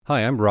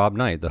Hi, I'm Rob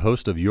Knight, the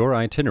host of Your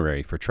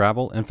Itinerary for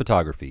Travel and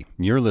Photography.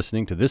 You're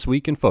listening to This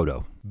Week in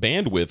Photo.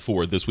 Bandwidth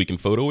for This Week in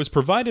Photo is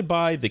provided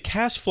by the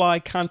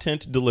CashFly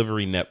Content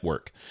Delivery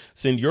Network.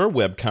 Send your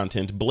web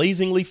content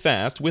blazingly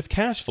fast with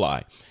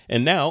CashFly.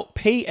 And now,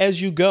 pay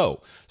as you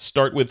go.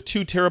 Start with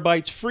 2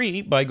 terabytes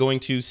free by going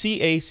to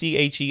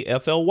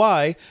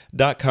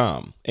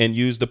CACHEFLY.com and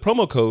use the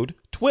promo code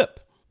TWIP.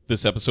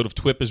 This episode of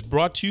TWIP is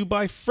brought to you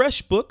by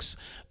FreshBooks.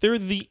 They're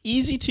the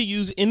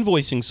easy-to-use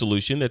invoicing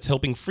solution that's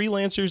helping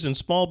freelancers and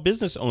small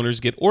business owners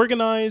get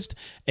organized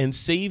and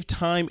save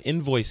time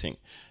invoicing.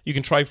 You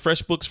can try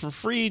FreshBooks for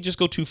free. Just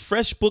go to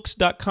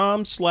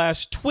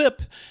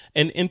freshbooks.com/TWIP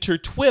and enter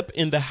TWIP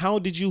in the How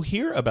Did You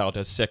Hear About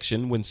Us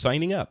section when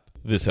signing up.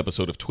 This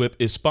episode of TWIP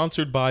is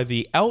sponsored by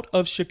the Out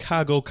of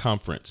Chicago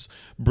Conference,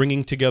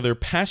 bringing together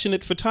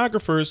passionate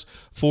photographers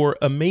for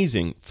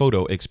amazing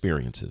photo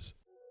experiences.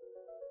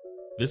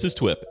 This is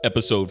TWIP,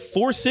 episode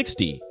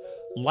 460,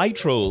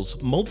 Lytro's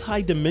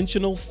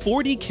Multidimensional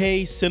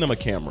 40K cinema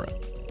camera.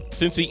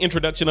 Since the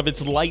introduction of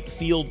its light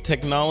field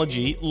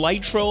technology,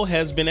 Lytro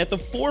has been at the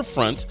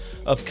forefront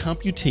of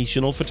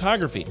computational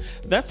photography.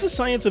 That's the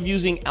science of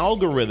using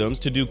algorithms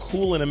to do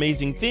cool and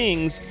amazing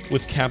things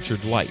with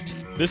captured light.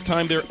 This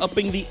time they're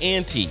upping the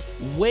ante,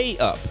 way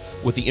up,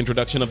 with the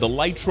introduction of the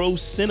Lytro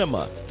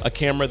Cinema, a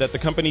camera that the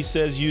company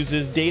says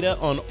uses data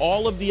on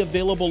all of the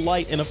available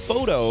light in a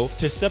photo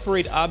to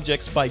separate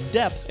objects by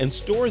depth and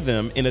store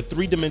them in a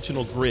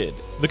 3-dimensional grid.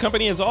 The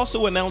company has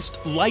also announced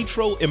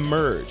Lytro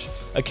Emerge,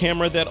 a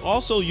camera that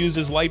also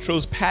uses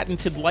Lytro's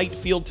patented light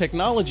field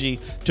technology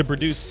to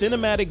produce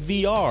cinematic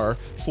VR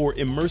for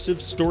immersive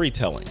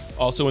storytelling.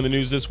 Also in the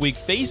news this week,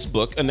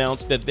 Facebook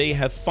announced that they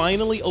have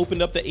finally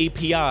opened up the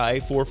API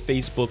for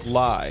Facebook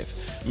Live,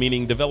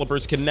 meaning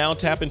developers can now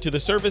tap into the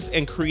service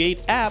and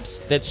create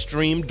apps that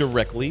stream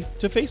directly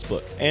to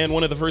Facebook. And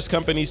one of the first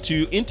companies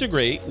to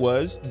integrate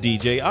was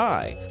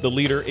DJI, the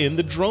leader in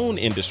the drone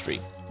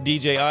industry.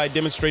 DJI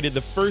demonstrated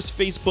the first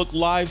Facebook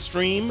Live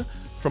stream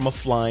from a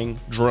flying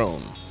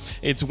drone.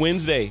 It's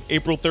Wednesday,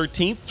 April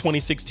 13th,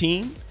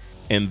 2016,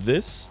 and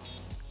this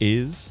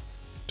is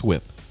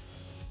TWIP.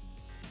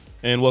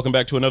 And welcome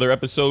back to another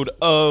episode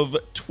of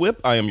TWIP.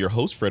 I am your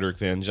host, Frederick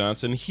Van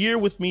Johnson, here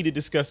with me to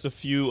discuss a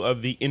few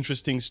of the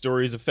interesting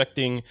stories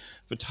affecting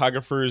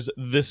photographers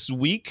this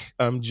week.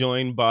 I'm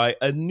joined by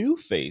a new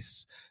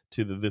face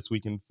to the This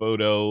Week in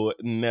Photo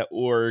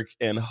network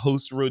and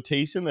host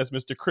rotation. That's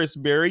Mr. Chris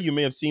Berry. You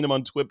may have seen him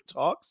on TWIP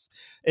Talks,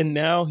 and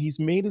now he's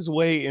made his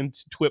way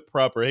into TWIP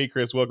proper. Hey,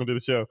 Chris, welcome to the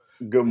show.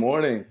 Good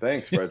morning.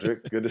 Thanks,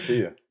 Frederick. Good to see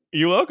you.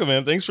 You're welcome,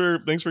 man. Thanks for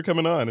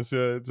coming on. It's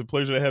a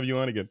pleasure to have you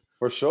on again.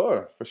 For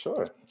sure.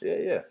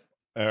 Yeah.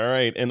 All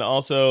right, and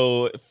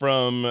also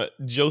from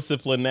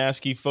Joseph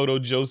Lanaschke, Photo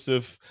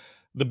Joseph,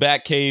 the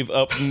Batcave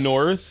up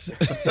north.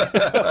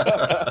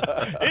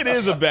 It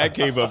is a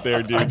Batcave up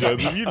there, dude,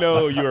 Joseph. You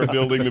know you are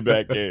building the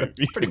Batcave.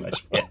 Pretty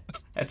much, yeah.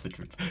 That's the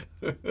truth.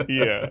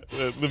 Yeah,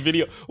 the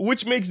video,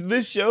 which makes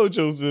this show,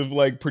 Joseph,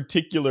 like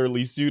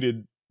particularly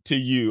suited to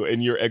you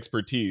and your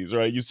expertise,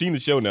 right? You've seen the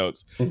show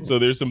notes. So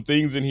there's some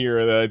things in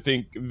here that I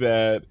think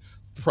that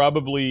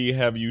probably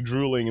have you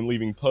drooling and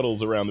leaving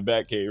puddles around the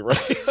Batcave,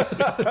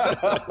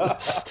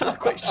 right? Not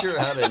quite sure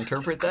how to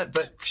interpret that,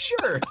 but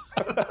sure.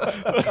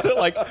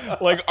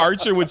 like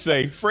Archer would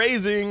say,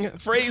 phrasing.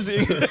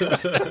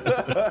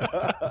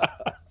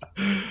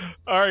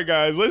 All right,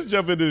 guys, let's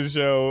jump into the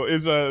show.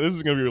 This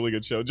is going to be a really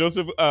good show.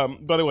 Joseph,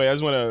 by the way, I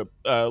just want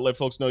to let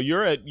folks know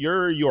your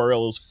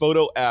URL is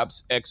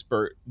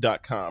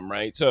photoappsexpert.com,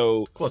 right?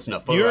 So close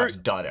enough.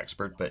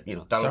 Photoapps.expert, but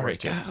that'll work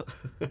too.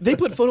 They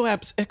put Photo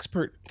Apps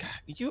Expert. God,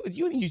 you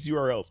use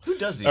URLs. Who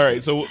does these? All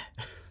right, things? so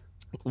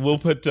we'll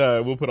put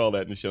all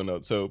that in the show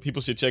notes, so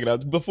people should check it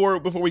out. Before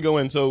we go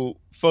in, so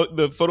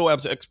the Photo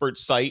Apps Expert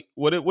site,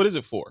 what is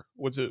it for?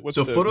 What's so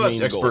the Photo main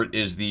Apps goal? Expert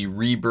is the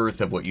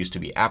rebirth of what used to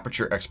be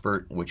Aperture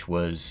Expert, which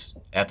was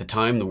at the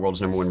time the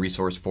world's #1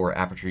 resource for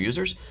Aperture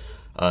users.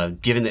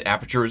 Given that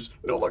Aperture is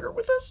no longer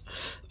with us,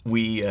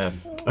 we the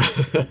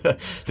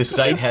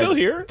site it's has still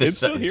here. It's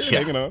still here, yeah.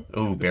 hanging on.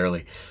 Oh,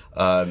 barely.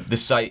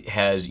 This site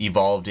has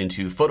evolved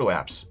into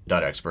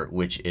photoapps.expert,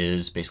 which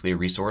is basically a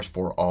resource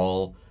for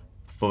all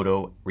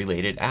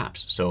photo-related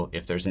apps. So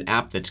if there's an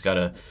app that's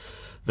got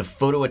the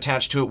photo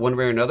attached to it one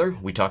way or another,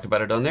 we talk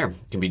about it on there.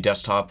 It can be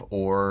desktop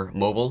or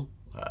mobile,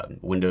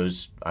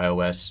 Windows,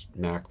 iOS,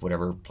 Mac,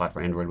 whatever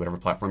platform, Android, whatever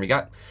platform you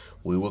got.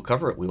 We will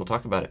cover it. We will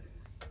talk about it.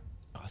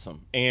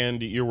 Awesome.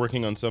 And you're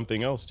working on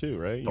something else too,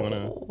 right? You want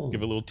to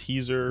give a little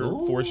teaser,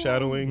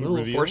 foreshadowing, a little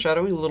reveal?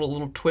 foreshadowing, a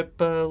little TWIP,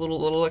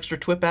 little extra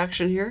TWIP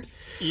action here.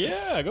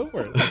 Yeah, go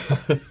for it.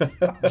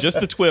 Just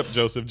the TWIP,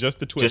 Joseph. Just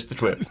the TWIP. Just the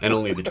TWIP, and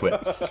only the TWIP.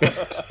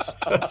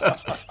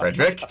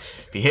 Frederick,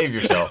 behave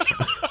yourself.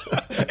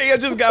 Hey, I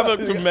just got back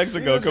from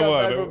Mexico. Come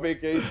on. On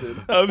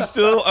vacation. I'm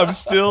still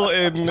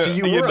in So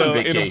you were on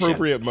vacation.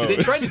 inappropriate mode. See,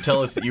 they tried to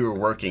tell us that you were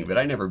working, but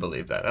I never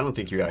believed that. I don't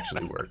think you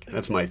actually work.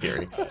 That's my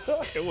theory.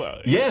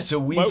 Well, Yeah, so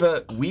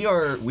we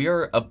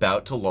are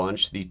about to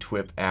launch the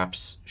TWIP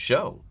Apps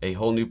show, a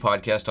whole new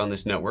podcast on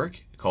this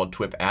network called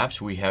TWIP Apps.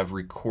 We have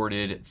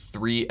recorded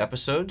 3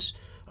 episodes.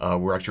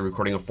 We're actually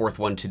recording a 4th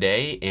one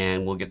today,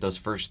 and we'll get those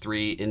first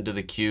 3 into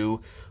the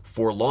queue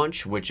for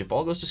launch, which, if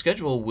all goes to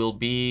schedule, will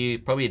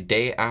be probably a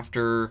day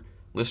after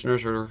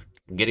listeners are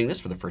getting this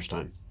for the first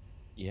time.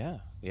 Yeah,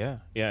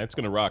 it's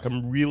going to rock.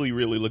 I'm really,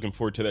 really looking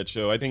forward to that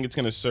show. I think it's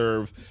going to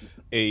serve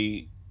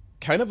a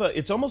kind of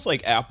it's almost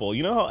like Apple.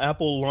 You know how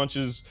Apple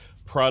launches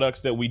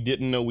products that we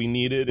didn't know we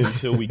needed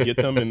until we get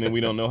them, and then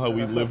we don't know how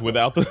we live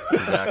without them?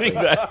 Exactly. I think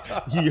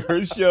that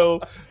your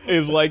show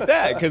is like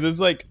that, because it's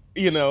like,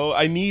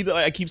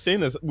 I keep saying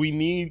this, we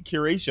need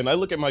curation. I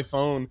look at my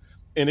phone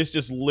and it's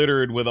just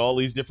littered with all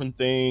these different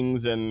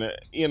things, and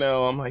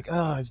I'm like,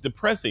 it's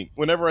depressing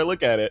whenever I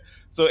look at it.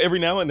 So every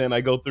now and then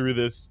I go through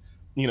this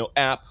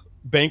app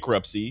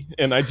bankruptcy,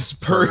 and I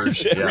just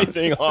purge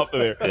everything off of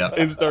there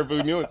and start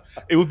putting new ones.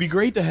 It would be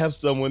great to have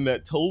someone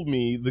that told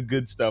me the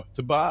good stuff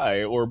to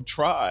buy or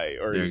try,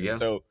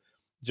 so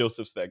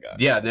Joseph's that guy.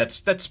 Yeah,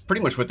 that's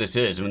pretty much what this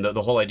is. I mean,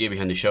 the whole idea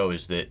behind the show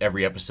is that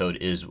every episode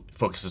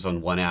focuses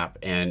on one app,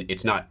 and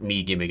it's not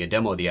me giving a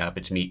demo of the app,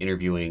 it's me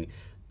interviewing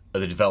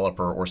the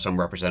developer or some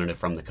representative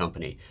from the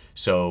company.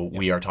 So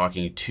we are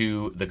talking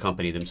to the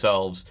company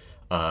themselves,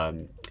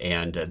 and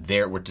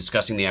we're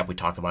discussing the app, we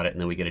talk about it, and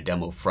then we get a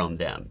demo from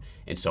them.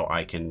 And so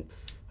I can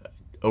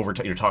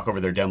talk over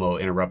their demo,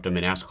 interrupt them,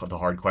 and ask the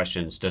hard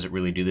questions. Does it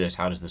really do this?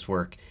 How does this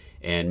work?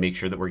 And make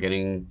sure that we're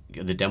getting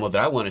the demo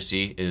that I want to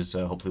see is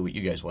hopefully what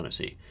you guys want to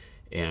see.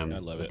 And I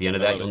love it. At the end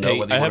of that, you'll know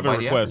whether you want to buy the app or not. I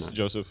have a request,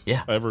 Joseph.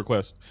 Yeah. I have a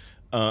request.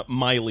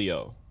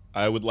 Mylio,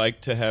 I would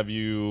like to have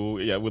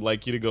you. I would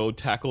like you to go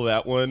tackle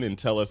that one and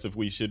tell us if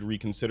we should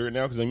reconsider it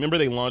now, because I remember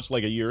they launched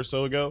like a year or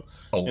so ago,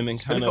 and then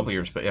it's been a couple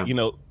years, but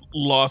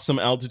lost some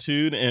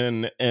altitude,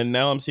 and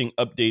now I'm seeing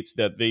updates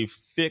that they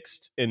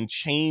fixed and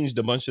changed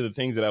a bunch of the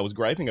things that I was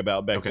griping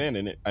about back then,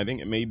 and I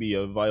think it may be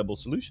a viable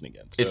solution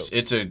again. So,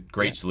 it's a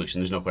great solution.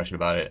 There's no question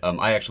about it.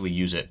 I actually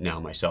use it now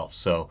myself.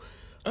 So.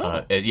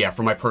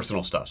 For my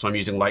personal stuff. So I'm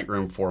using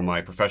Lightroom for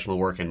my professional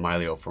work and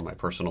Mylio for my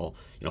personal,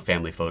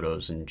 family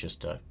photos and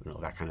just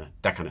that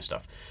kind of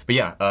stuff.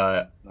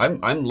 But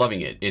I'm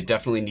loving it. It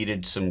definitely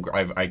needed some.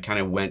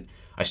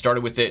 I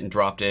started with it and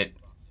dropped it.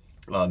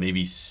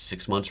 Maybe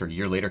 6 months or a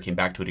year later, came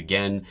back to it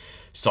again.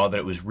 Saw that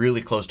it was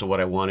really close to what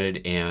I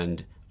wanted,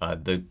 and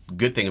the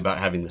good thing about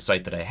having the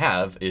site that I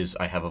have is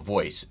I have a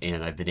voice,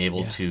 and I've been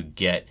able to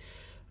get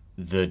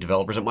the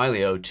developers at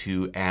Mylio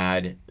to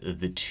add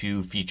the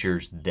 2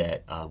 features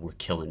that were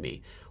killing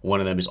me. One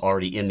of them is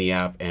already in the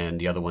app, and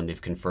the other one they've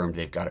confirmed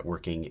they've got it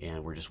working,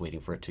 and we're just waiting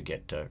for it to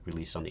get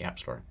released on the App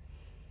Store.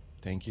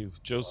 Thank you,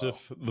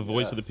 Joseph, the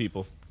voice of the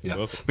people.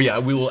 Yeah.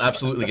 But we will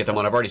absolutely get them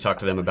on. I've already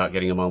talked to them about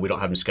getting them on. We don't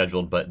have them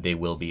scheduled, but they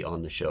will be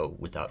on the show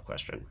without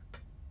question.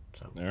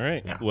 So, all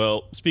right. Yeah.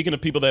 Well, speaking of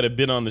people that have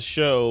been on the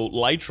show,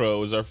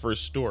 Lytro is our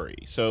first story.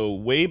 So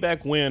way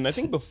back when, I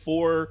think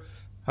before.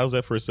 How's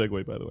that for a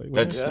segue, by the way?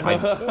 That's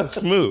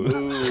smooth.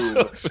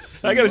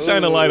 I got to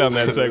shine a light on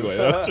that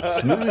segue.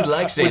 Smooth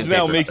like sandpaper. Which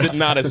now makes it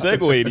not a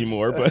segue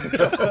anymore. But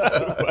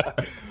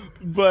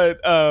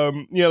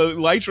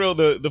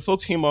Lytro, the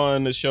folks came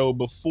on the show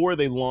before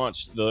they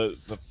launched the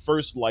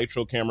first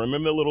Lytro camera.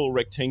 Remember the little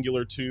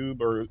rectangular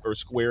tube or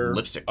square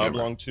lipstick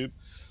oblong tube?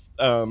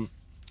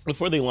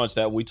 Before they launched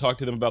that, we talked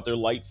to them about their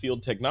light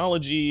field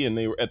technology, and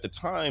they were at the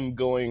time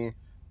going,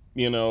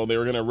 they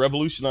were going to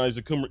revolutionize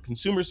the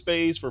consumer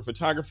space for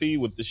photography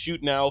with the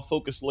shoot now,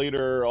 focus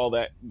later, all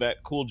that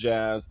cool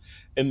jazz.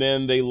 And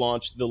then they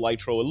launched the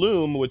Lytro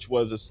Illume, which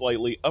was a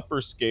slightly upper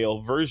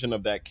scale version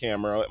of that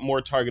camera,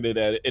 more targeted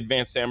at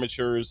advanced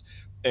amateurs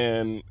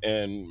and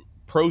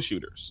pro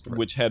shooters,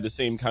 which had the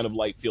same kind of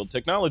light field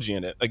technology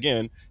in it.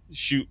 Again,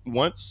 shoot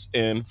once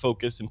and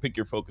focus and pick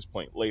your focus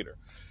point later.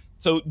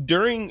 So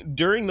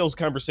during those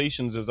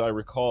conversations, as I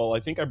recall, I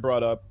think I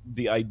brought up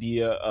the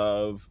idea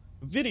of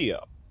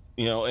video.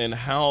 And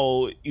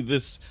how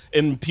this,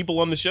 and people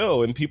on the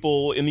show and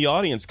people in the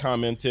audience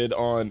commented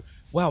on,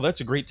 wow,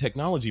 that's a great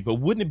technology, but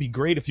wouldn't it be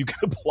great if you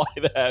could apply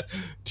that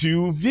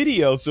to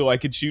video so I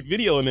could shoot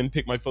video and then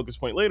pick my focus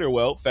point later?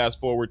 Well, fast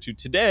forward to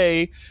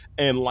today,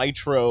 and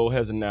Lytro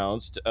has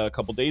announced a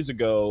couple days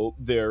ago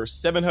their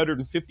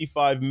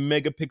 755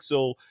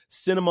 megapixel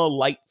cinema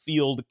light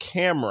field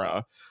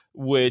camera,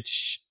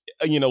 which,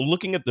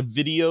 looking at the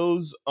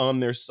videos on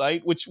their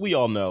site, which we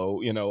all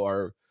know,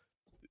 are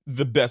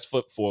the best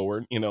foot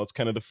forward, it's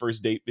kind of the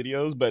first date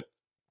videos, but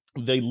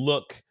they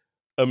look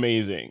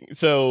amazing.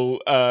 So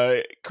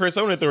Chris,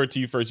 I want to throw it to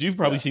you first. You've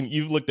probably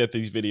you've looked at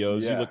these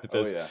videos, you looked at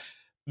this.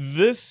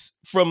 This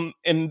first,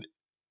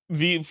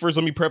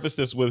 let me preface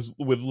this with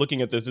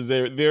looking at this, is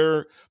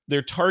they're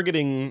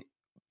targeting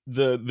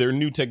their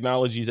new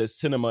technologies as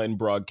cinema and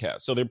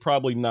broadcast. So they're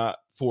probably not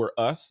for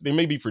us. They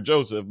may be for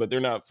Joseph, but they're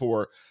not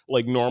for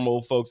like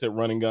normal folks that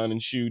run and gun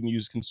and shoot and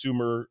use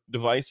consumer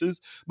devices.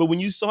 But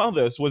when you saw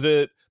this,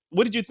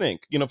 what did you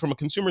think? From a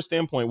consumer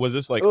standpoint, was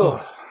this like,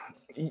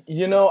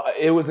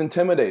 it was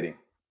intimidating.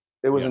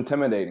 It was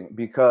intimidating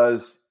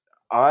because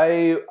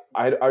I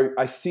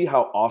see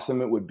how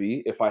awesome it would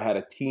be if I had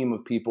a team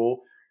of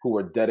people who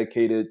were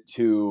dedicated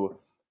to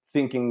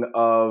thinking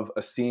of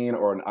a scene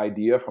or an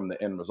idea from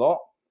the end result,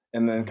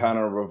 and then kind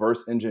of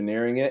reverse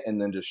engineering it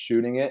and then just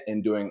shooting it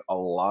and doing a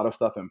lot of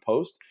stuff in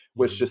post,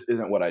 which just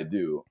isn't what I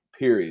do,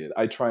 period.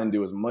 I try and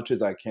do as much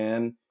as I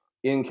can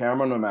in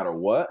camera, no matter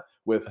what.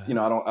 With,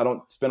 I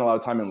don't spend a lot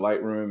of time in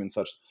Lightroom and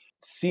such.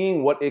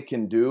 Seeing what it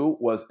can do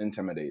was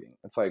intimidating.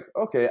 It's like,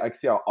 okay, I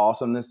see how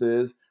awesome this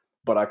is,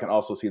 but I can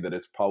also see that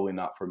it's probably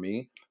not for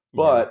me.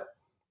 But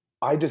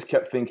I just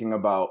kept thinking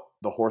about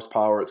the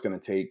horsepower it's going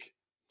to take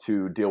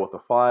to deal with the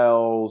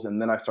files.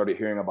 And then I started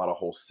hearing about a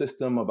whole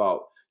system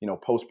about,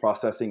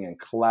 post-processing and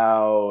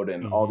cloud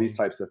and all these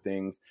types of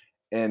things.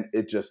 And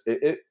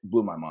it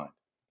blew my mind.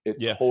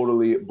 It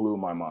totally blew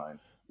my mind.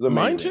 It was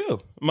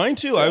amazing. Mine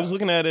too. I was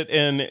looking at it,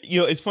 and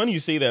it's funny you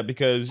say that,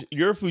 because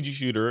you're a Fuji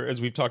shooter,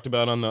 as we've talked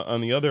about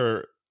on the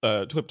other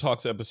TWIP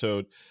Talks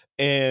episode,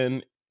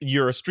 and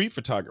you're a street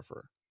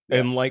photographer. Yeah.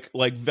 And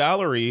like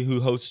Valerie,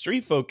 who hosts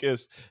Street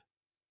Focus,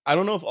 I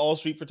don't know if all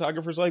street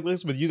photographers like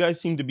this, but you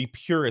guys seem to be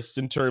purists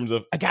in terms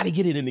of, I got to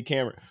get it in the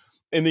camera.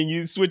 And then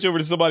you switch over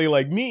to somebody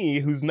like me,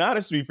 who's not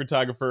a street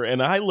photographer, and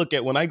I look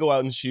at, when I go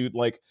out and shoot,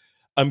 like,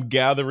 I'm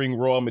gathering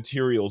raw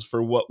materials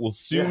for what will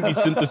soon be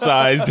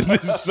synthesized into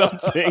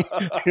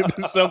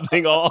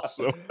something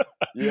awesome.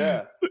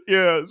 Yeah.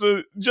 Yeah.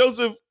 So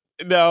Joseph,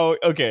 now,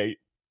 okay,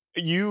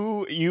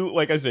 you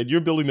like I said,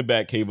 you're building the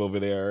Batcave over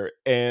there,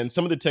 and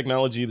some of the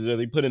technology that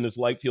they put in this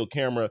light field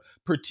camera,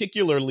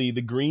 particularly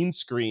the green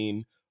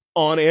screen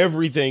on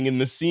everything in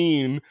the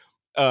scene,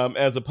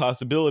 as a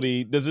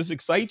possibility. Does this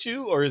excite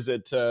you, or is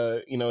it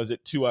is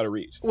it too out of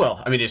reach?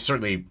 Well, I mean, it's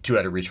certainly too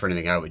out of reach for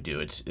anything I would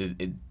do.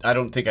 I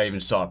don't think I even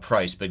saw a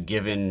price, but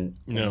given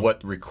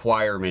what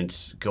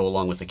requirements go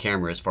along with the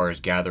camera as far as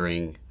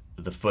gathering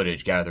the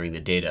footage, gathering the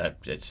data,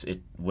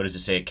 what does it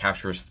say? It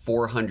captures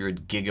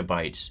 400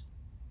 gigabytes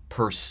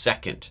per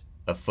second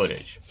of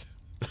footage.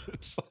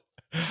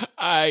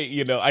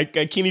 I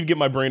can't even get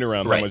my brain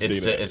around how much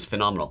data. It's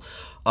phenomenal.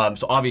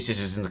 So obviously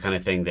this isn't the kind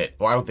of thing that,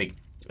 I don't think,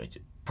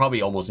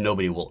 probably almost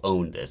nobody will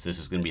own this. This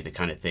is going to be the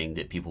kind of thing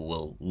that people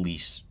will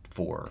lease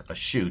for a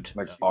shoot,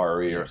 like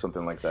RE or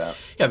something like that.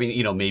 Yeah, I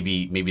mean,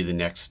 maybe the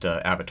next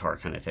Avatar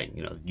kind of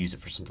thing. Use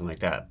it for something like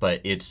that. But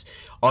it's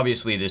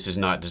obviously, this is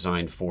not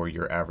designed for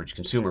your average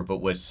consumer. But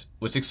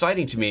what's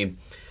exciting to me,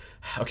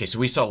 okay, so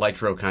we saw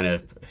Lytro kind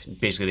of,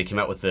 basically they came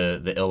out with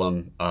the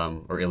Ilum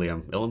or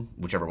Ilum,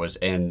 whichever it was,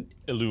 and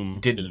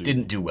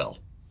didn't do well.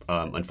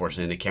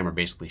 Unfortunately, and the camera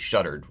basically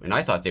shuttered. And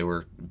I thought they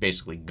were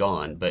basically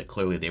gone, but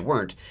clearly they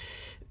weren't.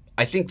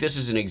 I think this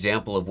is an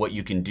example of what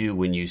you can do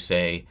when you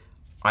say,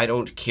 I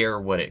don't care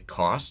what it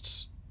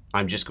costs.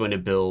 I'm just going to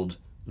build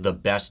the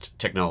best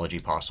technology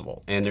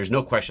possible. And there's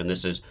no question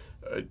this is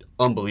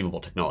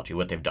unbelievable technology,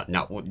 what they've done.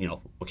 Now,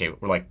 okay,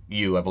 we're like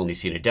you, I've only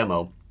seen a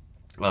demo.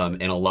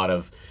 And a lot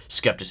of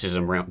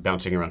skepticism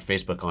bouncing around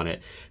Facebook on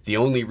it. The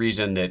only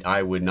reason that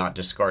I would not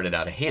discard it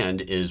out of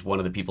hand is one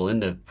of the people in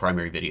the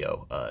primary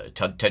video,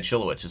 Ted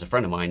Shilowitz, is a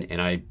friend of mine,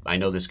 and I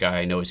know this guy,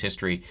 I know his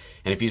history,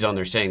 and if he's on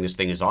there saying this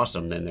thing is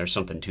awesome, then there's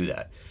something to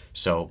that.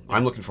 So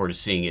I'm looking forward to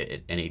seeing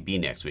it at NAB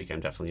next week.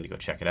 I'm definitely going to go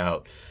check it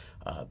out.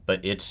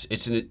 But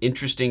it's an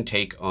interesting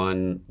take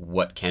on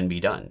what can be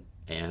done.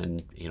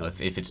 And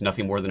if it's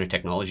nothing more than a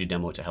technology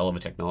demo, it's a hell of a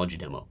technology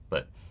demo.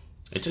 But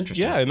it's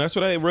interesting. Yeah, and that's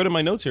what I wrote in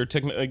my notes here.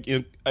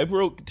 I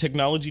wrote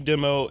technology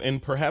demo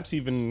and perhaps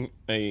even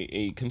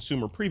a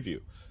consumer preview.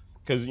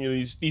 Because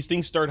these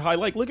things start high.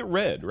 Like, look at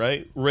Red,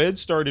 right? Red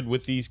started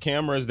with these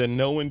cameras that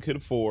no one could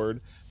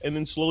afford, and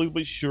then slowly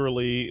but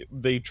surely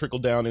they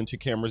trickled down into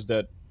cameras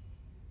that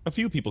a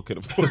few people could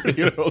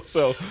afford.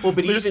 So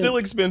they're still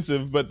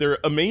expensive, but they're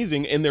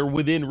amazing, and they're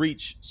within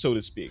reach, so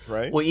to speak,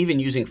 right? Well, even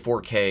using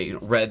 4K,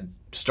 Red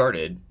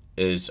started.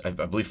 I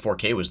believe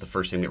 4K was the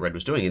first thing that Red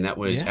was doing, and that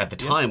was at the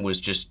time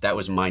that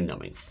was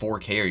mind-numbing.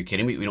 4K, are you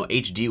kidding me?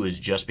 HD was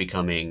just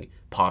becoming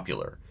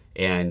popular,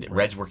 and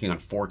Red's working on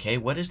 4K.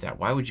 What is that?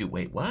 Why would you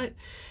wait? What?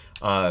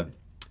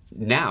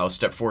 Now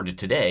step forward to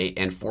today,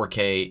 and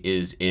 4K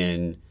is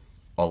in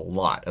a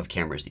lot of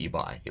cameras that you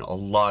buy. A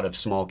lot of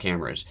small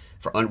cameras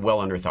for well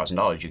under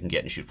 $1,000 you can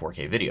get and shoot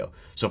 4K video.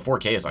 So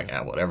 4K is like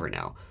whatever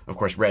now. Of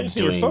course, Red's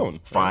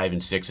doing 5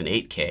 and 6 and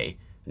 8K.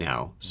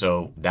 Now,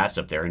 so that's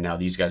up there, and now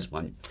these guys,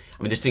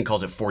 this thing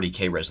calls it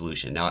 40K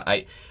resolution. Now,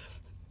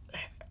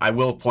 I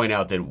will point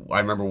out that I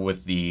remember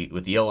with the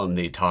Ilum,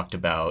 they talked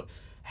about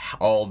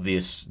all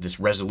this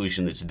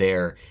resolution that's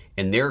there,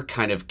 and they're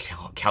kind of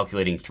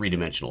calculating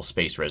three-dimensional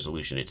space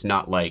resolution. It's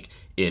not like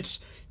it's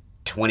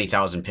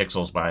 20,000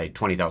 pixels by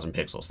 20,000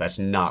 pixels. That's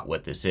not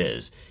what this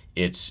is.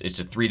 It's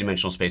a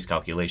three-dimensional space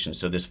calculation.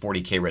 So this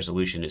 40K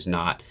resolution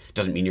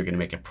doesn't mean you're going to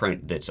make a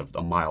print that's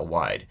a mile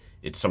wide.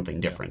 It's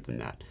something different than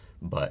that.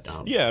 But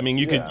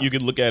you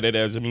could look at it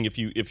as,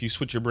 if you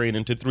switch your brain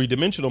into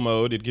three-dimensional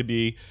mode, it could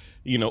be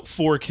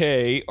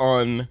 4K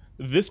on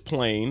this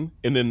plane,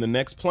 and then the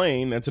next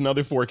plane that's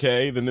another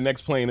 4K, then the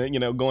next plane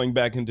going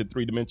back into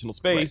three-dimensional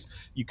space. Right.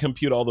 You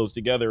compute all those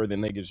together, and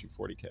then that gives you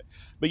 40K.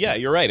 But yeah,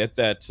 you're right. At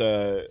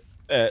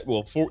at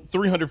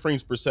 300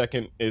 frames per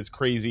second is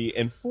crazy,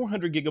 and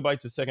 400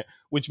 gigabytes a second,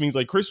 which means,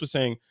 like Chris was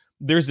saying,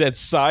 there's that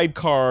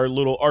sidecar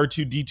little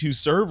R2D2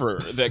 server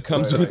that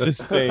comes with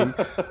this thing.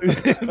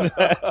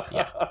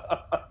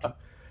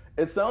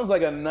 It sounds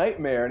like a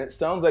nightmare, and it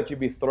sounds like you'd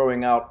be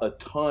throwing out a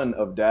ton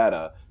of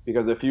data,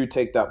 because if you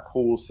take that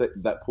pool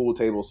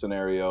table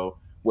scenario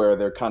where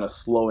they're kind of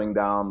slowing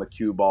down the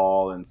cue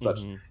ball and such,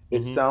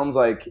 it sounds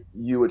like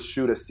you would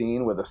shoot a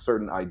scene with a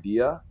certain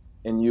idea,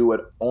 and you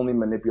would only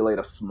manipulate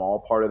a small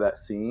part of that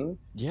scene,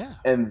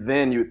 and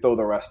then you throw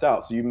the rest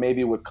out. So you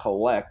maybe would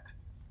collect,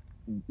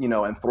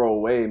 and throw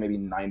away maybe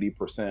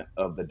 90%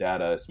 of the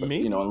data,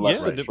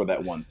 unless it's for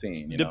that one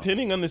scene.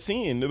 Depending on the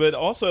scene, but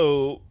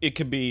also it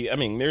could be. I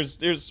mean,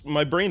 there's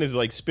my brain is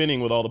like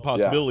spinning with all the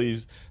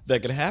possibilities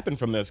that could happen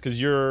from this,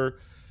 because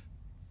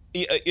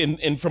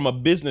and from a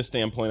business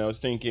standpoint, I was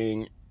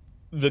thinking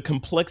the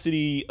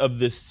complexity of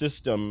this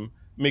system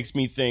makes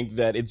me think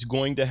that it's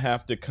going to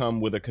have to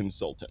come with a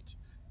consultant.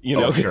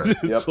 Sure.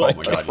 It's like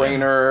a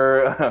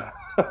trainer.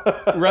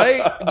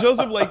 Right,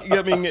 Joseph?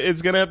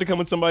 It's gonna have to come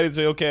with somebody and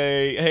say,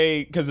 okay,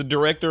 hey, because a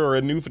director or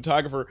a new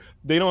photographer,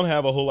 they don't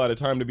have a whole lot of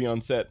time to be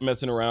on set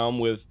messing around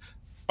with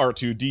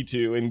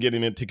R2D2 and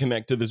getting it to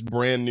connect to this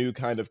brand new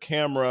kind of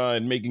camera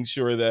and making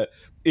sure that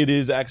it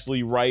is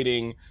actually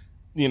writing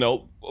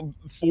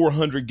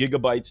 400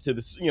 gigabytes to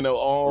this,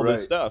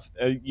 this stuff.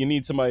 You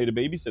need somebody to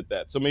babysit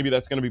that. So maybe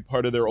that's going to be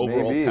part of their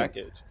overall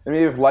package. I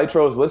mean, if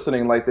Lytro is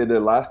listening like they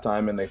did last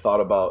time, and they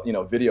thought about,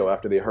 video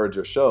after they heard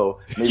your show,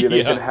 maybe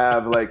they can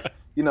have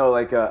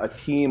a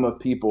team of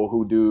people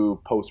who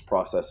do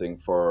post-processing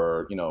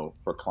for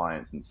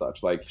clients and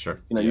such.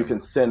 You can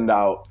send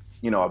out,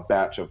 a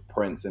batch of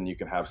prints, and you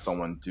can have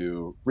someone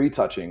do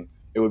retouching.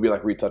 It would be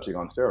like retouching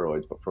on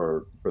steroids, but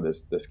for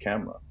this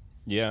camera.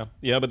 Yeah,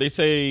 but they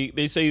say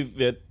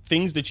that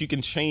things that you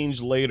can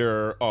change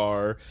later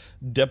are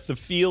depth of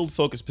field,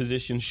 focus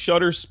position,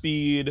 shutter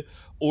speed,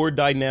 or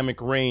dynamic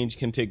range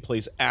can take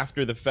place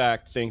after the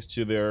fact, thanks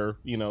to their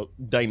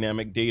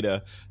dynamic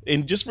data.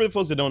 And just for the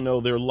folks that don't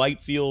know, their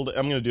light field,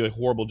 I'm going to do a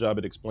horrible job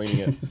at explaining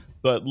it,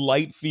 but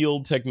light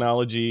field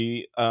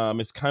technology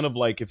is kind of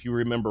like, if you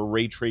remember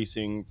ray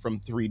tracing from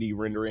 3D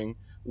rendering,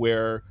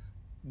 where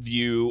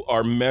you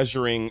are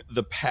measuring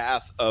the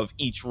path of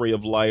each ray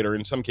of light, or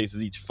in some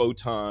cases each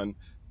photon,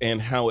 and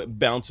how it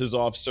bounces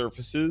off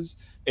surfaces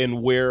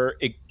and where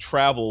it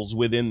travels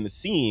within the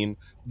scene,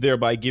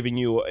 thereby giving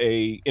you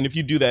and if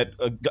you do that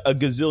a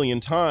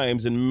gazillion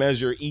times and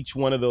measure each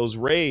one of those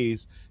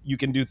rays, you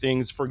can do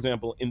things. For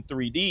example, in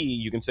 3D,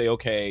 you can say,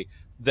 okay,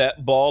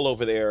 that ball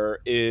over there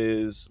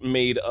is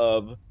made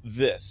of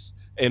this.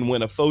 And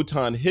when a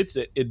photon hits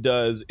it,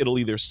 it'll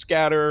either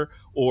scatter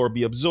or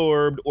be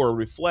absorbed or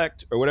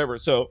reflect or whatever.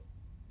 So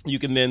you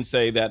can then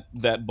say that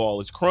that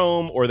ball is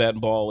chrome, or that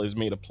ball is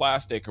made of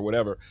plastic, or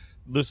whatever.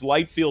 This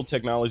light field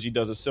technology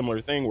does a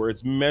similar thing, where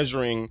it's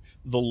measuring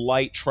the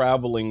light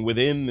traveling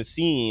within the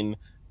scene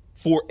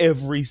for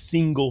every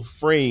single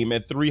frame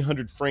at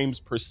 300 frames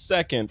per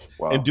second.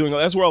 Wow. And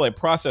that's where all that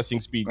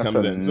processing speed comes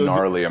in. That's a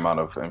gnarly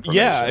amount of information.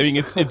 Yeah, I mean,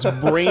 it's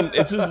brain.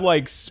 It's just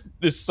like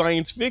this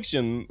science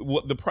fiction.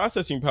 The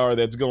processing power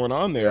that's going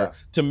on there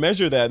to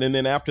measure that, and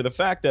then after the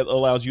fact, that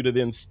allows you to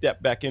then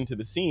step back into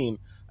the scene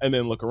and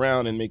then look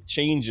around and make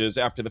changes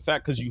after the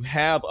fact, because you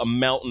have a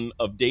mountain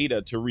of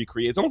data to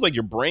recreate. It's almost like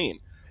your brain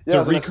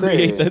to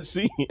recreate that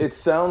scene. It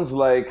sounds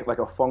like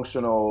a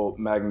functional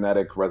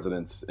magnetic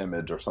resonance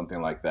image or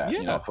something like that.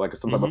 For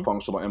some type of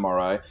functional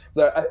MRI.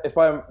 So if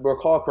I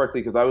recall correctly,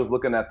 because I was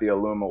looking at the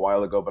Illum a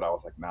while ago, but I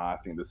was like, nah, I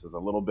think this is a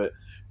little bit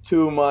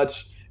too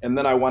much. And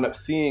then I wound up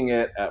seeing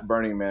it at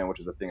Burning Man,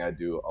 which is a thing I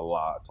do a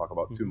lot, talk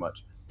about too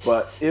much.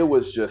 But it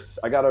was just,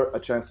 I got a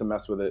chance to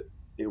mess with it.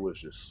 It was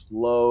just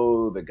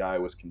slow. The guy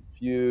was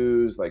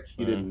confused. Like,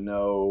 he didn't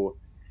know,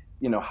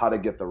 how to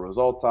get the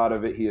results out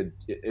of it.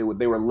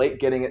 They were late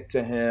getting it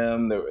to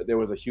him. There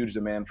was a huge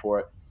demand for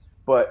it.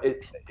 But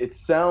it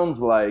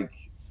sounds like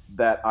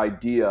that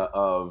idea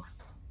of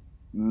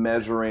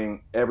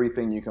measuring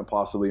everything you can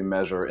possibly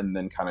measure, and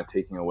then kind of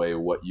taking away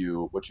what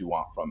you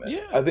want from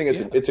it. I think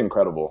it's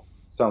incredible.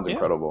 Sounds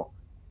incredible.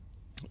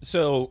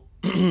 So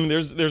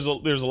there's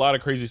a lot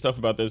of crazy stuff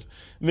about this.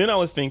 And then I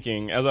was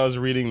thinking, as I was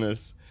reading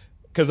this,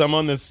 because I'm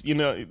on this,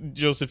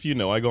 Joseph,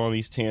 I go on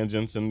these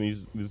tangents and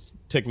these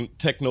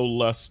techno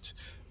lust,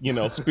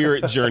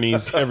 spirit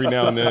journeys every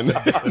now and then.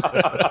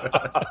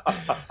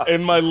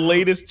 And my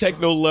latest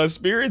techno lust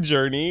spirit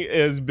journey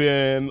has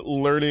been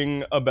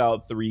learning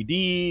about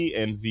 3D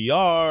and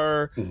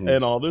VR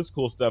and all this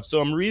cool stuff.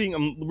 So I'm reading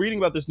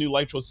about this new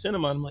Lytro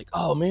cinema. And I'm like,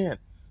 oh man,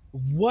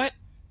 what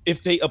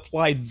if they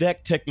apply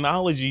that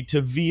technology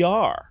to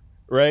VR?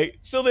 Right.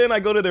 So then I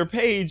go to their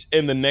page,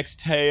 and the next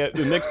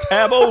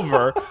tab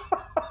over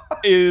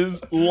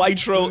is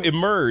Lytro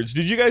Emerge.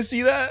 Did you guys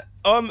see that?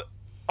 On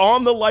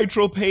the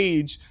Lytro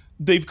page,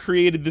 they've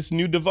created this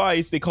new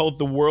device. They call it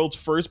the world's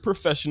first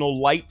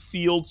professional light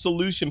field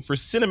solution for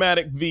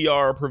cinematic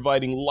VR,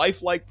 providing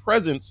lifelike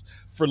presence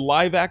for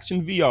live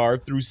action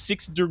VR through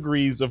 6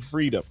 degrees of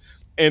freedom.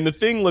 and the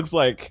thing looks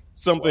like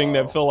something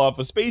that fell off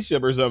a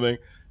spaceship or something.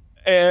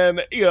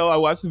 And, I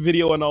watched the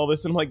video and all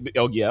this, and I'm like,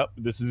 oh, yeah,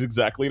 this is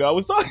exactly what I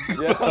was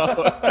talking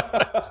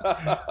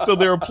about. So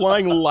they're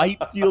applying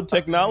light field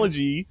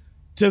technology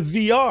to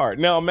VR.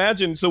 Now,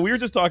 imagine, so we were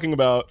just talking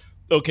about,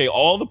 okay,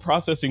 all the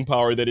processing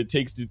power that it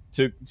takes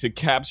to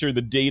capture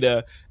the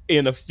data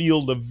in a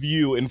field of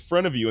view in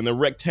front of you, in the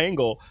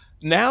rectangle.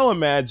 Now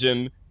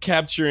imagine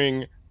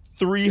capturing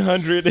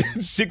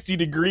 360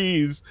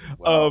 degrees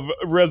of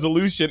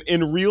resolution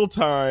in real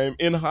time,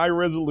 in high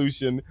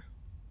resolution,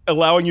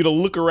 allowing you to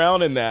look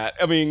around in that,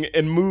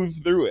 and move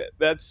through it.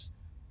 That's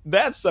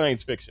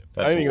science fiction.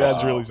 I think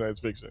that's really science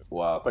fiction.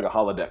 Wow, it's like a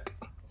holodeck.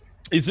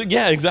 It's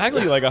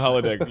exactly like a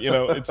holodeck.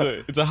 It's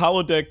a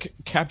holodeck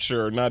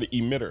capture, not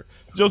emitter.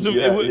 Joseph,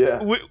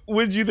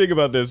 what did you think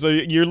about this? So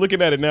you're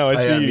looking at it now. I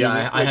see you.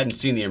 Yeah, I hadn't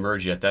seen the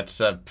Emerge yet.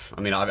 That's I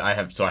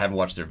haven't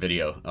watched their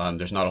video.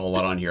 There's not a whole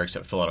lot on here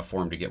except fill out a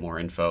form to get more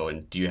info.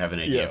 And do you have an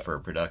idea for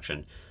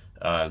production?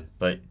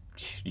 But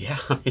yeah,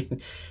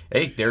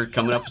 hey, they're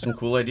coming up with some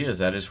cool ideas.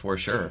 That is for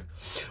sure.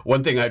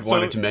 One thing I'd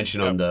wanted to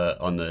mention on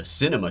the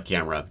cinema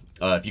camera.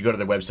 If you go to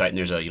their website and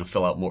there's a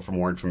fill out for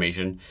more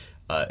information.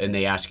 And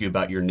they ask you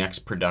about your next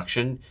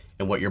production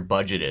and what your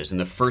budget is. And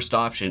the first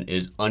option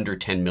is under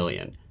 10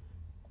 million.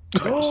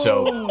 Right?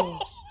 So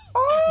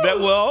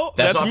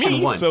that's option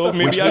me. one. So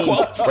maybe I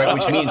qualify. Right,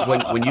 which means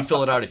when you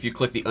fill it out, if you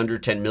click the under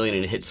 10 million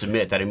and hit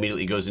submit, that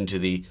immediately goes into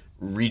the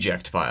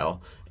reject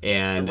pile.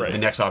 And the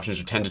next options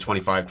are 10 to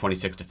 25,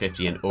 26 to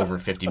 50, and over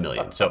 50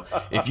 million. So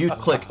if you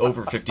click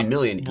over 50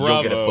 million,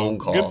 you'll get a phone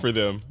call. Good for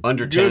them.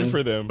 Under 10, good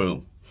for them.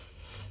 Boom.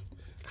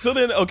 So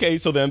then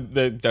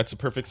that's a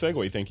perfect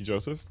segue. Thank you,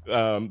 Joseph.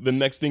 The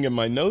next thing in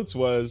my notes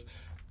was,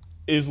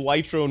 is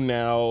Lytro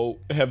now,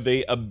 have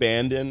they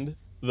abandoned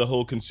the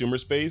whole consumer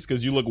space?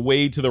 Because you look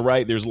way to the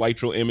right, there's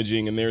Lytro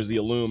Imaging and there's the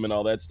Illume and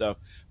all that stuff.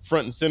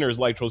 Front and center is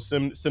Lytro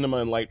Cinema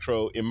and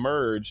Lytro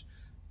Emerge.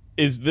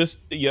 Is this,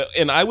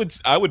 and I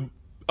would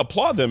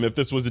applaud them if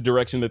this was the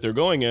direction that they're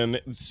going in,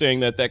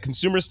 saying that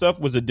consumer stuff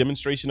was a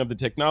demonstration of the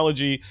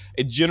technology.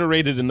 It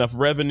generated enough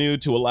revenue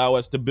to allow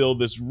us to build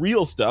this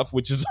real stuff,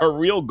 which is our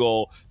real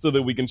goal, so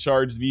that we can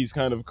charge these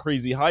kind of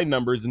crazy high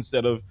numbers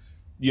instead of,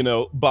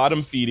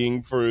 bottom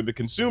feeding for the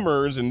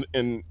consumers and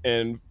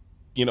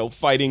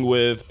fighting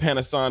with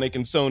Panasonic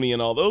and Sony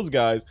and all those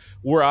guys.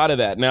 We're out of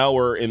that. Now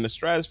we're in the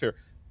stratosphere.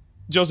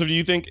 Joseph, do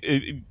you think,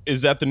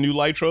 is that the new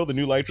Lytro? The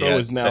new Lytro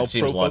is now that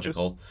seems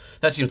logical.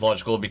 That seems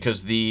logical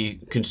because the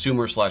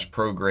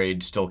consumer/pro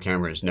grade still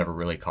cameras never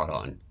really caught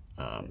on.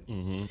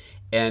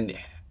 And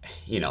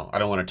I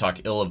don't want to talk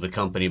ill of the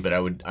company, but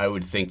I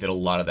would think that a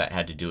lot of that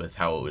had to do with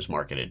how it was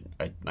marketed.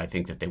 I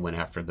think that they went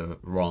after the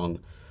wrong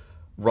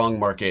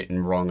market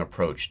and wrong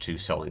approach to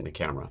selling the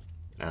camera.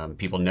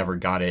 People never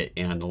got it,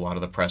 and a lot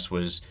of the press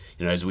was,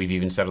 as we've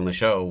even said on the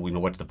show,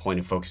 what's the point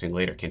of focusing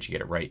later? Can't you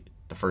get it right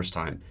the first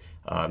time?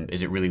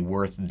 Is it really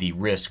worth the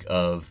risk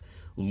of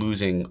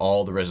losing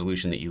all the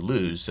resolution that you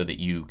lose so that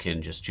you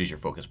can just choose your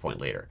focus point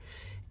later?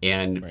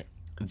 And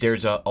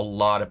there's a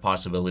lot of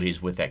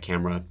possibilities with that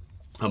camera.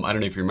 I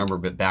don't know if you remember,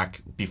 but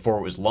back before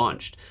it was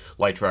launched,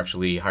 Lytro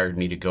actually hired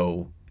me to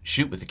go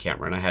shoot with the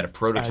camera, and I had a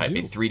prototype,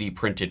 a 3D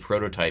printed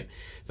prototype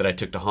that I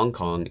took to Hong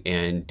Kong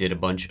and did a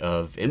bunch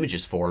of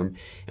images for them.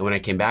 And when I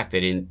came back,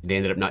 they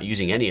ended up not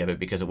using any of it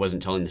because it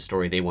wasn't telling the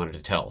story they wanted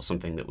to tell,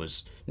 something that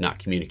was not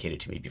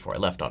communicated to me before I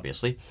left,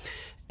 obviously.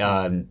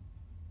 And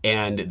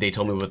they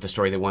told me what the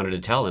story they wanted to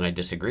tell, and I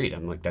disagreed.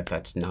 I'm like,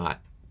 that's not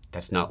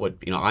what,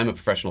 I'm a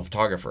professional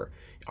photographer.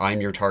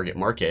 I'm your target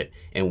market,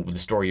 and the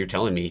story you're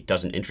telling me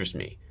doesn't interest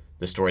me.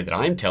 The story that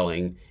I'm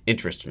telling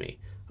interests me,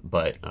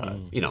 but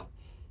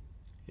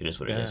it is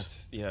what it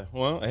is. Yeah.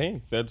 Well,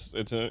 hey, it's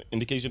an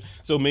indication.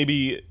 So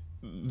maybe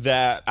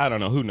that, I don't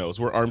know, who knows?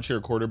 We're armchair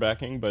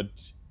quarterbacking, but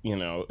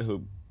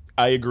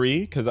I agree,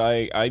 because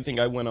I think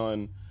I went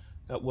on,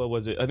 what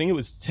was it? I think it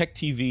was Tech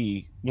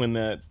TV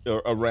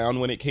around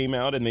when it came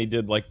out, and they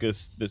did like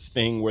this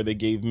thing where they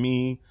gave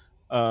me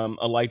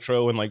a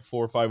Lytro and like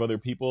 4 or 5 other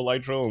people a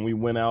Lytro, and we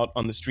went out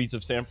on the streets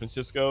of San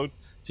Francisco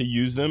to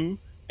use them,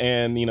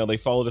 and they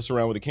followed us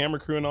around with a camera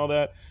crew and all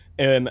that.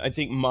 And I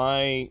think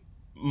my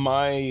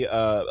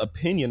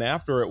opinion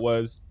after it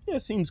was,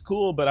 it seems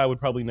cool, but I would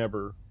probably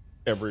never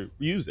ever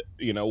use it.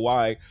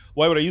 Why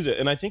would I use it?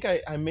 And I think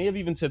I may have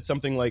even said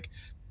something like,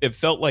 it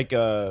felt like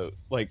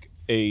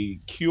a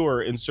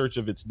cure in search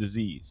of its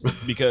disease,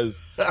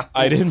 because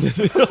I didn't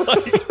feel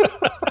like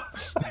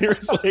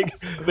it's like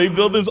they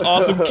built this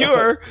awesome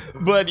cure,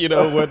 but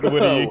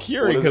what are you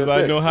curing? Because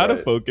I know how to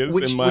focus,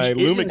 and my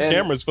Lumix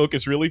cameras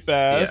focus really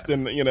fast,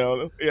 and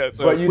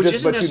so which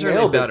isn't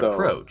necessarily a bad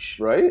approach,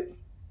 right?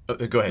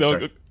 Go ahead. No,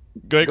 sorry.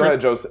 Go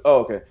ahead, Joseph. Oh,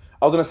 okay.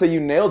 I was going to say you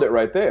nailed it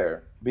right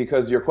there,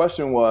 because your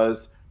question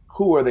was,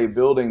 who are they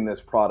building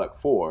this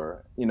product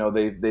for?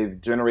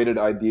 They've generated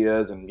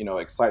ideas and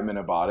excitement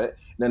about it.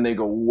 And then they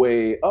go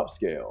way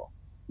upscale.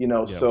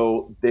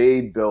 So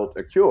they built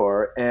a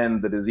cure,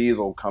 and the disease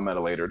will come at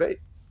a later date.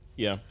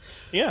 Yeah,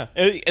 yeah,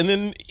 and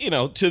then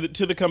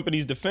to the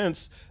company's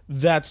defense,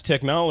 that's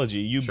technology.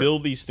 You Sure.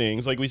 build these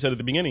things, like we said at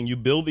the beginning. You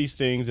build these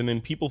things, and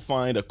then people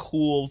find a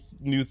cool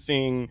new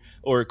thing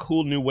or a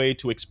cool new way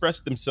to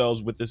express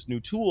themselves with this new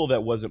tool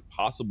that wasn't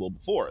possible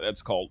before.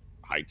 That's called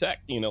high tech,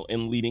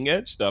 and leading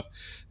edge stuff.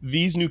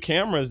 These new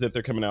cameras that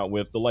they're coming out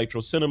with, the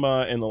Lytro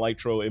Cinema and the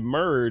Lytro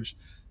Emerge,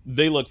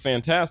 they look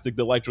fantastic.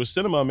 The Lytro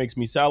Cinema makes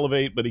me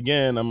salivate, but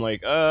again, I'm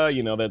like,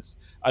 that's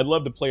I'd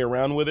love to play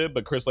around with it,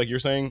 but Chris, like you're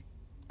saying,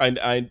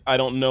 I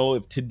don't know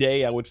if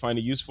today I would find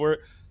a use for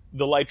it.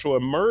 The Lytro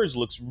Emerge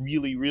looks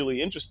really,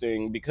 really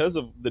interesting because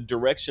of the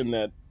direction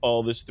that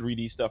all this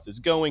 3D stuff is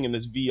going and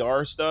this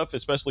VR stuff.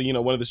 Especially,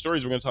 one of the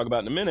stories we're going to talk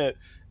about in a minute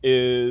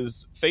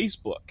is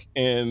Facebook,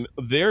 and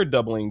they're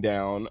doubling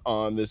down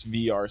on this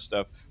VR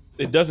stuff.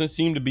 It doesn't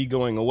seem to be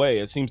going away.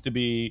 It seems to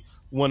be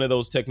one of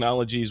those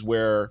technologies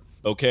where,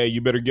 okay,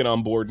 you better get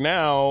on board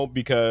now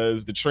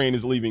because the train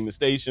is leaving the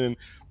station.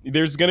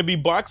 There's going to be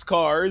box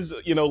cars,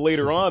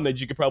 later on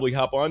that you could probably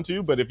hop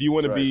onto. But if you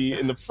want to be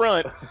in the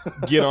front,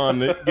 get on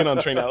the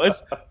train now.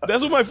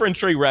 That's what my friend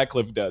Trey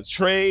Ratcliffe does.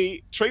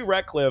 Trey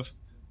Ratcliffe,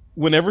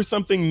 whenever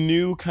something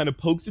new kind of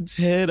pokes its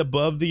head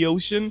above the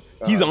ocean,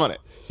 he's on it.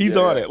 He's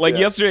on it. Like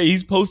yesterday,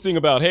 he's posting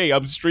about, hey,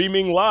 I'm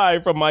streaming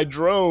live from my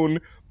drone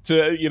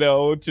to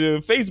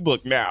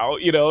Facebook now,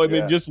 and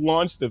then just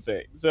launch the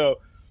thing. So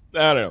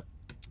I don't know.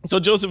 So,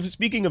 Joseph,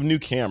 speaking of new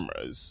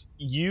cameras,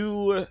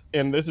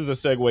 and this is a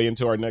segue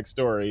into our next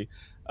story,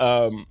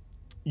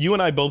 you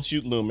and I both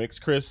shoot Lumix.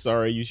 Chris,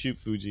 sorry, you shoot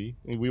Fuji.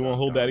 We won't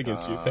hold that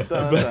against you.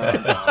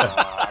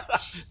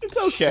 It's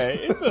okay.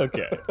 It's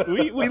okay.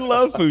 We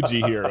love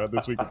Fuji here on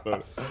This Week in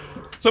Photo.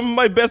 Some of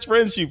my best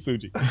friends shoot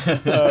Fuji.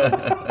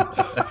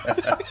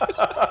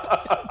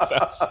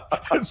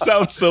 It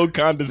sounds so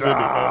condescending.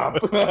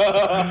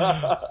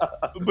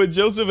 But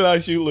Joseph and I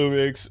shoot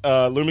Lumix.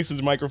 Lumix is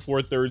a Micro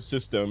Four Thirds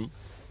system.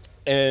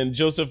 And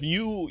Joseph,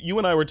 you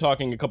and I were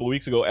talking a couple of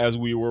weeks ago as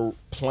we were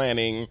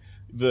planning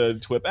the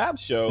TWIP app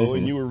show,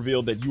 and you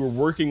revealed that you were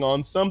working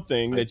on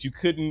something that you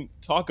couldn't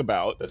talk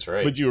about. That's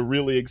right. But you were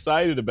really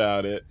excited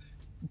about it.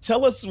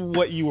 Tell us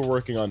what you were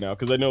working on now,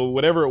 because I know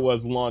whatever it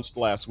was launched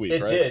last week,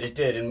 right? It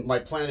did. And my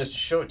plan is to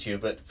show it to you,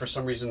 but for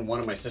some reason, one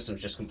of my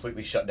systems just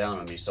completely shut down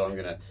on me, so I'm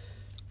going to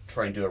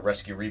try and do a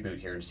rescue reboot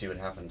here and see what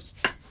happens.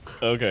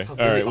 Okay. All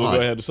right. We'll go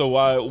ahead. So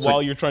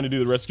while you're trying to do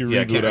the rescue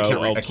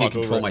reboot, I can't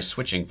control my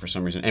switching for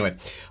some reason. Anyway,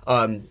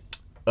 So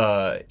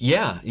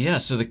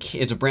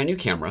it's a brand new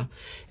camera,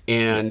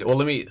 and where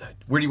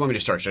do you want me to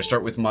start? Should I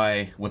start with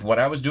what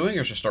I was doing,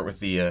 or should I start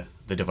with the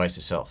device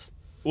itself?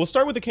 We'll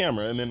start with the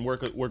camera and then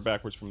work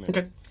backwards from there.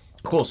 Okay.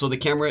 Cool. So the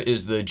camera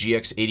is the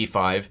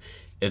GX85,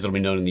 as it'll be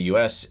known in the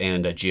US,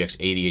 and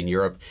GX80 in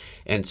Europe.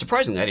 And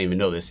surprisingly, I didn't even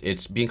know this.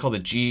 It's being called the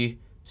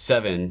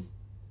GX7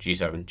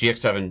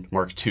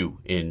 Mark II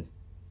in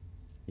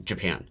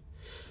Japan.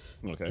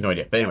 Okay. No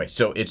idea. But anyway,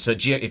 so it's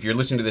if you're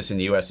listening to this in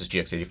the US, it's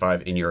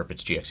GX85. In Europe,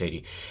 it's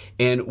GX80.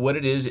 And what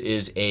it is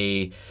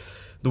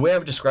the way I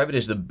would describe it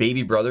is the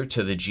baby brother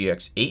to the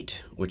GX8,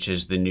 which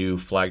is the new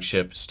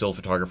flagship still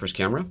photographer's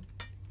camera.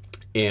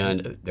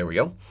 And there we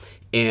go.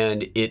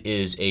 And it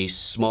is a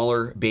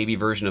smaller baby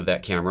version of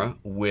that camera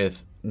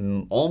with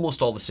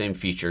almost all the same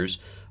features,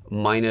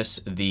 minus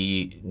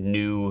the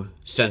new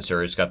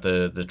sensor. It's got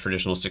the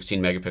traditional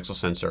 16 megapixel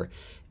sensor,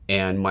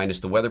 and minus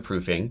the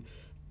weatherproofing,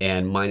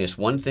 and minus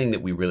one thing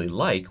that we really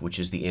like, which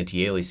is the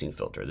anti-aliasing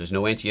filter. There's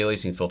no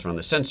anti-aliasing filter on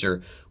the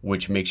sensor,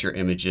 which makes your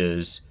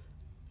images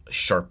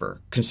sharper,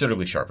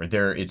 considerably sharper.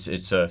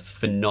 It's a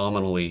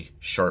phenomenally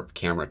sharp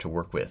camera to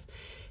work with.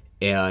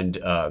 And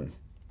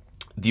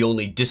the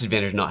only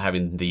disadvantage of not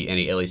having the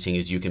anti-aliasing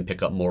is you can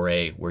pick up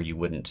Moray where you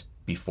wouldn't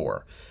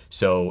before.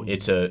 So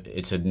it's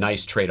a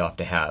nice trade-off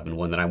to have, and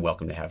one that I'm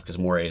welcome to have, because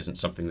Moray isn't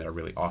something that I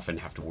really often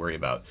have to worry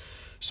about.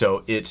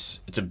 So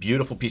it's a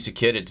beautiful piece of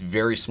kit. It's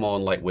very small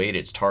and lightweight.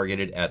 It's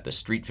targeted at the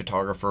street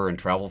photographer and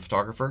travel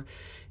photographer.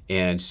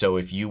 And so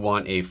if you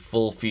want a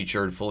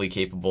full-featured, fully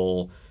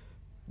capable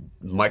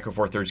Micro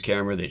Four Thirds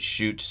camera that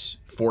shoots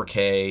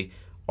 4K,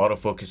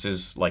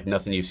 autofocuses like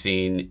nothing you've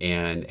seen,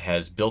 and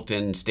has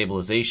built-in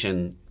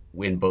stabilization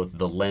in both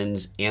the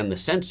lens and the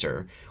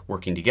sensor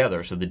working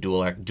together, so the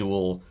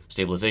dual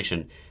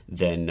stabilization,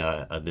 then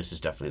this is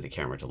definitely the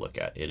camera to look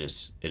at. It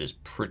is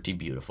pretty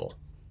beautiful.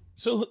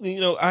 So,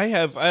 I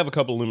have a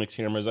couple of Lumix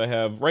cameras. I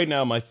have right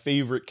now my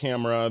favorite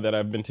camera that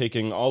I've been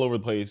taking all over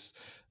the place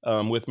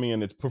with me,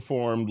 and it's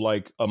performed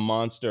like a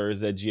monster, is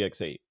that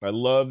GX8. I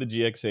love the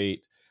GX8.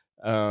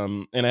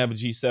 And I have a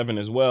G7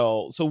 as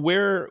well. So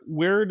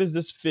where does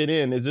this fit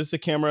in? Is this a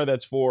camera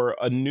that's for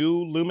a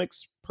new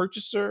Lumix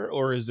purchaser,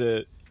 or is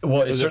it?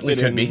 Well, it certainly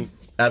could be.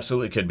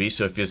 Absolutely could be.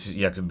 So if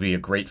it could be a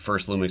great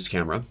first Lumix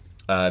camera.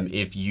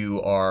 If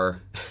you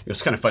are,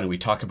 it's kind of funny. We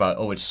talk about,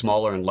 it's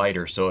smaller and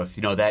lighter. So if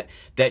that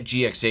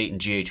GX8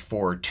 and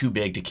GH4 are too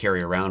big to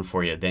carry around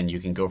for you, then you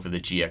can go for the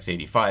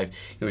GX85,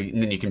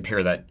 and then you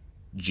compare that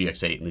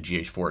GX8 and the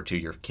GH4 to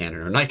your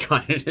Canon or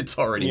Nikon, and it's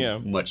already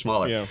much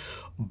smaller. Yeah.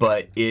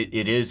 But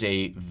it is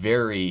a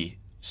very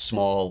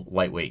small,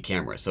 lightweight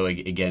camera. So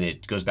again,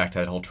 it goes back to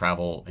that whole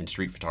travel and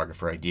street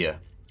photographer idea.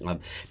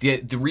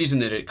 The reason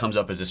that it comes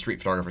up as a street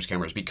photographer's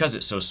camera is because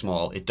it's so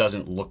small, it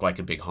doesn't look like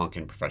a big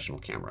honking professional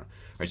camera.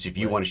 Right? So if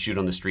you want to shoot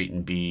on the street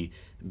and be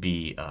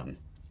a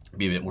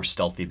bit more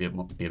stealthy, be a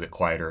bit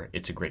quieter,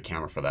 it's a great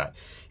camera for that.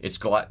 It's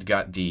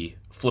got the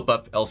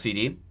flip-up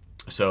LCD.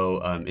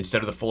 So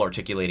instead of the full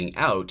articulating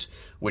out,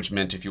 which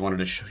meant if you wanted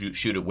to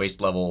shoot at waist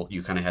level,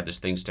 you kind of had this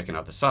thing sticking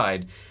out the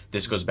side,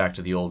 this goes back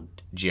to the old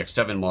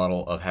GX7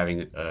 model of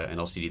having an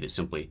LCD that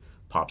simply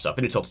pops up.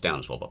 And it tilts down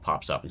as well, but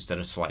pops up instead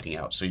of sliding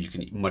out. So you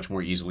can much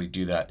more easily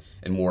do that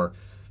and more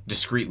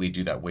discreetly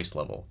do that waist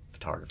level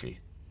photography.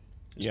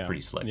 It's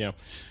pretty slick. Yeah.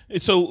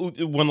 So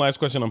one last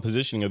question on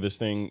positioning of this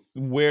thing.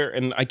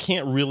 And I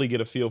can't really get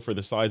a feel for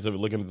the size of it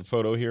looking at the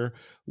photo here.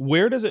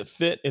 Where does it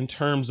fit in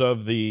terms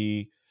of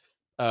the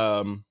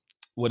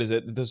what is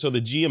it? So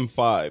the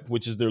GM5,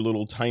 which is their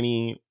little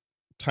tiny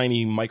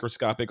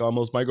microscopic,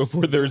 almost micro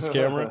four thirds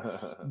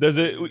camera.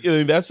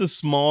 That's a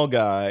small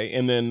guy.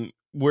 And then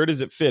where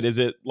does it fit? Is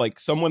it like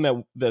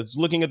someone that's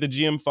looking at the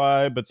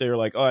GM5, but they're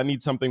like, oh, I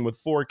need something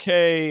with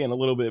 4K and a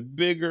little bit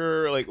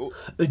bigger? Like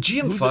the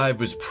GM5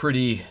 was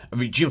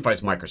GM5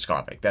 is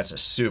microscopic. That's a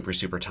super,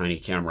 super tiny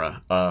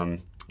camera.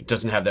 It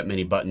doesn't have that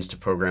many buttons to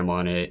program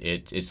on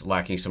it. It's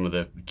lacking some of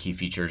the key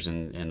features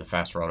and the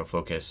faster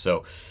autofocus.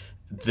 So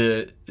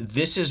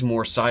this is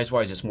more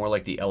size-wise, it's more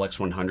like the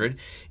LX100.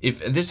 If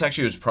this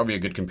actually was probably a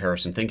good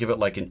comparison. Think of it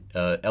like an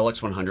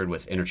LX100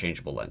 with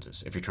interchangeable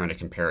lenses. If you're trying to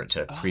compare it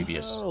to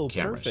previous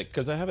cameras. Perfect,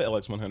 because I have an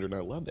LX100 and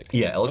I love that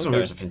camera. Yeah,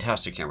 LX100 is a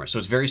fantastic camera. So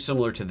it's very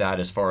similar to that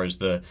as far as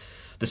the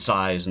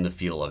size and the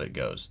feel of it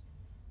goes.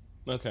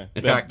 Okay.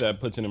 In fact, that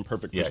puts it in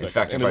perfect perspective. Yeah, in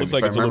fact, and it looks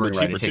like it's a little bit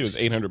cheaper too. It's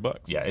 $800.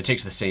 Yeah, it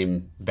takes the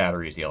same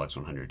battery as the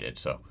LX100 did.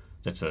 So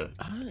that's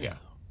yeah.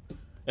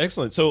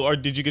 Excellent. So,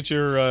 did you get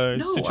your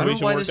situation worked out over there? No, I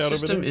don't know why this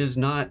system is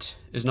not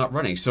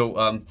running.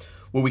 So,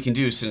 what we can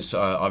do, since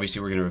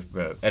obviously we're going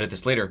to edit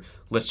this later,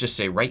 let's just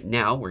say right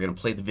now we're going to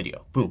play the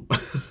video. Boom.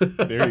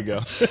 There you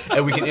go.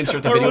 And we can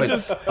insert the video.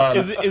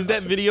 Is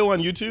that video on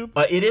YouTube?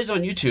 It is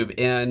on YouTube,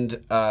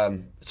 and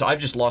so I've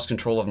just lost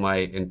control of my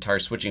entire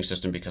switching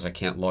system because I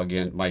can't log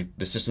in.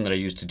 The system that I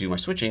use to do my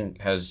switching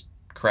has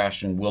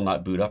crashed and will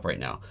not boot up right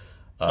now.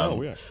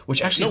 Weird.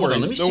 Which actually, hold on,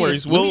 let me see. No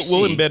worries. We'll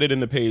embed it in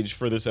the page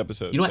for this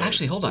episode. You know what?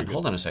 Actually, hold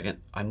on a second.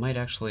 I might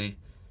actually.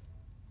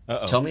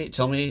 Tell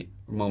me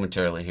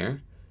momentarily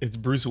here. It's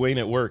Bruce Wayne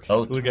at work.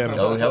 Oh, look at him.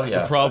 Oh, hell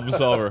yeah. The problem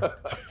solver.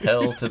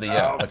 Hell to the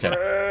yeah.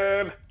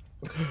 Okay.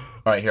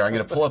 All right, here I'm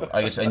gonna pull up.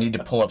 I guess I need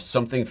to pull up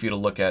something for you to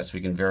look at so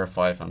we can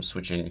verify if I'm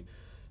switching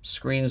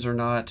screens or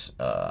not.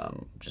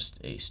 Just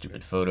a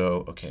stupid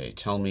photo. Okay,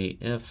 tell me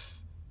if.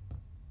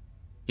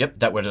 Yep,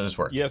 that way does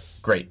work. Yes.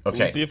 Great.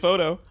 Okay. We see a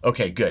photo.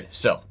 Okay, good.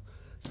 So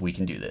we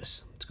can do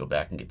this. Let's go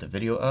back and get the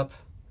video up.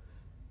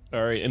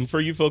 All right. And for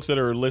you folks that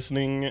are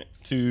listening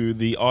to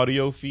the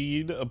audio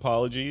feed,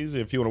 apologies.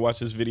 If you want to watch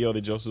this video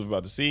that Joseph's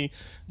about to see,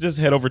 just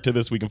head over to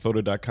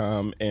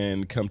thisweekinphoto.com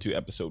and come to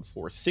episode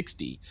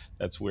 460.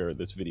 That's where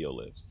this video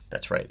lives.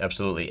 That's right.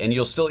 Absolutely. And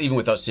you'll still, even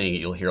without seeing it,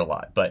 you'll hear a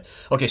lot. But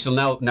okay, so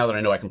now that I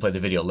know I can play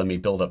the video, let me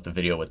build up the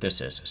video what this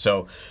is.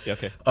 So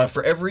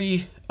for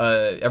every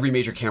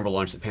major camera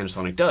launch that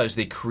Panasonic does,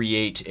 they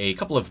create a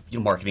couple of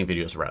marketing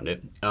videos around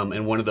it.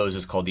 And one of those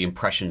is called the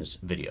Impressions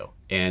video.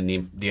 And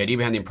the idea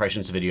behind the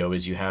Impressions video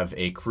is you have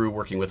a crew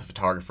working with a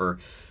photographer,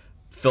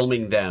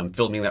 filming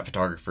that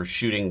photographer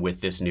shooting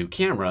with this new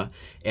camera,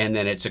 and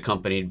then it's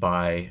accompanied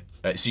by,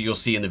 so you'll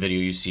see in the video,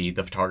 you see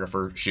the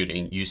photographer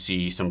shooting, you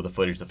see some of the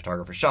footage the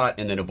photographer shot,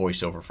 and then a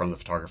voiceover from the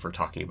photographer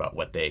talking about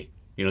what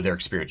their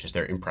experiences,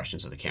 their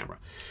impressions of the camera.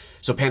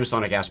 So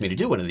Panasonic asked me to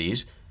do one of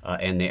these,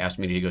 and they asked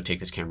me to go take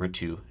this camera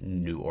to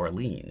New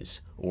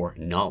Orleans, or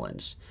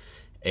Nolans.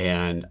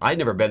 And I'd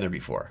never been there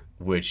before,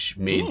 which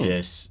made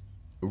this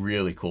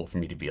really cool for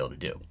me to be able to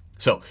do.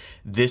 So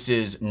this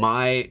is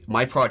my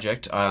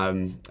project.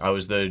 I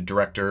was the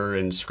director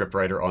and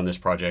scriptwriter on this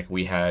project.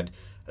 We had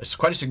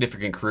quite a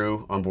significant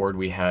crew on board.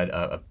 We had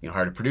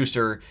hired a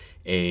producer,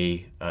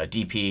 a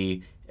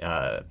DP,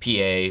 PA.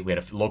 We had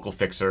a local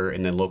fixer,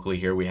 and then locally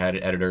here we had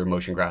an editor,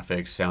 motion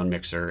graphics, sound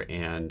mixer,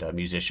 and a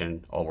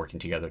musician all working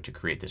together to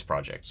create this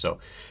project. So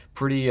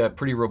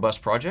pretty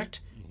robust project,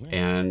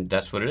 and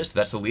that's what it is.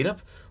 That's the lead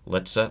up.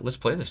 Let's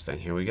play this thing.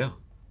 Here we go.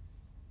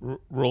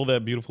 Roll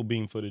that beautiful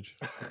beam footage.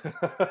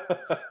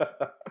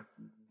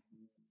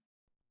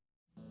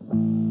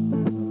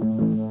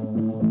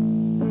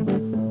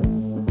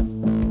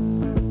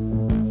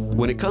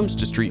 When it comes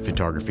to street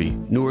photography,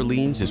 New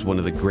Orleans is one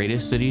of the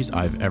greatest cities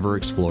I've ever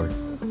explored.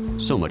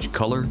 So much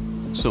color,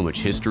 so much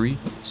history,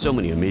 so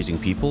many amazing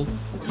people.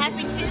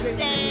 Happy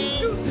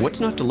Tuesday! What's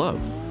not to love?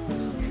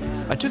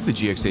 I took the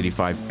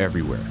GX85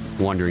 everywhere,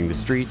 wandering the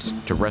streets,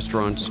 to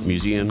restaurants,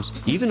 museums,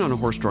 even on a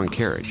horse-drawn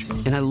carriage,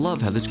 and I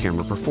love how this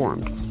camera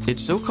performed.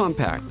 It's so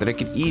compact that I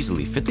could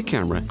easily fit the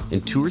camera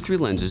and 2 or 3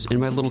 lenses in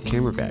my little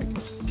camera bag.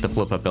 The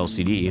flip-up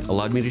LCD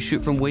allowed me to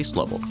shoot from waist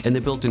level, and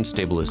the built-in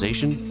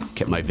stabilization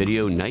kept my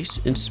video nice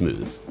and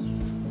smooth.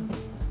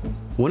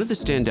 One of the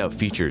standout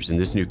features in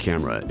this new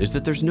camera is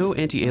that there's no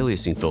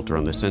anti-aliasing filter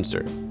on the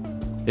sensor.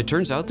 It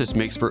turns out this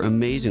makes for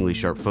amazingly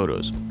sharp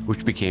photos,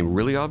 which became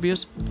really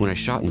obvious when I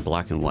shot in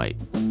black and white.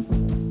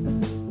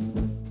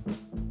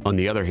 On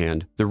the other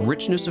hand, the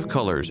richness of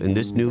colors in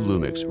this new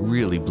Lumix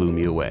really blew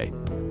me away.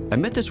 I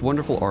met this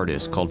wonderful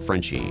artist called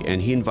Frenchie,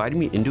 and he invited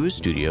me into his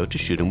studio to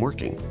shoot him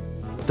working.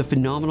 The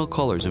phenomenal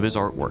colors of his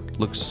artwork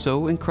look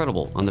so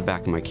incredible on the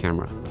back of my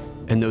camera,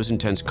 and those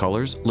intense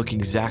colors look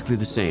exactly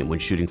the same when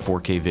shooting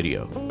 4K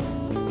video.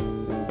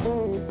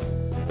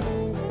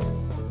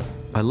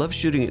 I love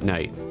shooting at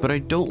night, but I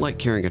don't like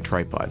carrying a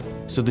tripod,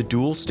 so the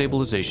dual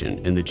stabilization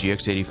in the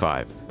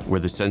GX85, where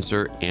the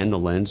sensor and the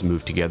lens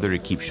move together to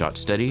keep shots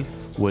steady,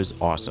 was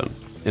awesome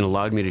and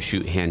allowed me to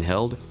shoot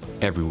handheld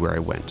everywhere I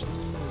went.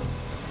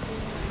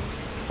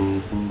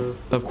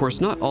 Of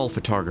course, not all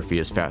photography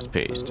is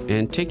fast-paced,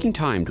 and taking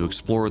time to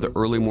explore the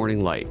early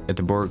morning light at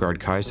the Beauregard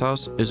Kai's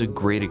house is a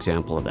great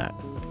example of that.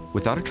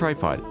 Without a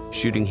tripod,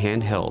 shooting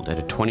handheld at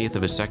a 20th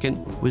of a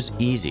second was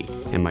easy,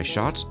 and my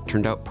shots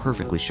turned out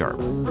perfectly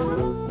sharp.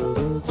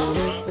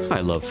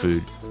 I love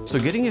food, so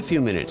getting a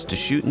few minutes to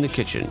shoot in the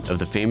kitchen of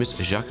the famous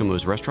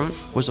Jacquemus restaurant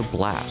was a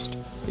blast.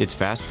 It's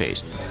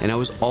fast-paced, and I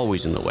was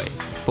always in the way.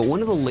 But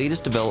one of the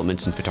latest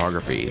developments in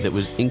photography that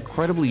was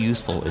incredibly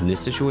useful in this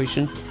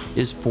situation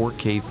is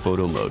 4K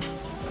photo mode,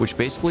 which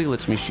basically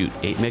lets me shoot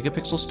 8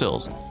 megapixel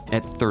stills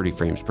at 30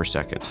 frames per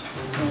second.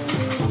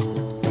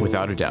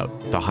 Without a doubt,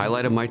 the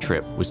highlight of my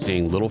trip was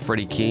seeing little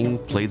Freddie King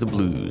play the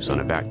blues on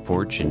a back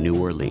porch in New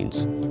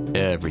Orleans.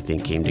 Everything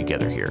came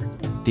together here.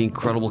 The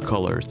incredible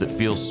colors that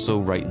feel so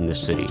right in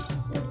this city.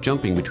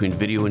 Jumping between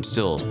video and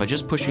stills by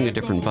just pushing a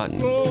different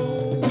button.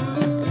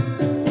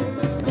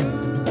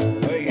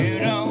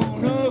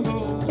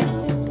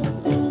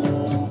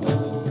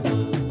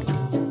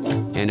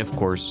 And of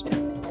course,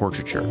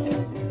 portraiture.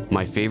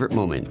 My favorite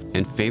moment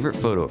and favorite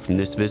photo from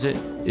this visit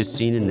is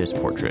seen in this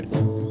portrait.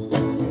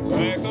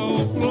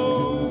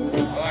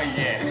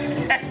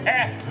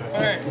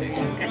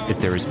 If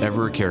there is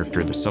ever a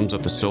character that sums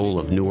up the soul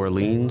of New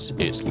Orleans,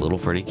 it's little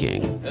Freddie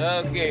King.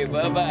 Okay,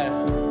 bye-bye.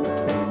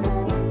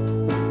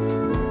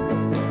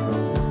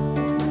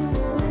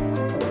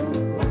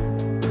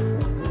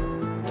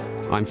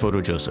 I'm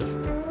Photo Joseph,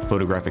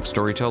 photographic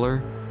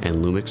storyteller and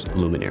Lumix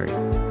luminary.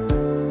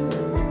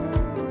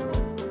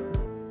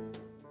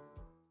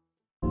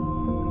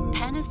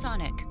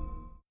 Panasonic.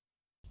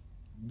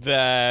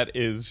 That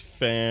is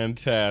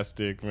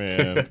fantastic,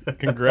 man.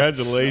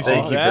 Congratulations.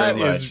 Thank you That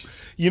very is, much.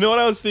 you know what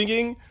I was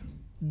thinking?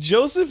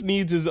 Joseph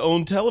needs his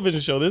own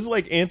television show. This is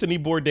like Anthony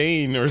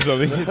Bourdain or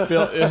something. It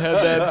had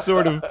that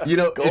sort of,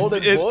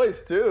 Golden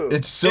voice too.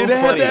 It's so It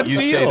had funny that you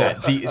say feel.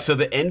 that. So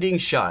the ending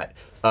shot,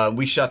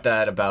 we shot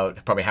that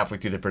about probably halfway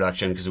through the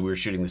production because we were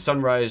shooting the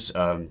sunrise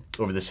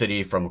over the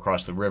city from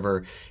across the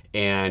river.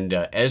 And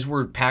as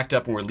we're packed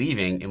up and we're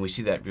leaving, and we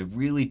see that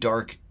really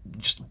dark,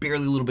 just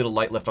barely a little bit of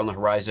light left on the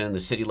horizon, the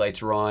city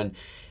lights are on,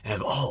 and I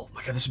go, oh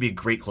my God, this would be a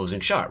great closing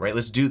shot, right?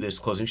 Let's do this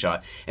closing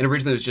shot. And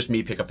originally it was just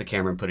me pick up the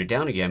camera and put it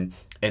down again.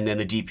 And then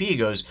the DP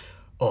goes,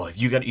 oh,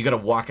 you got to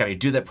walk out. You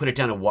do that, put it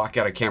down and walk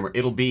out of camera.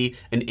 It'll be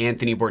an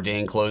Anthony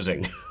Bourdain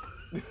closing.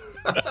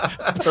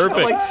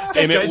 perfect. Like,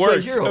 and it guy's my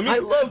worked. hero. I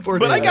love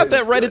Bourdain. But I got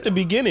that right at the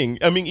beginning.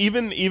 I mean,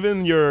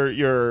 even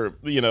your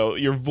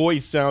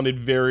voice sounded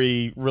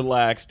very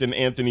relaxed and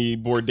Anthony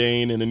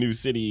Bourdain in a new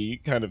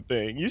city kind of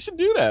thing. You should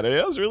do that.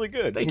 That was really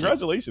good.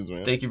 Congratulations,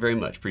 man. Thank you very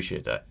much.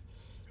 Appreciate that.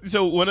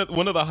 So one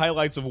of the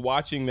highlights of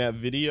watching that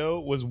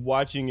video was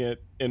watching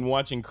it and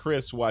watching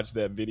Chris watch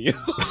that video.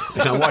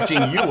 And I'm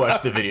watching you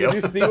watch the video.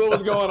 Did you see what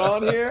was going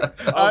on here?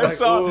 I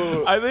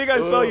think I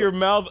saw your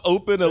mouth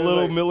open a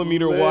little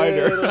millimeter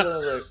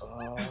wider.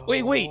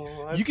 Wait,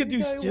 you could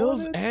do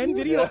stills and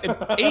video and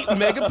 8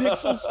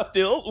 megapixel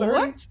stills?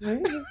 What?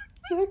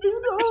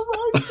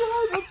 Oh my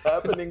God, what's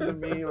happening to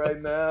me right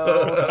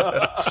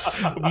now?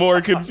 More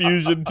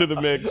confusion to the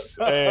mix.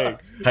 Hey,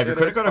 Have your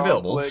credit card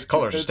available.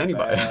 Callers are standing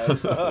by.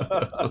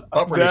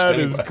 Operator that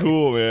standing is by.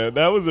 cool, man.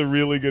 That was a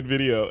really good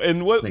video.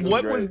 And what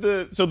was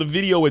the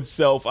video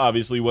itself?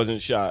 Obviously,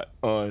 wasn't shot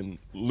on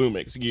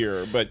Lumix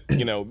gear, but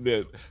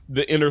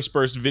the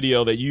interspersed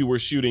video that you were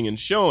shooting and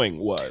showing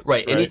was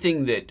Right.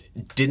 Anything that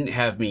didn't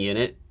have me in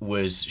it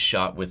was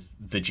shot with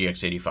the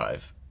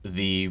GX85.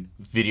 The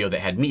video that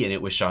had me in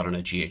it was shot on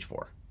a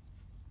GH4.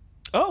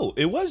 Oh,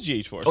 it was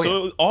GH4. Oh,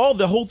 so yeah.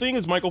 the whole thing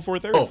is Michael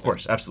 430. Oh, of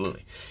course,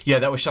 absolutely. Yeah,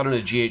 that was shot on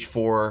a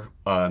GH4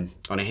 on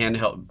a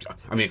handheld.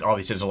 I mean,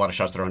 obviously there's a lot of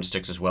shots that are on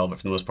sticks as well, but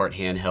for the most part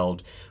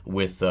handheld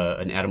with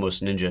an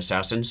Atomos Ninja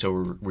Assassin.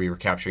 So we were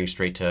capturing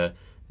straight to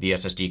the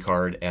SSD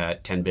card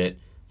at 10-bit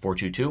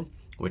 422,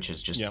 which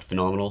is just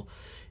phenomenal.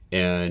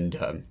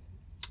 And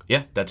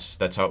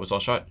that's how it was all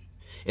shot.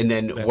 And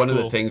then one of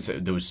the things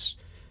that was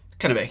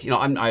kind of,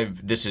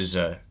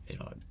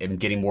 I'm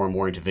getting more and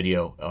more into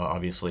video,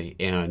 obviously,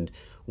 and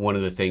one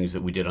of the things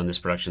that we did on this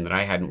production that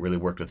I hadn't really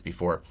worked with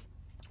before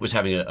was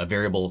having a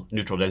variable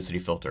neutral density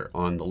filter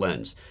on the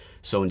lens.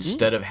 So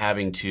instead of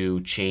having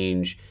to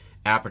change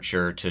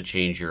aperture to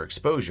change your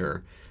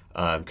exposure,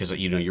 because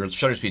your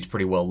shutter speed's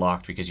pretty well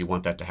locked because you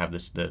want that to have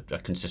a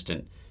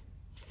consistent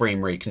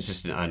frame rate,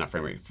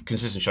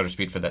 consistent shutter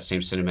speed for that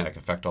same cinematic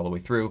effect all the way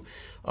through.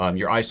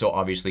 Your ISO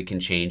obviously can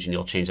change, and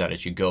you'll change that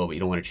as you go, but you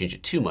don't want to change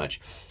it too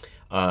much.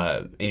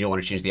 And you don't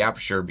want to change the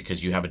aperture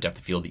because you have a depth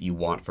of field that you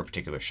want for a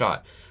particular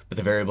shot. But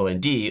the variable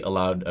ND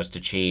allowed us to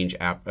change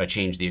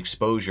the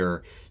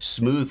exposure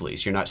smoothly,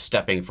 so you're not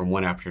stepping from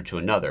one aperture to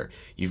another.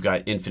 You've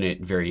got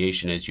infinite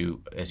variation as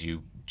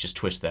you just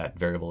twist that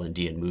variable ND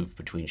and move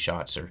between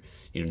shots, or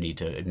need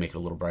to make it a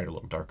little brighter, a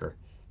little darker.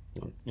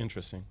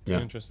 Interesting.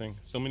 Yeah. Interesting.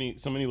 So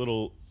many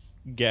little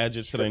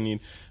gadgets that I need.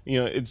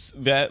 It's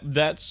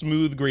that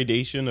smooth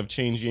gradation of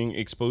changing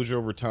exposure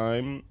over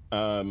time.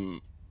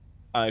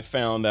 I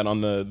found that on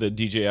the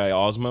DJI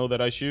Osmo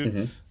that I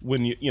shoot,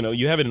 when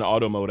you have it in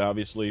auto mode,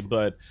 obviously,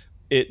 but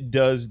it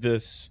does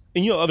this,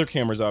 and other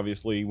cameras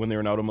obviously when they're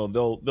in auto mode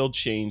they'll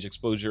change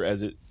exposure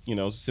as it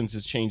since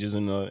it changes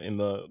in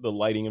the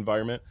lighting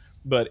environment,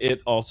 but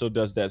it also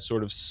does that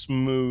sort of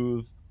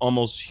smooth,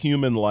 almost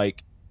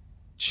human-like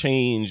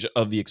change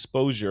of the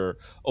exposure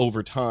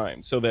over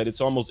time, so that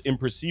it's almost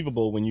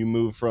imperceivable when you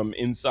move from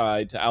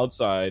inside to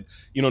outside.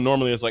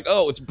 Normally it's like,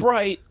 oh, it's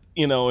bright,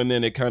 and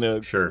then it kind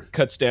of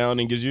cuts down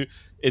and gives you,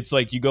 it's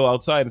like you go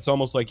outside, it's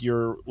almost like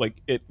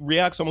it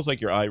reacts almost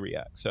like your eye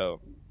reacts. So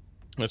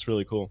that's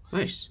really cool.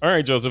 Nice. All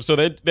right, Joseph. So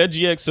that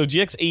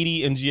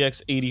GX80 and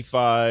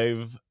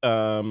GX85,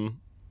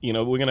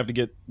 we're going to have to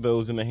get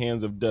those in the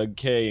hands of Doug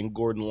K and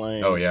Gordon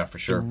Lang. Oh, yeah, for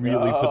sure. To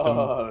really put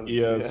them.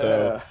 Yeah.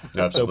 So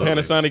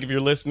Panasonic, if you're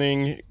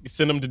listening,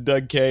 send them to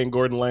Doug K and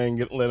Gordon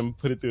Lang. Let them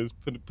put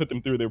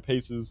them through their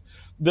paces.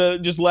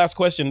 Just last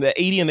question: the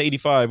 80 and the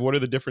 85. What are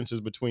the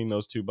differences between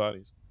those two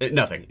bodies?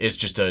 Nothing. It's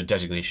just a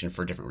designation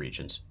for different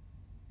regions.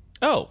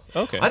 Oh,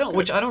 okay.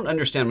 Which I don't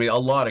understand. I mean, a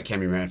lot of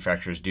camera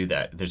manufacturers do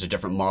that. There's a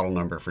different model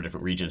number for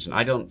different regions, and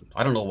I don't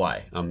know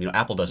why.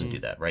 Apple doesn't do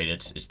that, right?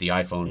 It's the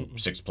iPhone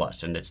 6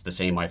 Plus, and it's the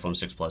same iPhone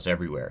 6 Plus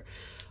everywhere.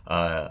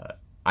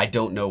 I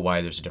don't know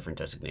why there's a different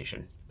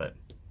designation, but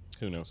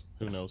who knows?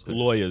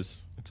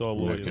 Lawyers. It's all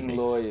lawyers.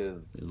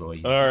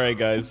 Lawyers. All right,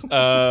 guys.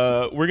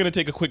 We're going to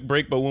take a quick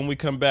break, but when we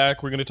come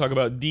back, we're going to talk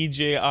about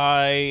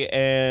DJI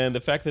and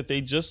the fact that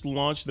they just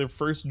launched their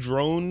first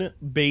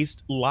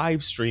drone-based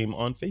live stream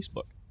on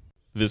Facebook.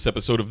 This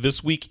episode of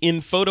This Week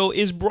in Photo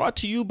is brought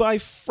to you by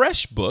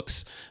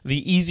FreshBooks,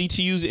 the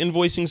easy-to-use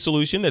invoicing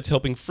solution that's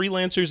helping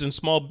freelancers and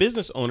small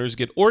business owners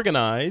get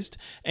organized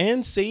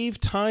and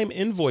save time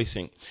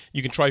invoicing.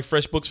 You can try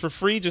FreshBooks for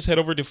free. Just head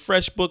over to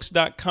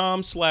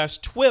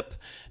freshbooks.com/TWIP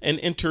and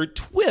enter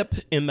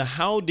TWIP in the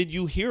How Did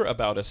You Hear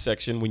About Us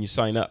section when you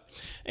sign up.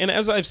 And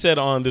as I've said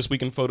on This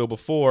Week in Photo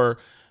before,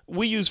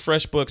 we use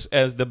FreshBooks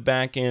as the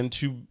back end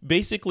to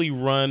basically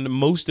run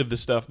most of the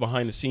stuff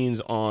behind the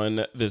scenes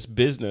on this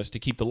business, to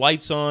keep the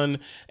lights on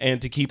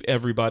and to keep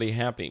everybody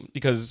happy.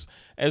 Because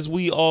as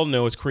we all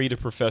know, as creative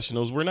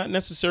professionals, we're not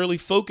necessarily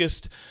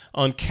focused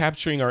on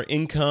capturing our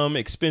income,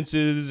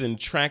 expenses, and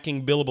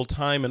tracking billable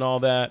time and all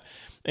that.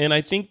 And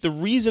I think the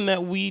reason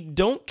that we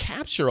don't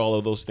capture all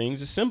of those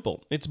things is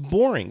simple. It's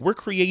boring. We're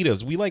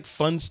creatives. We like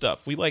fun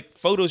stuff. We like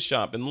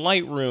Photoshop and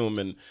Lightroom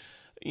and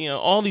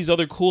all these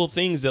other cool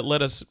things that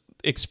let us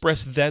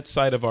express that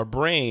side of our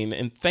brain.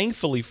 And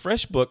thankfully,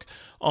 FreshBook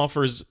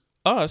offers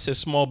us as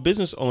small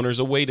business owners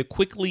a way to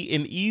quickly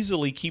and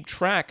easily keep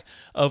track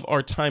of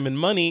our time and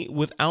money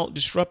without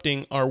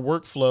disrupting our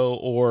workflow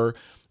or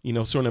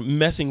sort of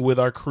messing with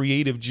our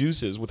creative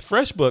juices. With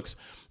FreshBooks,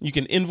 you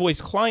can invoice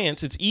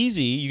clients. It's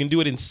easy. You can do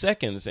it in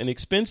seconds, and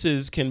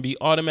expenses can be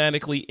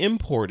automatically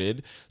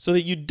imported so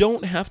that you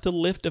don't have to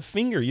lift a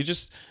finger. You're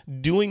just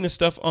doing the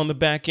stuff on the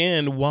back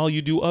end while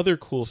you do other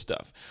cool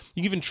stuff.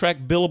 You can even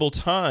track billable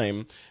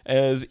time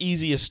as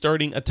easy as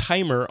starting a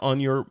timer on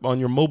your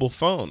mobile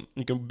phone.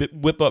 You can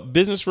whip up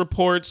business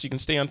reports. You can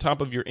stay on top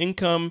of your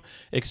income,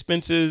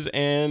 expenses,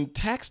 and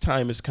tax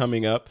time is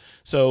coming up.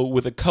 So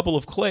with a couple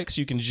of clicks,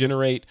 you can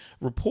generate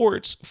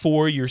reports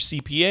for your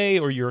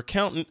CPA or your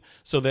accountant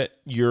so that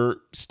you're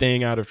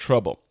staying out of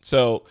trouble.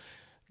 So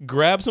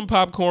grab some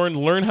popcorn,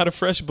 learn how to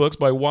FreshBooks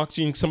by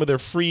watching some of their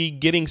free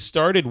Getting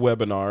Started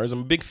webinars.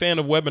 I'm a big fan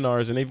of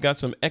webinars, and they've got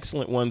some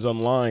excellent ones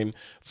online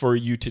for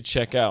you to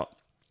check out.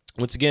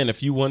 Once again,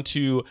 if you want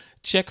to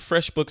check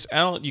FreshBooks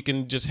out, you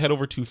can just head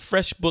over to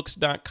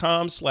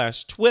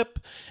freshbooks.com/TWIP,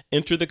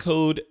 enter the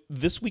code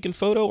This Week in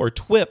Photo or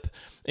TWIP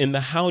in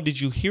the How Did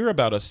You Hear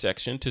About Us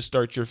section to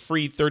start your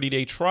free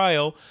 30-day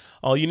trial.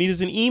 All you need is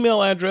an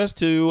email address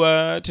to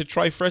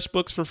try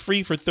FreshBooks for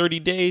free for 30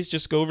 days.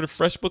 Just go over to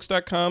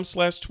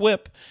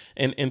freshbooks.com/TWIP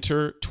and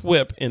enter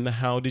TWIP in the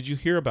How Did You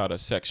Hear About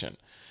Us section.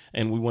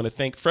 And we want to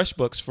thank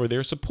FreshBooks for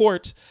their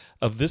support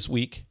of This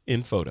Week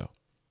in Photo.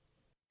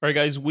 All right,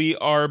 guys, we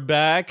are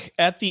back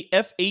at the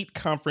F8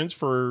 conference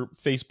for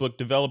Facebook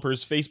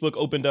developers. Facebook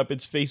opened up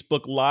its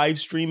Facebook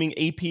live streaming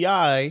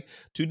API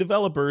to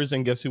developers,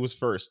 and guess who was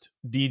first?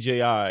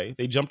 DJI.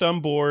 They jumped on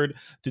board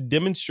to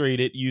demonstrate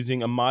it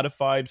using a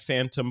modified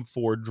Phantom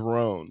 4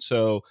 drone.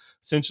 So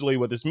essentially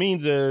what this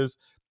means is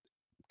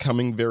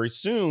coming very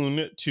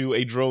soon to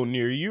a drone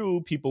near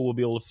you, people will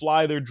be able to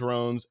fly their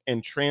drones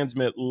and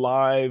transmit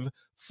live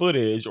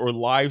footage or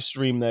live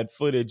stream that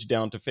footage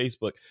down to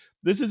Facebook.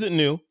 This isn't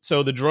new.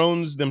 So the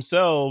drones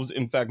themselves,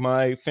 in fact,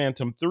 my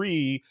Phantom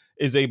 3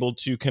 is able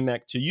to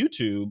connect to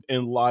YouTube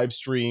and live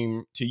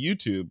stream to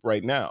YouTube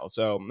right now.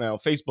 So now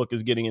Facebook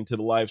is getting into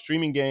the live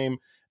streaming game.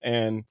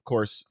 And of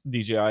course,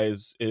 DJI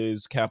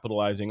is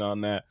capitalizing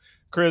on that.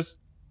 Chris,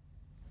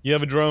 you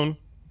have a drone?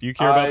 Do you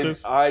care about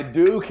this? I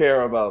do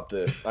care about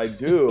this. I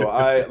do.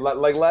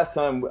 Like last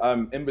time,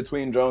 I'm in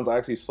between drones. I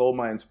actually sold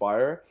my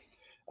Inspire,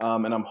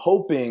 and I'm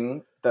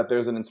hoping that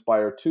there's an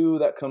Inspire 2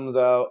 that comes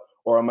out,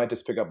 or I might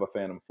just pick up a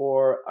Phantom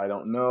 4. I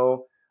don't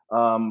know.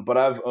 But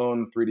I've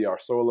owned 3DR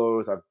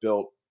Solos. I've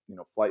built,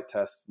 flight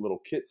test little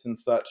kits and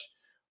such.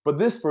 But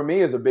this for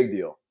me is a big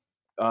deal.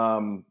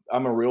 I'm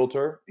a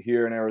realtor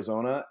here in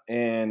Arizona,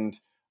 and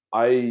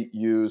I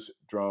use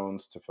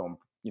drones to film,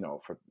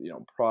 for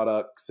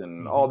products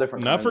and all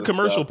different not kinds for of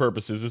commercial stuff.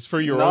 purposes. It's for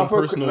your Not own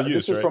for personal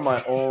use, This is right? for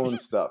my own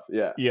stuff.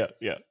 Yeah.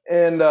 Yeah.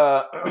 And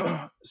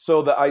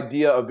so the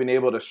idea of being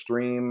able to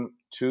stream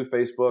to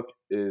Facebook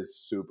is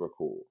super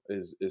cool.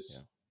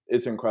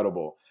 It's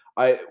incredible.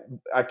 I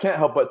can't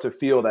help but to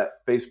feel that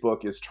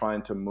Facebook is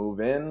trying to move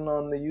in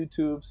on the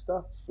YouTube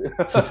stuff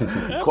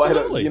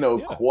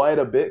quite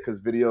a bit, because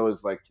video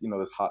is like,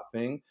 this hot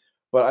thing.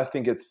 But I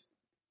think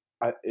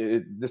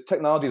this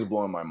technology is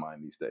blowing my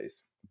mind these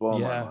days.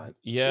 Blowing my mind.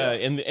 Yeah.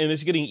 And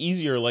it's getting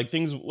easier. Like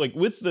things like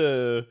with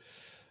the,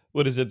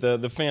 what is it?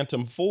 The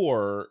Phantom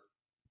 4.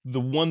 The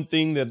one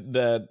thing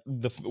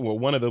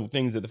one of the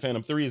things that the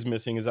Phantom 3 is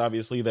missing is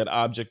obviously that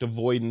object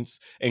avoidance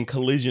and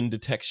collision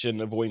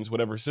detection avoidance,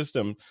 whatever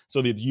system,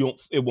 so that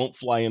it won't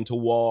fly into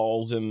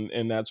walls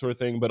and that sort of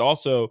thing. But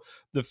also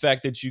the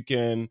fact that you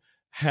can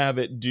have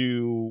it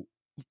do,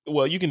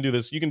 well, you can do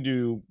this. You can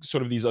do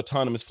sort of these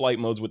autonomous flight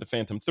modes with the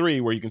Phantom 3,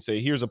 where you can say,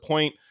 here's a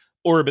point,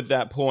 orbit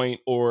that point,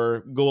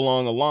 or go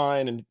along a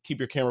line and keep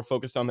your camera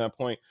focused on that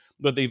point.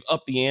 But they've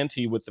upped the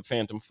ante with the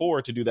Phantom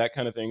 4 to do that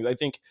kind of thing. I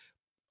think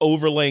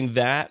overlaying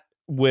that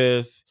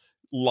with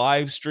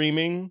live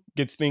streaming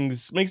makes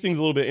things a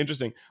little bit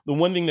interesting. The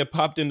one thing that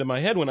popped into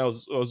my head when I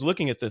was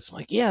looking at this, I'm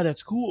like, yeah,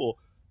 that's cool,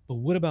 but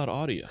what about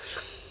audio?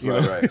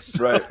 Right.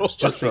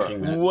 Just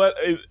thinking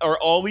that. Are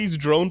all these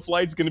drone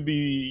flights going to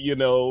be,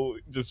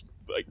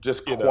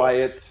 just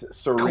quiet,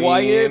 serene,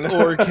 quiet,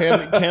 or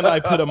can I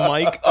put a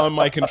mic on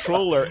my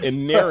controller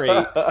and narrate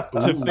to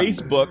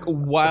Facebook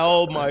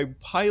while my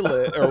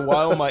pilot or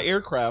while my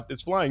aircraft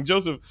is flying?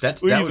 Joseph, what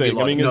do you think?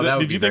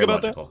 Did you think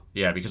about logical. That?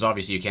 Yeah, because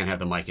obviously you can't have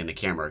the mic in the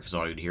camera because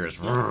all you'd hear is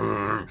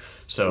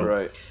so.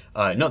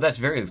 Right. No, that's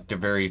a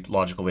very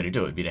logical way to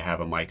do it. Would be to have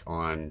a mic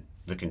on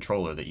the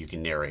controller that you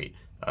can narrate.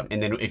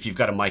 And then if you've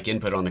got a mic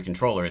input on the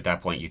controller, at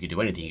that point you could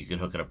do anything. You could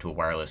hook it up to a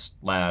wireless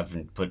lav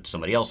and put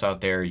somebody else out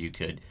there. You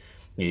could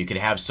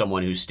have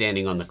someone who's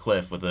standing on the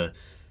cliff and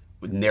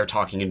they're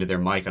talking into their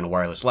mic on a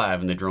wireless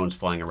lav, and the drone's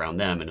flying around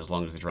them. And as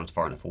long as the drone's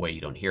far enough away,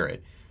 you don't hear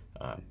it.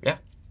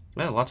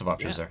 Lots of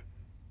options there.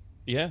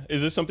 Yeah,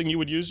 is this something you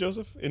would use,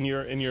 Joseph, in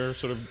your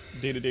sort of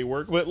day-to-day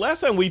work? But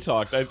last time we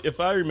talked, if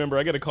I remember,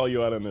 I got to call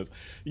you out on this.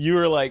 You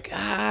were like,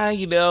 I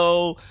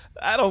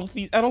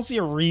don't see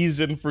a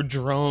reason for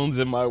drones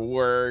in my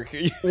work.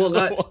 I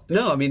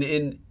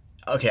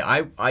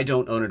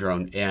don't own a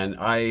drone, and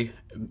I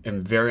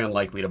am very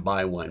unlikely to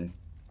buy one,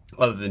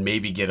 other than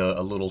maybe get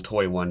a little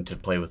toy one to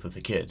play with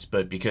the kids.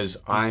 But because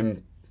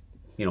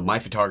my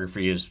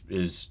photography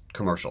is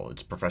commercial,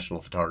 it's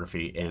professional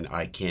photography, and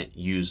I can't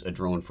use a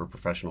drone for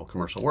professional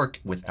commercial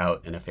work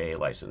without an FAA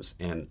license.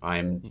 And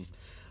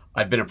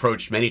I've been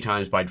approached many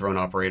times by drone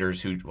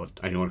operators I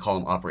don't want to call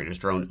them operators,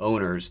 drone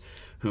owners,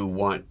 who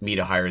want me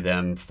to hire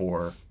them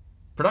for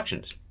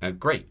productions.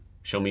 Great,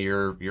 show me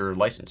your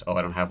license. Oh,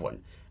 I don't have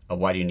one.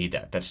 Why do you need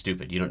that? That's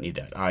stupid. You don't need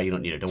that. You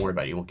don't need it. Don't worry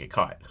about it. You won't get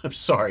caught. I'm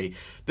sorry.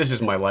 This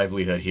is my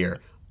livelihood here.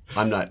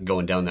 I'm not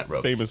going down that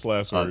road. Famous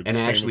last words. And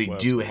I actually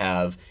do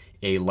have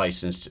a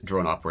licensed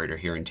drone operator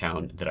here in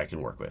town that I can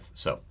work with.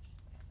 So,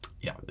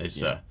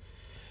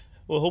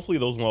 well, hopefully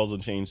those laws will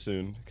change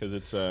soon, because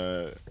it's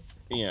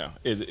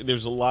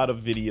there's a lot of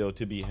video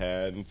to be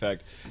had. In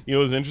fact, it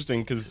was interesting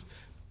because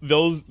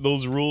those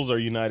rules are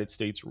United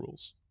States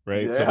rules.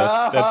 Right, yeah. So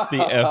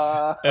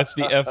that's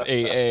the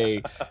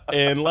FAA.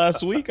 And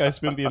last week I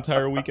spent the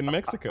entire week in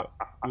Mexico,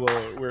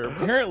 where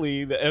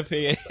apparently the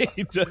FAA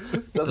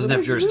doesn't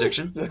have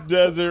jurisdiction.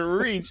 Doesn't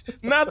reach.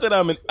 Not that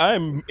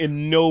I'm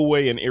in no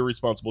way an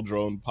irresponsible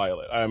drone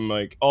pilot. I'm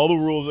like, all the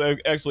rules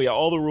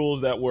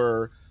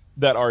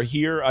that are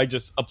here, I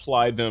just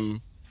applied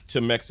them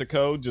to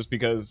Mexico just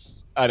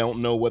because I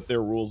don't know what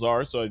their rules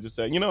are. So I just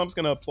said, I'm just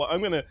gonna apply.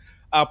 I'm gonna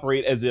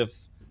operate as if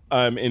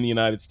I'm in the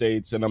United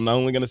States, and I'm not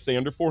only going to stay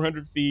under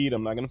 400 feet.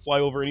 I'm not going to fly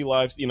over any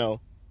lives, none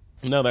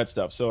of that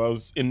stuff. So I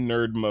was in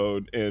nerd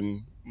mode,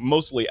 and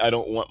mostly I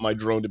don't want my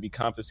drone to be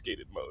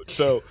confiscated mode.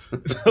 So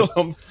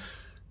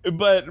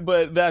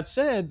but that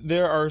said,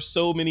 there are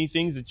so many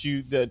things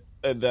that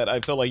I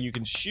felt like you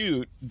can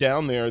shoot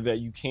down there that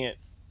you can't,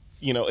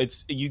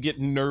 you get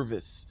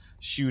nervous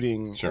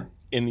shooting. Sure.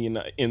 in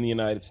the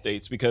United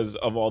States because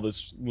of all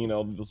this,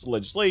 this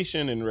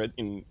legislation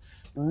and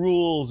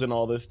rules and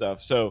all this stuff.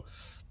 So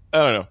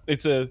I don't know.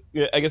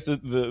 I guess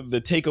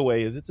the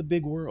takeaway is it's a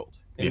big world,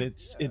 and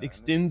it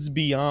extends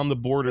beyond the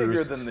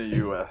borders bigger than the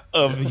U.S.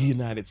 of the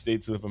United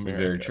States of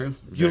America. Very true.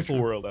 It's a beautiful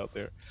world out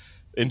there.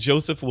 And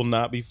Joseph will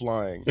not be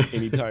flying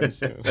anytime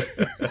soon.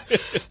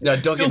 No,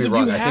 don't get me Joseph,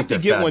 wrong. you I have think to they're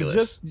get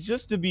fabulous. one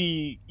just to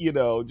be,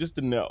 just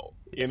to know,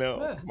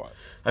 Come on.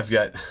 I've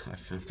got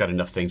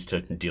enough things to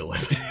deal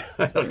with.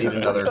 I don't need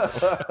another.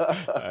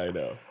 I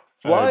know.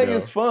 Flying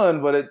is fun,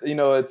 but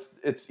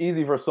it's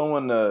easy for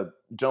someone to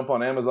jump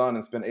on Amazon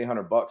and spend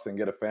 $800 and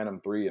get a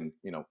Phantom 3 and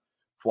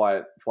fly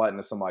it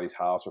into somebody's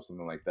house or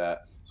something like that.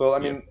 So I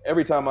mean,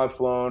 every time I've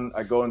flown,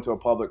 I go into a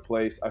public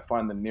place, I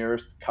find the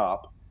nearest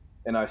cop,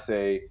 and I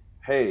say,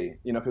 hey,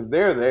 because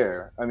they're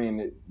there. I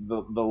mean,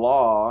 the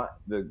law,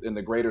 in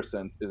the greater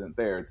sense, isn't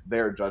there. It's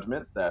their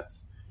judgment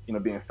that's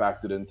being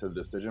factored into the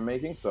decision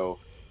making. So,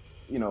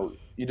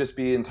 you just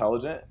be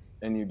intelligent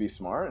and you be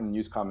smart and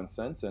use common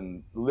sense.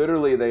 And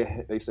literally,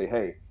 they say,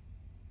 hey,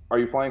 are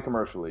you flying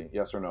commercially?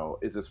 Yes or no.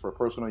 Is this for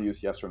personal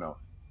use? Yes or no.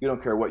 You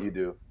don't care what you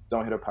do.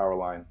 Don't hit a power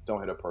line.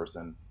 Don't hit a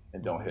person,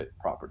 and don't hit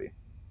property.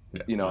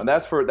 Yeah. And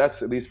that's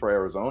at least for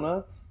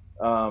Arizona.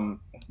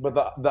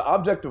 But the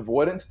object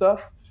avoidance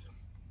stuff,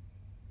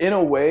 in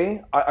a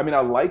way, I mean,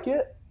 I like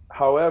it.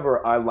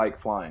 However, I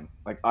like flying.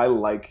 Like, I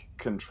like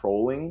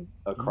controlling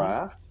a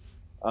craft.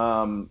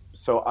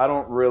 So I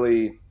don't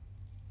really,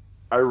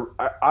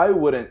 I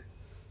wouldn't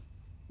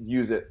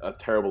use it a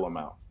terrible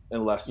amount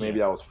unless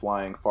maybe I was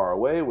flying far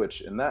away, which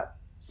in that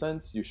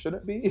sense you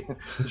shouldn't be.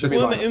 You should be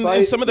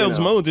in some of those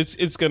modes,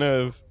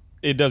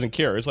 it doesn't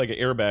care. It's like an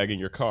airbag in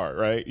your car,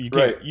 right? You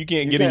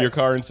can't get in your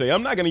car and say,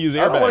 I'm not going to use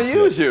airbags. I don't want to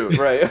use you,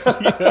 right?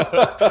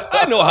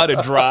 I know how to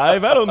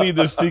drive. I don't need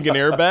this stinking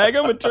airbag.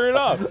 I'm going to turn it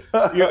off.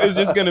 It's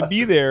just going to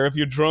be there if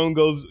your drone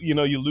goes, you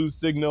lose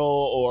signal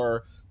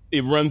or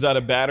it runs out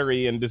of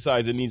battery and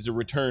decides it needs to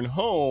return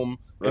home.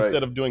 Right.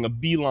 Instead of doing a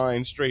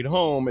beeline straight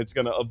home, it's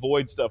going to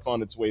avoid stuff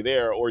on its way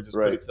there or just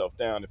put itself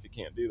down if it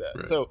can't do that.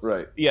 Right.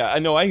 So, yeah, I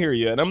know, I hear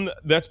you. And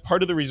that's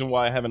part of the reason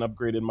why I haven't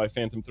upgraded my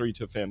Phantom 3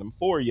 to Phantom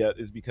 4 yet,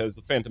 is because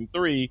the Phantom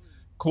 3,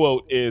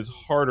 quote, is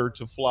harder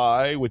to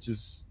fly, which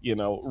is,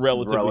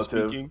 relatively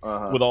speaking,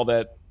 with all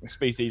that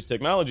space age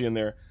technology in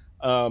there.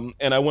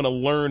 And I want to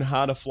learn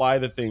how to fly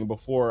the thing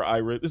before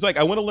it's like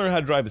I want to learn how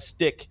to drive a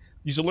stick.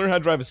 You should learn how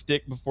to drive a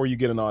stick before you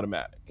get an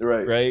automatic.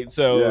 Right.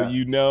 So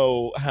you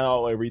know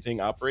how everything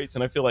operates.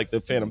 And I feel like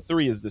the Phantom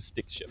 3 is the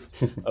stick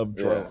shift of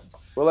drones.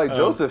 Well, like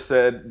Joseph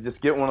said,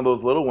 just get one of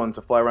those little ones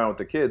to fly around with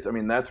the kids. I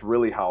mean, that's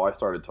really how I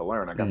started to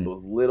learn. I got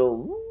those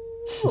little...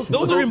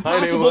 Those are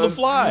impossible to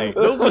fly.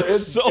 Those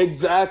are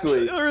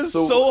exactly. They're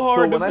so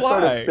hard to fly. When I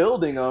started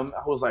building them,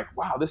 I was like,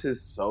 wow, this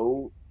is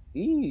so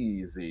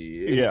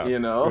easy. Yeah.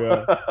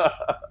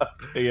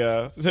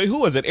 Yeah. So who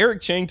was it?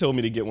 Eric Chang told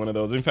me to get one of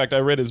those. In fact, I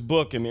read his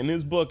book, and in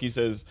his book he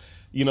says,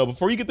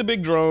 before you get the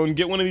big drone,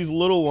 get one of these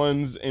little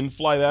ones and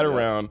fly that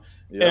around.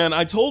 Yeah. And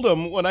I told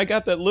him when I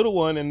got that little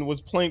one and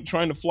was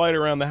trying to fly it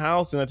around the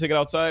house and I take it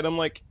outside, I'm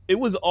like, it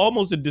was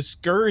almost a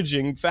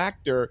discouraging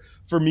factor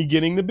for me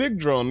getting the big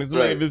drone. It's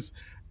like,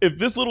 if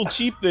this little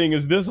cheap thing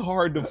is this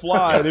hard to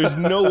fly, there's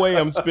no way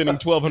I'm spending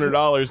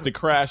 $1,200 to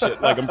crash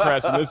it like I'm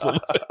crashing this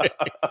little thing.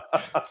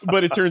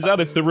 But it turns out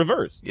it's the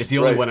reverse. It's the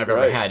only one I've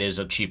ever had is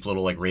a cheap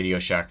little like Radio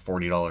Shack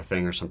 $40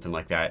 thing or something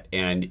like that.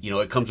 And,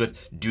 it comes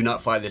with, do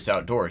not fly this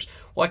outdoors.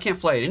 Well, I can't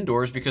fly it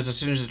indoors because as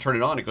soon as I turn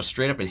it on, it goes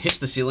straight up and hits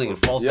the ceiling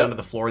and falls down to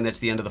the floor, and that's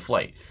the end of the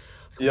flight.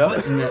 Yeah.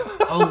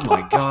 Oh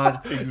my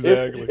God.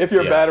 Exactly. If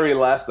your battery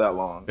lasts that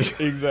long.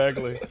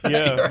 Exactly.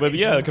 Yeah. But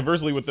yeah,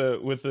 conversely with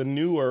the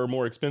newer,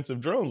 more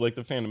expensive drones like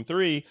the Phantom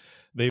 3,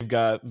 they've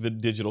got the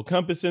digital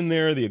compass in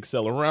there, the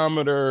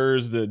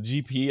accelerometers, the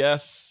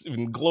GPS,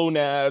 and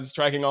GLONASS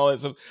tracking all that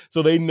stuff.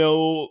 So they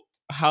know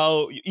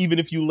how, even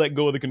if you let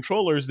go of the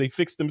controllers, they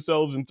fix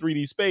themselves in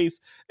 3D space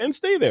and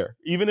stay there.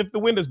 Even if the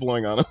wind is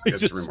blowing on them, they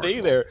just stay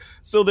there.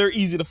 So they're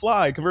easy to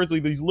fly. Conversely,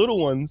 these little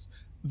ones,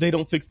 they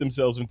don't fix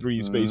themselves in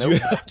 3D space. Nope. You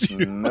have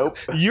to. Nope.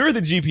 You're the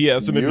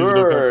GPS and the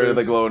digital compass. You're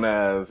the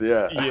GLONASS.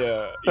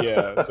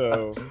 Yeah.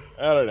 So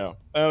I don't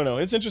know.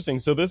 It's interesting.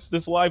 So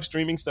this live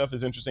streaming stuff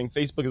is interesting.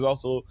 Facebook is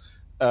also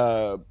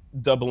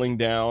doubling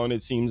down,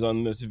 it seems,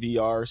 on this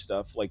VR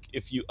stuff. Like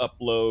if you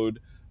upload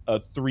a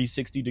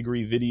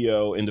 360-degree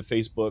video into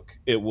Facebook,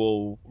 it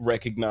will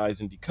recognize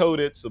and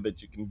decode it so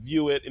that you can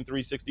view it in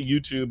 360.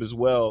 YouTube as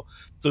well.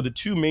 So the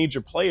two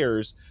major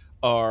players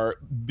are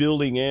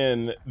building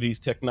in these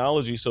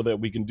technologies so that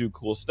we can do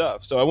cool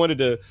stuff. So I wanted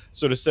to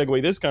sort of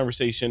segue this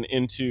conversation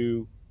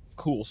into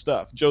cool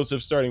stuff.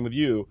 Joseph, starting with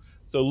you.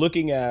 So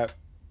looking at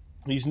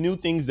these new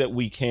things that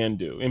we can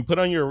do, and put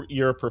on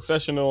your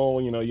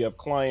professional, you have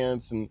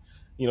clients, and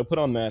put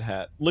on that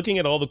hat. Looking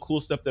at all the cool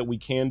stuff that we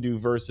can do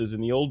versus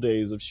in the old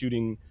days of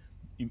shooting,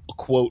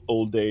 quote,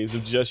 old days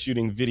of just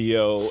shooting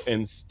video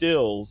and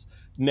stills.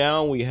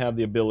 Now we have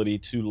the ability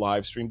to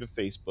live stream to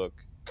Facebook,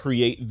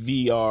 create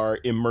VR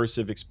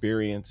immersive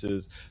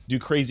experiences, do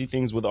crazy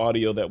things with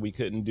audio that we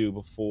couldn't do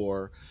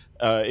before.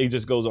 It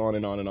just goes on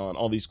and on and on.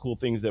 All these cool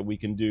things that we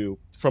can do.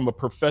 From a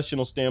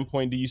professional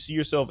standpoint, do you see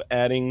yourself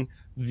adding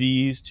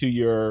these to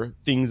your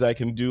things I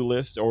can do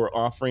list or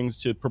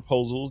offerings to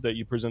proposals that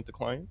you present to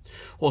clients?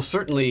 Well,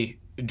 certainly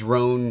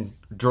drone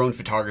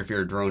photography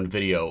or drone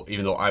video,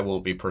 even though I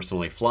won't be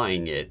personally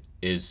flying it,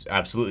 is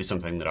absolutely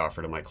something that I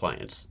offer to my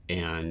clients.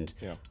 And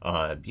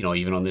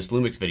even on this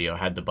Lumix video,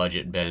 had the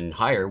budget been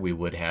higher, we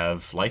would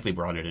have likely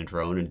brought in a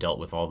drone and dealt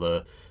with all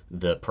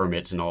the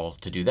permits and all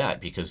to do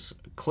that, because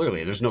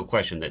clearly there's no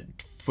question that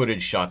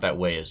footage shot that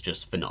way is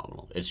just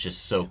phenomenal. It's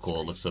just so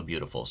cool. It looks so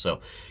beautiful.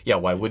 So yeah,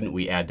 why wouldn't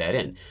we add that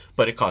in?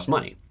 But it costs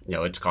money.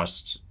 It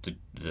costs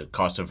the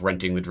cost of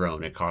renting the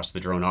drone. It costs the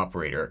drone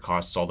operator. It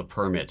costs all the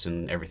permits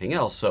and everything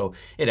else. So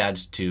it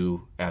adds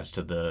to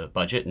the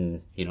budget,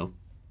 and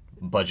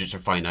budgets are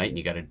finite, and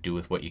you got to do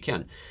with what you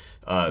can.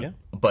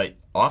 But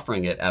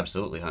offering it,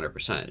 absolutely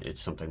 100%.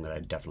 It's something that I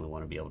definitely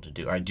want to be able to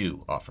do. I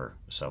do offer.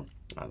 So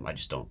I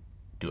just don't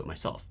do it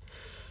myself.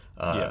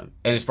 And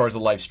as far as the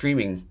live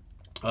streaming,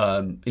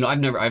 I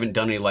haven't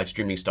done any live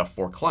streaming stuff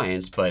for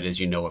clients, but as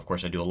you know, of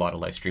course, I do a lot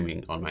of live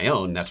streaming on my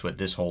own. That's what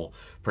this whole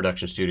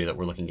production studio that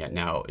we're looking at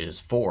now is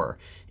for.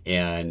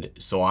 And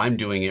so I'm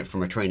doing it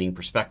from a training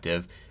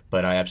perspective,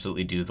 but I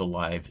absolutely do the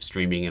live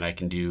streaming, and I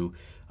can do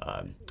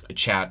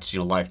chats,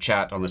 live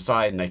chat on the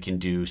side, and I can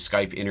do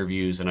Skype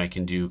interviews, and I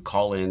can do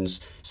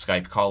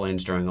Skype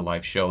call-ins during a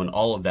live show, and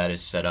all of that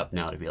is set up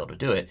now to be able to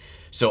do it.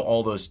 So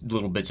all those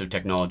little bits of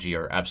technology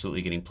are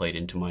absolutely getting played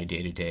into my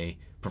day-to-day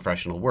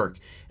professional work.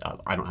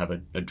 I don't have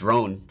a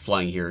drone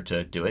flying here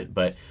to do it,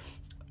 but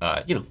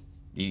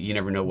you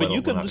never know what. But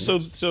you can.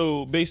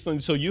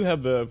 So you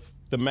have the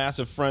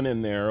massive front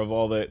end there of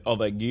all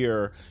that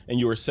gear, and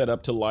you are set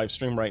up to live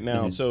stream right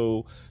now. Mm-hmm.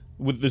 So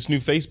with this new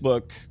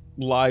Facebook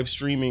live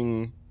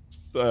streaming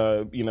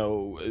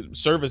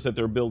service that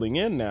they're building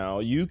in now,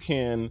 you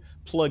can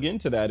plug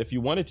into that if you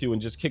wanted to and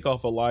just kick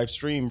off a live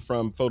stream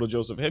from Photo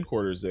Joseph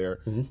headquarters there,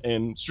 mm-hmm.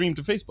 and stream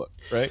to Facebook,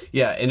 right?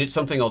 Yeah, and it's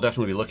something I'll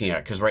definitely be looking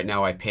at, because right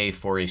now I pay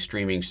for a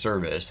streaming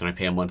service and I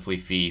pay a monthly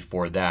fee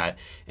for that,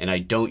 and I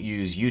don't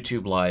use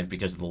YouTube Live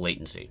because of the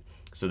latency.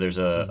 So there's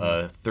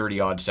a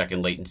 30-odd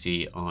second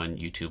latency on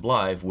YouTube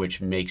Live, which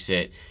makes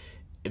it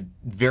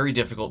very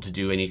difficult to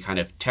do any kind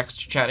of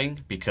text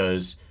chatting,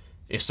 because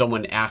if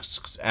someone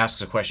asks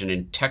a question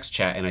in text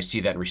chat and I see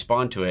that and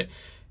respond to it,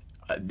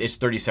 it's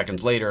 30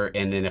 seconds later.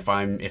 And then if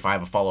I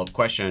have a follow-up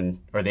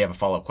question, or they have a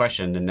follow-up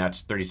question, then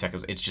that's 30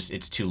 seconds.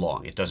 It's too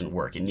long. It doesn't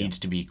work. It needs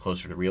to be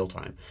closer to real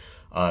time.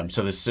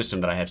 So the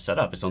system that I have set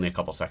up is only a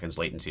couple seconds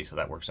latency, so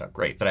that works out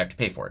great. But I have to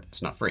pay for it.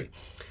 It's not free.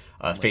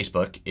 Right.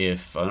 Facebook,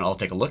 I'll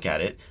take a look at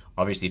it,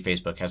 obviously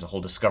Facebook has a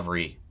whole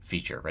discovery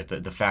feature, right?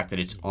 The fact that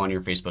it's on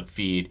your Facebook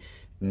feed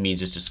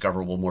means it's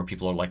discoverable. More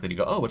people are likely to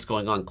go, oh, what's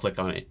going on? Click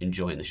on it and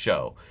join the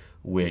show,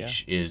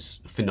 which is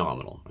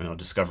phenomenal.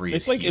 Discovery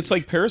is huge. It's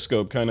like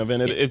Periscope kind of,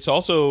 and it's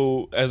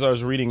also, as I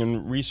was reading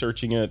and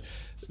researching it,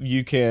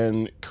 you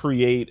can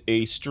create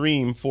a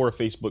stream for a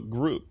Facebook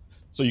group.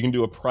 So you can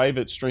do a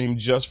private stream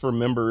just for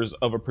members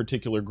of a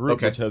particular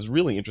group, which has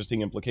really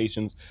interesting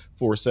implications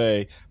for,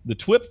 say, the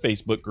TWIP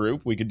Facebook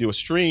group. We could do a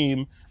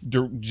stream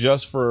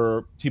just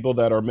for people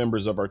that are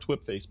members of our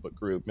TWIP Facebook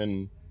group,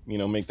 and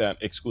make that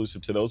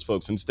exclusive to those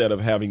folks instead of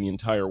having the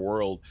entire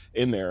world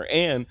in there.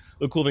 And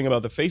the cool thing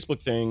about the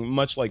Facebook thing,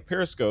 much like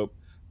Periscope,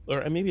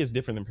 or maybe it's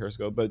different than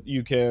Periscope, but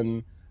you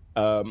can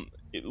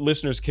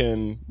listeners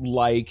can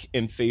like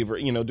and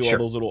favorite, do all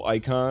those little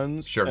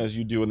icons as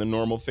you do in the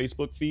normal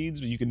Facebook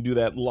feeds. You can do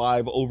that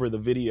live over the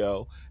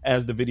video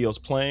as the video's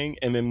playing,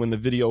 and then when the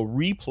video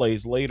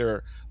replays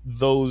later,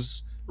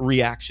 those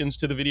reactions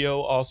to the video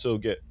also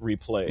get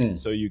replayed,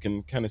 so you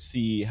can kind of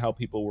see how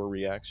people were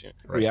reacting.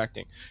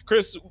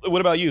 Chris,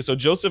 what about you? So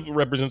Joseph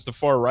represents the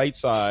far right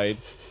side,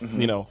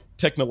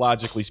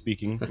 technologically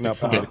speaking, not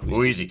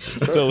politically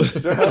speaking. So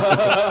the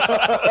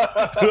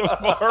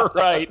far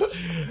right,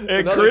 and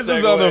another Chris segue.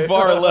 Is on the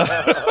far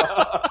left.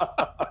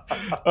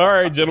 All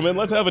right, gentlemen,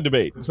 let's have a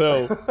debate.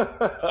 So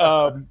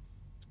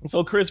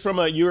Chris,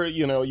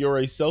 you're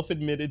a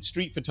self-admitted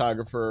street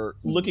photographer,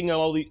 looking at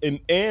all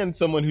the and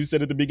someone who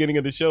said at the beginning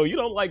of the show, you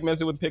don't like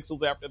messing with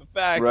pixels after the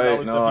fact, right? And all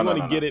this stuff. You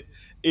want to get it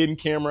in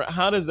camera.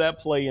 How does that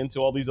play into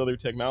all these other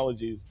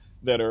technologies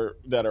that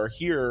are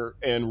here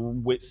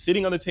and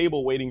sitting on the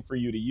table waiting for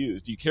you to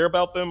use? Do you care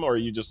about them, or are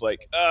you just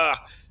like,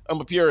 I'm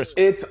a purist?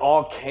 It's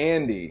all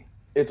candy.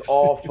 It's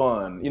all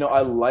fun.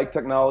 I like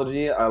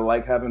technology. I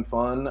like having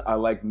fun. I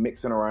like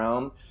mixing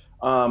around.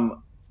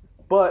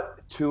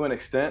 But to an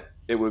extent,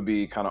 it would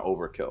be kind of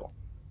overkill.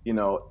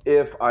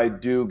 If I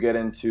do get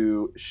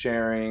into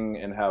sharing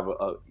and have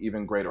a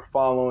even greater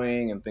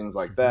following and things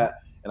like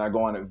that, and I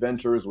go on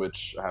adventures,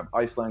 which I have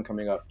Iceland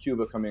coming up,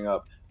 Cuba coming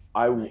up,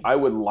 I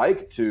would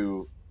like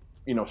to,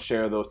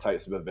 share those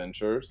types of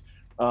adventures.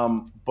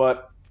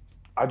 But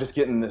I just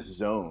get in this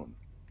zone,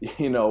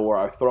 where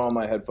I throw on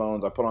my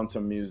headphones, I put on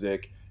some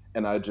music,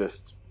 and I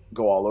just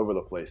go all over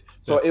the place.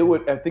 So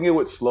I think it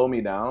would slow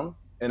me down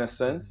in a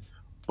sense.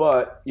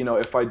 But, you know,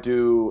 if I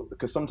do,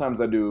 because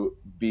sometimes I do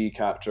bee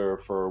capture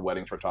for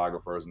wedding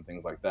photographers and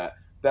things like that,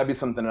 that'd be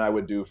something that I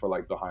would do for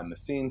like behind the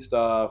scenes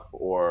stuff,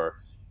 or,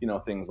 you know,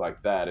 things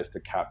like that, is to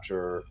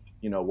capture,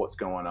 you know, what's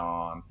going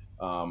on.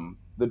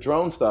 The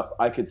drone stuff,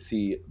 I could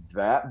see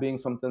that being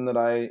something that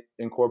I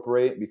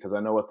incorporate, because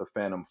I know with the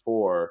Phantom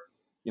 4,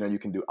 you know, you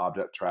can do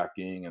object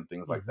tracking and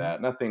things like that.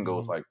 And that thing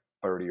goes like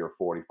 30 or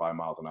 45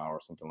 miles an hour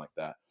or something like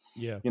that.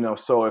 Yeah. You know,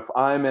 so if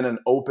I'm in an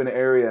open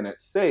area and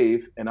it's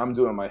safe and I'm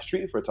doing my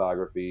street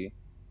photography,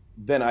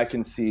 then I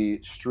can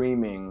see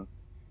streaming,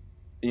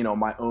 you know,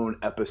 my own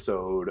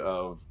episode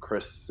of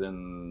Chris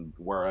and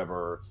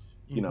wherever,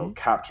 you know,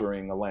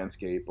 capturing a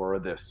landscape or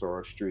this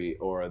or a street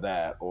or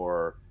that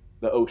or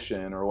the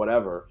ocean or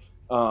whatever.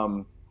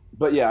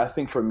 But yeah, I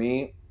think for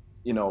me,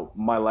 you know,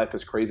 my life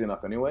is crazy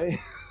enough anyway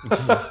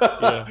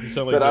Yeah. You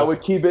sound like that I Joseph.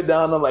 would keep it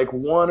down to like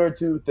one or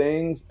two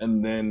things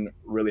and then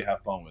really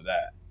have fun with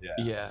that.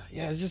 Yeah,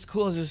 it's just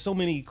cool. There's just so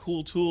many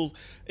cool tools.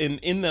 And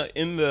in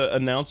the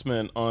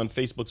announcement on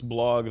Facebook's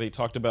blog, they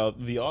talked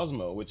about the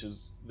Osmo, which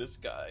is this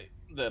guy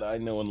that I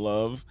know and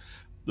love,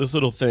 this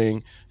little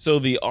thing. So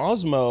the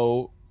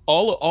Osmo,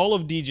 all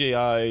of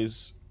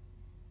DJI's,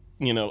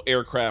 you know,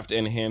 aircraft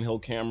and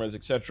handheld cameras,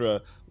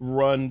 etc.,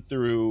 run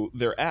through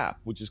their app,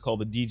 which is called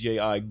the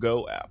DJI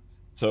Go app.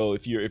 So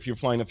if you're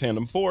flying a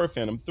Phantom 4,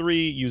 Phantom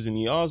 3, using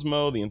the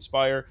Osmo, the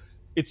Inspire,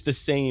 it's the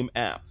same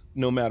app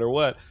no matter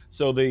what.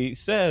 So they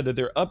said that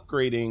they're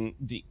upgrading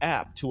the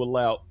app to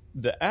allow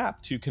the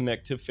app to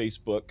connect to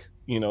Facebook,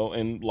 you know,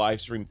 and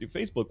live stream through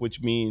Facebook,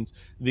 which means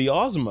the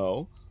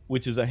Osmo,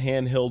 which is a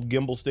handheld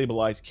gimbal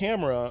stabilized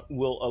camera,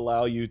 will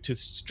allow you to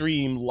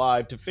stream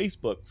live to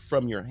Facebook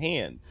from your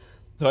hand.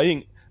 So I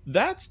think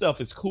that stuff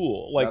is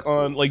cool. Like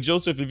like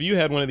Joseph, if you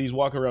had one of these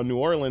walk around New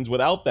Orleans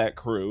without that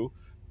crew,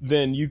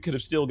 then you could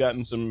have still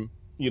gotten some,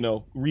 you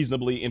know,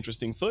 reasonably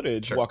interesting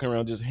footage walking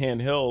around just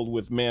handheld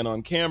with man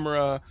on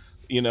camera,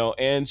 you know,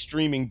 and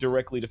streaming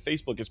directly to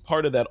Facebook as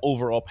part of that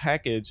overall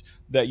package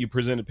that you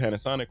presented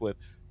Panasonic with.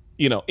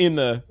 You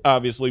know,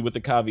 obviously with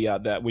the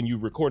caveat that when you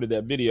recorded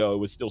that video, it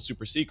was still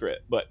super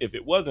secret. But if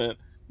it wasn't,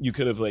 you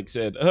could have like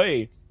said,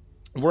 hey,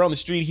 we're on the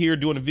street here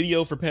doing a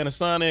video for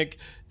Panasonic.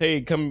 Hey,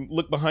 come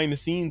look behind the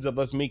scenes of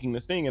us making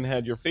this thing, and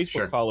had your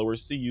Facebook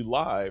followers see you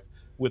live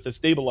with a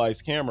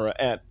stabilized camera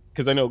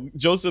because I know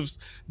Joseph's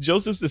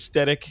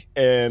aesthetic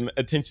and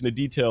attention to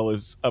detail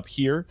is up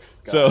here.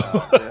 So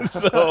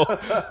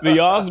the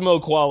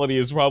Osmo quality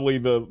is probably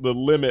the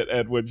limit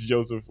at which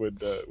Joseph would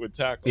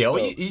tackle. Yeah, so,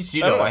 well,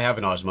 you know, I have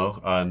an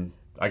Osmo.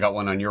 I got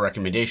one on your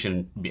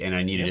recommendation, and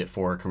I needed it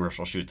for a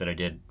commercial shoot that I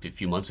did a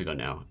few months ago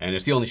now. And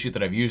it's the only shoot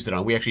that I've used it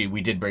on.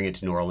 We did bring it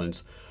to New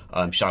Orleans,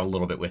 shot a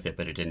little bit with it,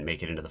 but it didn't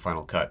make it into the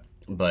final cut.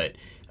 But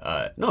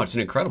no, it's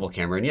an incredible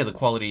camera, and yeah, the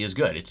quality is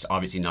good. It's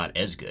obviously not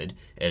as good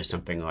as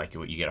something like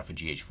what you get off a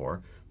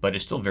GH4, but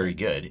it's still very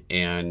good.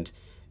 And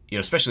you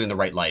know, especially in the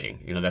right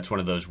lighting, you know, that's one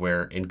of those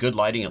where in good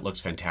lighting it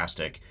looks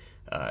fantastic.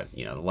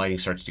 You know, the lighting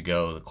starts to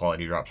go, the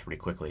quality drops pretty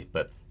quickly.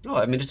 But no,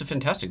 I mean, it's a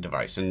fantastic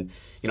device. And,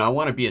 you know, I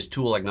want to be as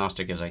tool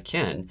agnostic as I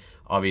can.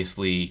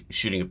 Obviously,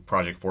 shooting a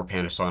project for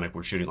Panasonic,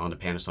 we're shooting on the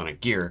Panasonic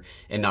gear,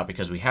 and not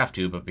because we have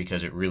to, but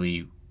because it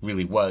really,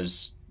 really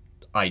was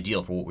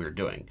ideal for what we were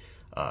doing.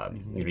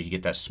 You know, you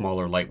get that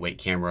smaller, lightweight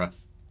camera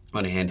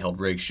on a handheld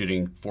rig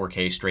shooting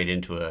 4K straight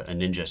into a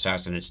Ninja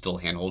Assassin and still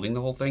hand-holding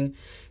the whole thing.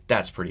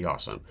 That's pretty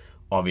awesome.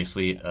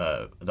 Obviously,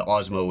 the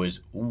Osmo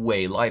is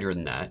way lighter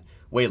than that.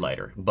 Way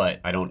lighter, but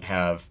I don't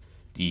have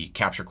the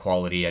capture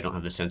quality, I don't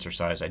have the sensor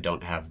size, I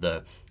don't have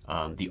the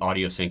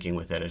audio syncing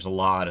with it. There's a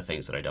lot of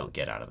things that I don't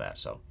get out of that.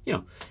 So, you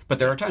know, but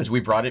there are times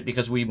we brought it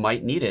because we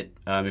might need it.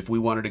 If we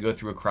wanted to go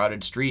through a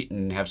crowded street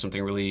and have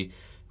something really,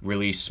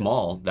 really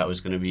small, that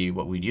was going to be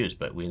what we'd use,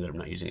 but we ended up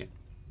not using it.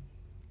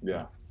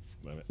 Yeah.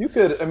 You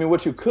could, I mean,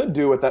 what you could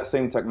do with that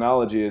same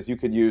technology is you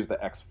could use the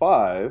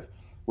X5,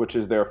 which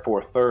is their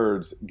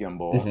 4/3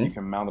 gimbal. You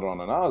can mount it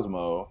on an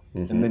Osmo,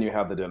 and then you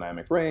have the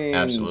dynamic range.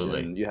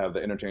 Absolutely. And you have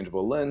the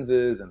interchangeable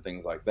lenses and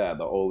things like that,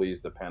 the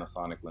Ollie's, the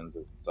Panasonic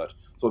lenses and such.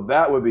 So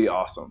that would be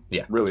awesome.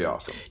 Yeah. Really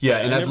awesome. Yeah,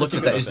 and I've looked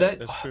at that. Is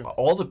that true.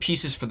 all the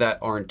pieces for that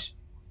aren't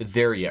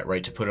there yet,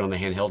 right, to put it on the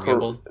handheld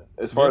gimbal?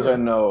 As far as I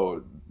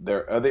know,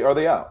 are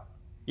they out?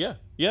 Yeah.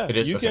 It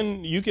is? You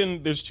Okay.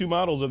 can. There's two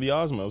models of the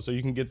Osmo, so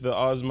you can get the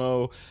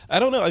Osmo. I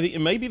don't know. I think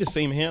it may be the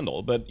same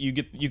handle, but you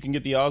can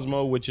get the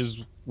Osmo, which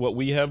is what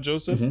we have,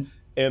 Joseph,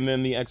 and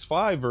then the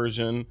X5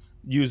 version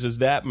uses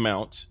that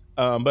mount.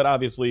 But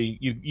obviously,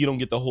 you don't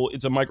get the whole.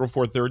 It's a micro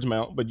 4/3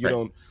 mount, but you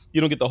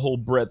don't get the whole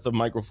breadth of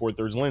micro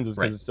 4/3 lenses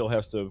because it still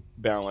has to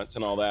balance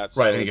and all that.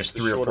 So Right. I think it's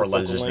 3 or 4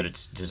 lenses length that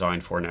it's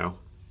designed for now.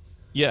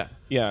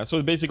 Yeah.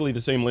 So basically, the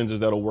same lenses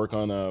that'll work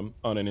on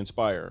an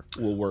Inspire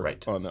will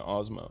work on the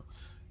Osmo.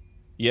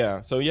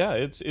 Yeah, so yeah,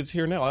 it's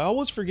here now. I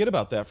always forget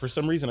about that for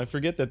some reason. I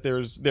forget that there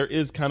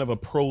is kind of a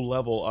pro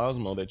level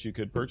Osmo that you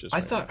could purchase.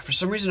 For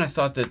some reason I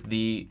thought that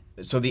the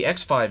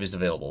X5 is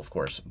available, of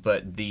course,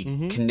 but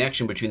the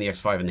connection between the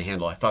X5 and the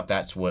handle, I thought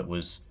that's what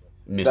was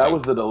missing. That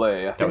was the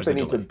delay. I think they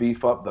need to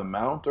beef up the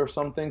mount or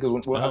something, because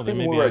when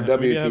we were at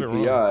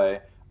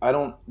WPPI, I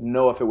don't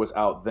know if it was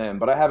out then,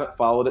 but I haven't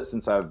followed it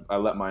since I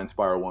let my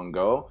Inspire One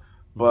go.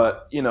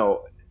 But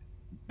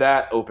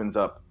that opens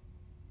up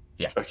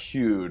a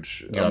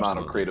huge amount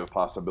of creative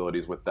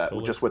possibilities with that,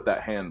 just with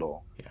that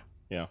handle.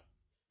 Yeah.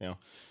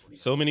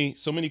 So many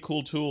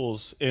cool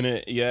tools in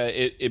it. Yeah,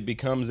 it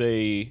becomes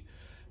like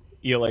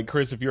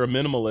Chris, if you're a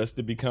minimalist,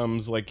 it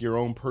becomes like your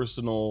own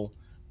personal,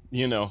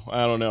 I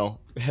don't know,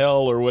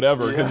 hell or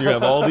whatever, because you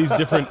have all these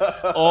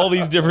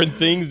different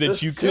things that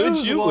just you could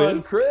shoot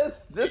with.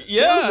 Chris, just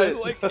it's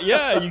like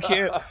you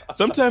can't.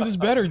 Sometimes it's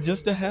better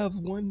just to have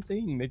one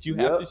thing that you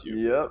have to shoot.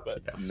 Yep,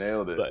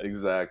 nailed it.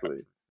 Exactly.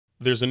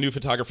 There's a new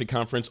photography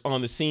conference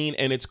on the scene,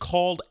 and it's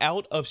called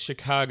Out of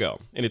Chicago,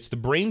 and it's the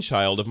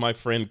brainchild of my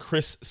friend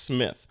Chris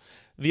Smith.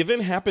 The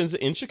event happens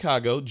in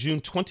Chicago, June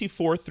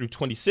 24th through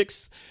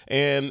 26th,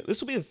 and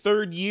this will be the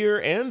third year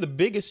and the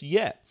biggest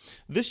yet.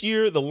 This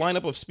year, the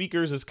lineup of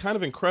speakers is kind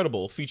of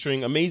incredible,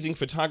 featuring amazing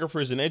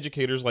photographers and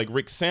educators like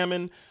Rick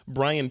Salmon,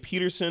 Brian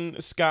Peterson,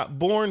 Scott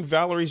Bourne,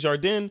 Valerie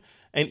Jardin,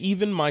 and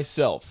even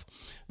myself.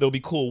 There'll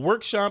be cool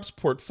workshops,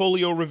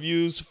 portfolio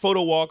reviews,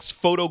 photo walks,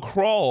 photo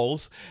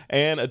crawls,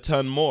 and a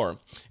ton more.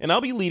 And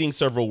I'll be leading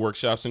several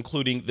workshops,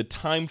 including the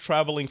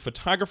time-traveling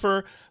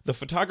photographer, the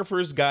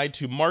photographer's guide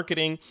to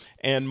marketing,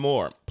 and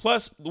more.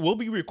 Plus, we'll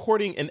be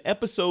recording an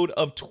episode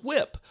of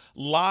TWIP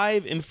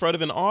live in front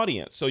of an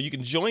audience, so you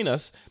can join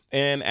us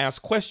and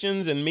ask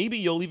questions, and maybe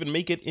you'll even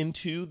make it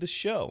into the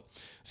show.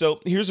 So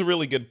here's a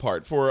really good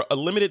part. For a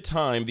limited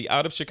time, the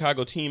Out of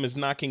Chicago team is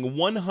knocking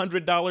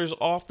 $100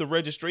 off the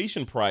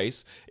registration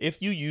price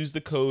if you use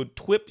the code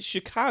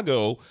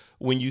TWIPChicago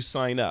when you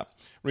sign up.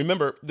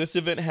 Remember, this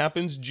event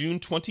happens June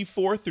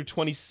 24th through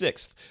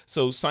 26th,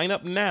 so sign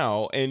up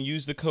now and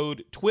use the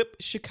code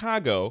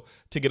TWIPChicago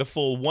to get a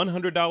full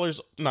 $100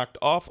 knocked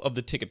off of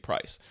the ticket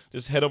price.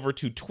 Just head over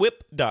to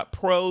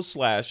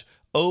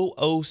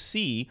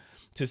twip.pro/OOC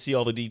to see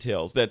all the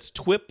details. That's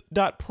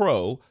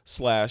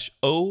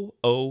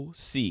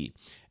twip.pro/OOC.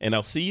 And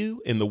I'll see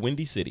you in the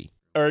Windy City.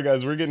 All right,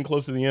 guys, we're getting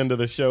close to the end of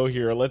the show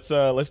here. Let's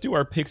do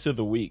our picks of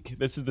the week.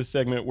 This is the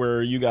segment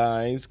where you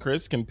guys,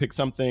 Chris, can pick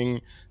something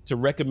to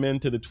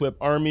recommend to the TWIP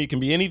Army. It can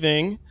be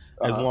anything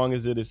as long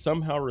as it is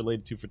somehow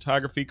related to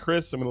photography.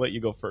 Chris, I'm going to let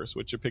you go first.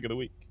 What's your pick of the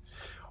week?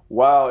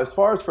 Wow, as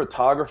far as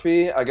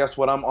photography, I guess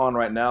what I'm on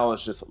right now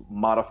is just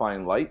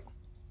modifying light.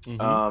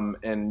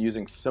 And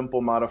using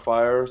simple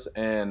modifiers,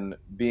 and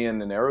being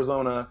in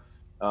Arizona,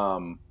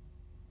 I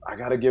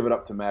got to give it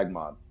up to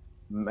MagMod.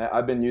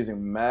 I've been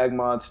using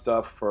MagMod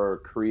stuff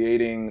for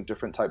creating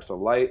different types of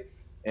light,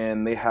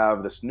 and they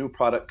have this new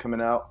product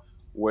coming out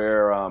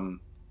where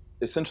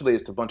essentially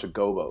it's a bunch of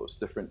gobos,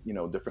 different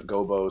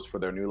gobos for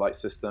their new light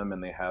system,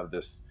 and they have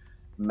this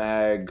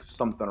mag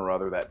something or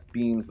other that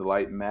beams the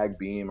light, mag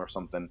beam or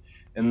something,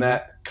 and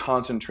that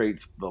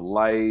concentrates the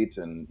light,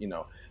 and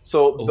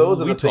so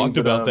those are the things. We talked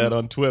about that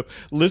on TWIP.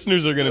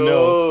 Listeners are going to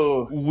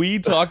know we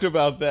talked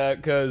about that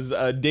because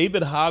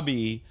David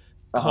Hobby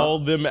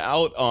called them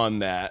out on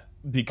that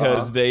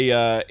because they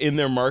in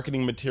their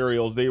marketing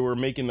materials they were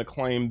making the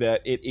claim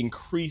that it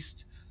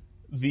increased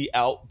the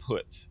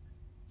output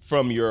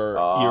from your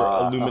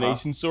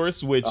illumination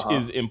source, which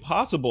is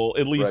impossible,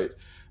 at least. Right.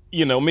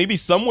 Maybe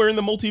somewhere in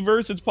the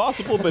multiverse it's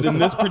possible, but in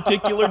this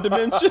particular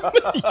dimension,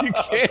 you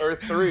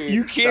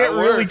can't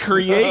really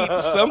create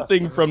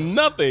something from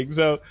nothing.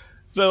 So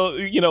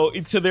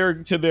to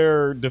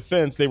their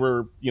defense, they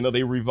were,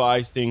 they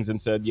revised things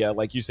and said,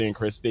 like you're saying,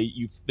 Chris,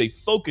 they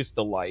focused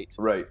the light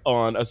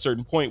on a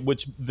certain point,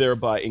 which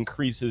thereby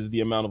increases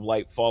the amount of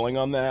light falling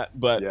on that.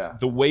 But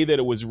the way that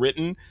it was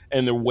written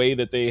and the way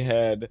that they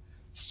had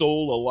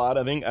sold a lot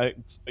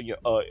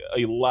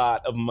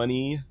of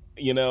money,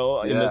 in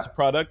this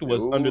product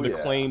was under the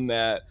claim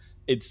that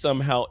it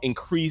somehow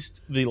increased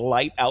the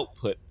light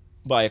output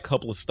by a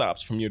couple of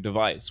stops from your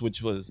device,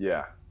 which was,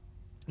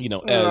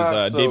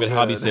 as David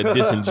Hobby said,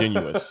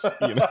 disingenuous.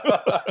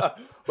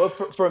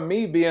 But for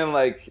me, being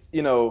like,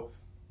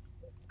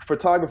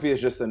 photography is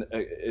just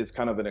is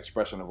kind of an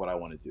expression of what I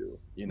want to do.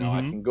 I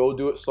can go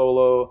do it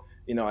solo.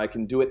 I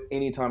can do it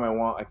anytime I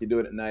want. I can do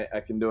it at night. I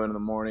can do it in the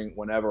morning,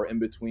 whenever, in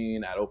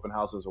between, at open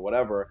houses or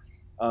whatever.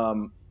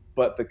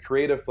 But the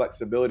creative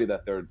flexibility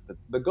that the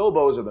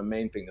gobos are the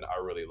main thing that I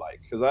really like,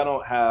 because I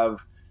don't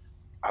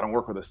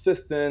work with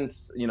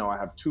assistants. I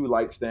have 2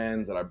 light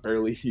stands that I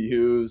barely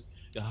use.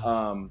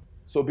 So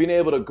being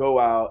able to go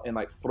out and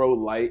like throw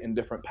light in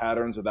different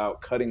patterns without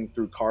cutting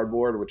through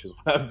cardboard, which is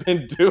what I've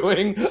been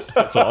doing.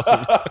 That's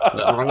awesome.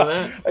 Nothing wrong with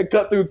that. I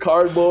cut through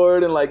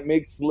cardboard and like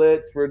make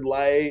slits for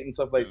light and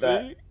stuff like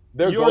that.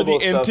 You're the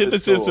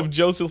antithesis of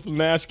Joseph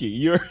Linaschke.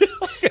 You're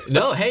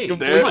no, hey,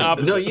 come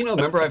on. No,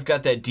 remember I've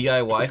got that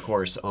DIY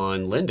course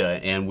on Lynda,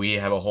 and we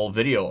have a whole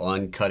video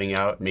on cutting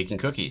out, making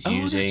cookies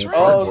using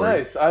cardboard. Oh,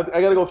 nice. I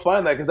gotta go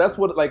find that, because that's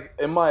what, like,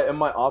 in my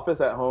office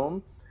at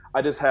home,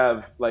 I just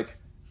have like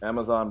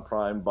Amazon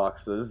Prime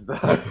boxes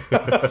that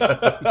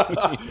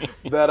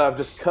that I've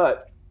just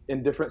cut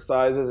in different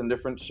sizes and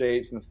different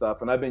shapes and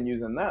stuff, and I've been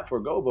using that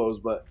for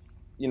gobos. But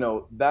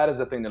that is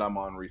the thing that I'm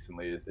on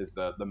recently is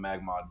the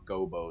MagMod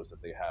gobos that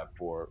they have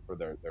for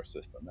their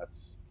system.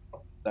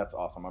 That's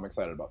awesome. I'm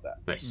excited about that.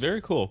 Nice.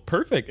 Very cool.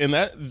 Perfect. And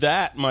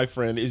that, my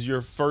friend, is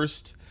your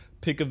first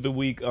pick of the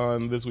week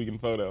on This Week in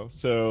Photo.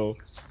 So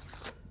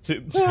to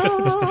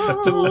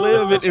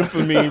live in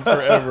infamy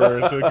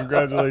forever. So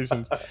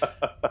congratulations.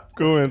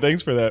 Cool, man.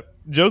 Thanks for that.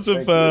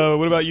 Joseph,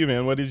 what about you,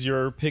 man? What is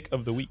your pick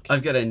of the week?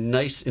 I've got a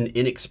nice and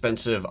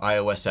inexpensive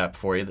iOS app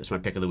for you. That's my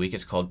pick of the week.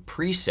 It's called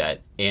Preset,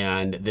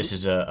 and this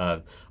is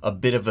a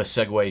bit of a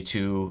segue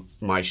to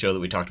my show that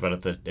we talked about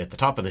at the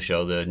top of the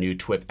show, the new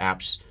TWIP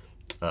apps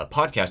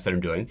podcast that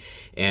I'm doing.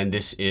 And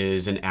this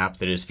is an app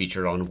that is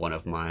featured on one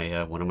of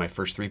my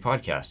first 3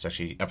 podcasts.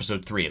 Actually,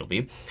 episode 3 it'll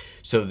be.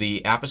 So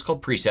the app is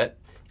called Preset,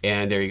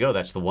 and there you go.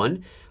 That's the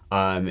one.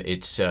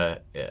 It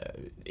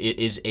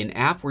is an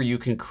app where you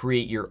can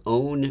create your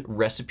own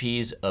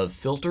recipes of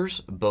filters,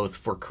 both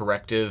for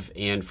corrective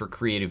and for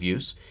creative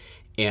use.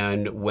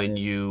 And when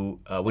you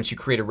once you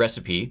create a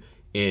recipe,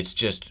 it's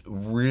just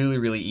really,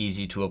 really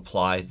easy to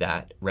apply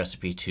that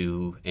recipe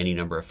to any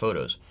number of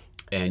photos.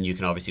 And you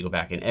can obviously go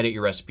back and edit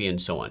your recipe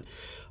and so on.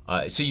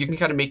 So you can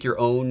kind of make your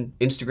own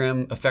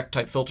Instagram effect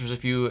type filters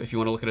if you want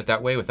to look at it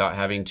that way, without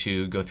having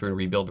to go through and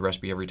rebuild the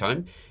recipe every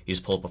time. You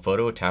just pull up a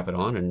photo, tap it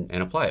on,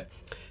 and apply it.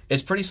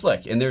 It's pretty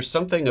slick, and there's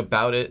something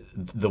about it,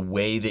 the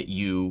way that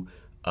you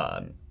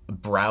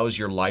browse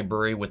your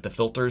library with the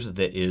filters,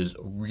 that is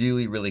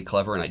really, really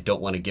clever, and I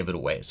don't want to give it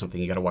away. It's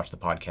something you got to watch the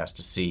podcast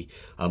to see,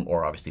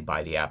 or obviously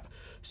buy the app.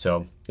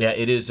 So yeah,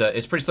 it is.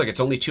 It's pretty slick. It's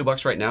only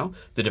 $2 right now.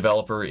 The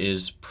developer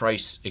is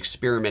price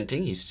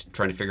experimenting. He's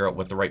trying to figure out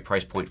what the right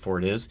price point for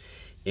it is,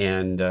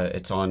 and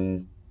it's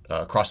on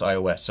across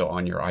iOS, so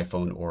on your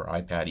iPhone or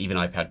iPad, even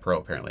iPad Pro.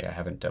 Apparently, I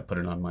haven't put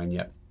it on mine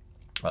yet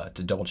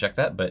to double check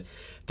that, but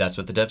that's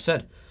what the dev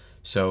said.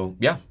 So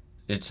yeah,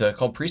 it's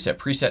called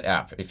Preset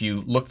app. If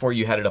you look for it,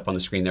 you had it up on the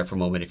screen there for a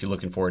moment. If you're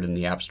looking for it in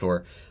the App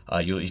Store,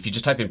 if you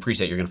just type in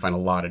Preset, you're going to find a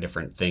lot of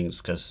different things,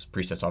 because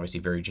Preset's obviously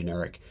very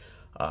generic.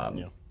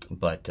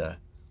 But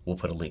we'll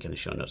put a link in the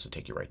show notes to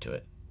take you right to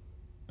it.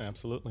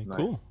 Absolutely. Nice.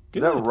 Cool.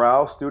 Is that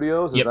RAW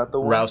Studios? Is that the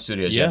one? RAW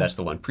Studios. Yeah, that's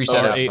the one.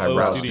 Preset app by RAO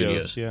RAO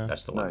Studios, Studios. yeah.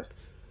 That's the one.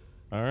 Nice.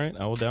 All right,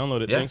 I will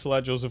download it. Yeah. Thanks a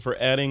lot, Joseph, for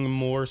adding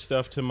more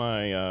stuff to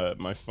my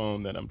my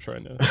phone that I'm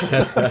trying to.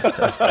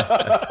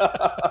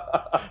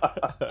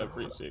 I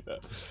appreciate that.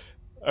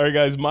 All right,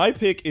 guys, my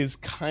pick is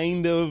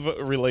kind of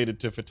related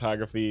to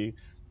photography,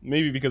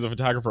 maybe because a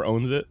photographer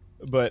owns it,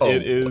 but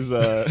it is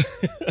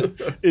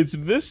it's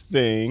this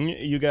thing.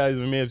 You guys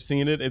may have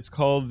seen it. It's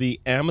called the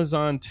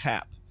Amazon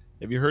Tap.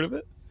 Have you heard of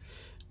it?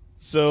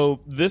 So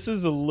this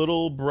is a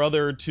little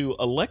brother to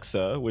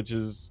Alexa, which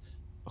is.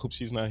 I hope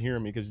she's not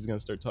hearing me because she's going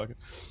to start talking.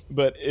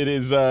 But it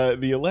is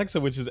the Alexa,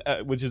 which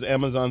is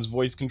Amazon's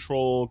voice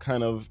control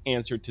kind of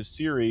answer to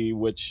Siri,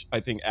 which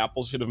I think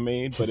Apple should have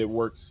made, but it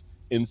works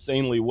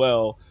insanely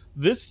well.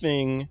 This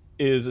thing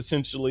is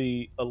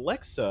essentially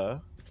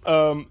Alexa,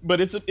 but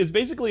it's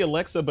basically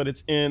Alexa, but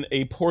it's in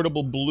a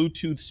portable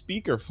Bluetooth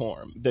speaker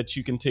form that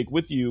you can take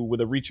with you with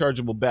a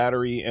rechargeable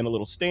battery and a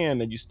little stand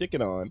that you stick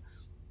it on.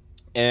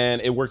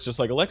 And it works just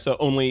like Alexa,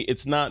 only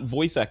it's not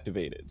voice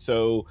activated.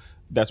 So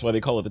that's why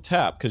they call it the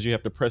Tap, because you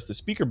have to press the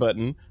speaker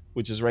button,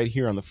 which is right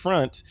here on the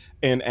front,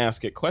 and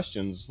ask it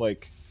questions.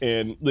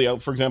 And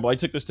for example, I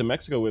took this to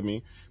Mexico with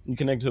me. You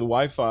connect to the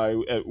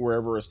Wi-Fi at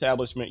wherever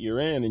establishment you're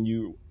in, and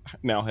you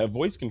now have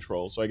voice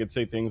control. So I could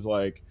say things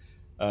like,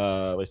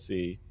 let's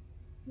see,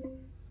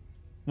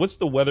 what's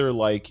the weather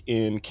like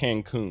in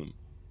Cancun?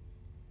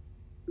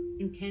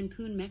 In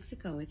Cancun,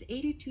 Mexico, it's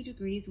 82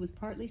 degrees with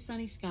partly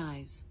sunny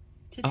skies.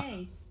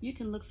 Today, you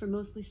can look for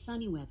mostly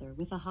sunny weather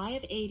with a high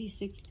of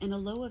 86 and a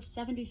low of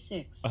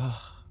 76.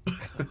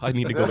 I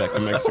need to go back to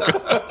Mexico.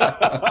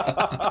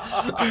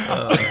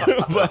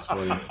 That's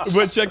funny.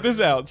 But check this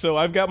out. So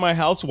I've got my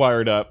house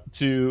wired up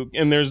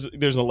and there's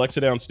an Alexa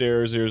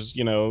downstairs. There's,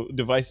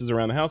 devices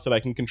around the house that I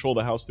can control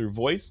the house through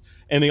voice.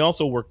 And they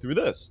also work through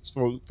this.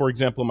 So for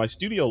example, my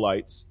studio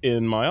lights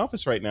in my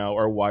office right now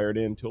are wired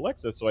into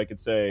Alexa. So I could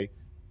say,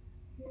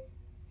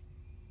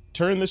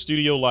 turn the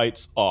studio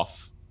lights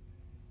off.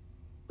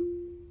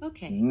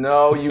 Okay.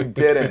 No, you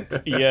didn't.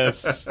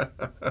 Yes.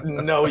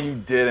 No, you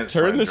didn't.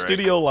 Turn the Frederick.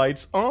 studio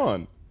lights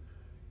on.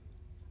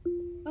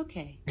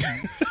 Okay.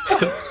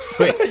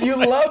 You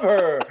love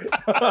her.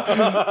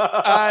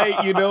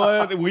 You know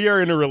what? We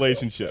are in a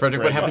relationship.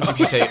 Frederick, what happens if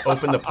you say,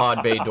 open the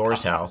pod bay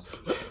doors, Hal?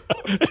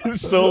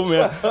 So,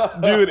 man,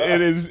 dude,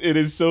 it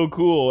is so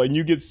cool. And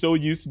you get so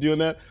used to doing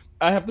that.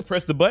 I have to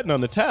press the button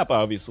on the Tap,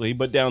 obviously,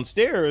 but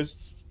downstairs,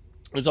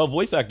 it's all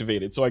voice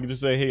activated. So I can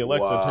just say, hey,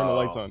 Alexa, turn the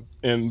lights on.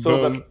 And So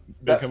boom,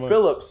 that come on.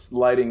 Philips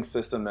lighting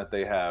system that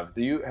they have,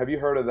 have you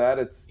heard of that?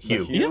 It's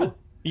the Hue.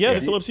 Yeah,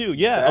 the Philips Hue.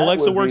 Yeah, That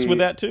Alexa would works be- with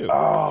that too.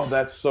 Oh,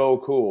 that's so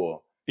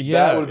cool.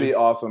 Yeah, that would be it's-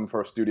 awesome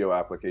for a studio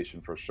application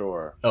for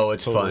sure. Oh,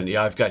 it's Totally. fun.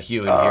 Yeah, I've got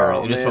Hue in here.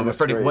 Oh, It is man, fun. But that's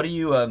Frederick, great.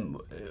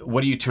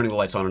 what are you turning the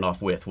lights on and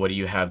off with? What do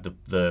you have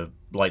the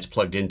lights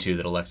plugged into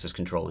that Alexa's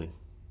controlling?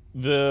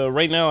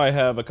 Right now I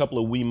have a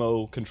couple of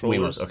Wemo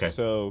controllers. Wemos, okay.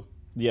 So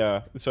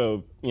Yeah,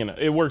 so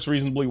it works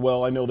reasonably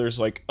well. I know there's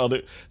like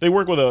they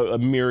work with a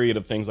myriad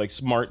of things like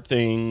smart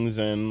things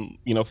and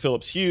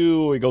Philips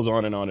Hue. It goes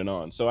on and on and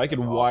on. So I could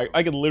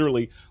I could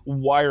literally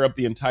wire up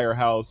the entire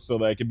house so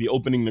that I could be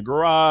opening the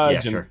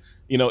garage Yeah, sure.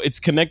 it's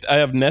I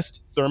have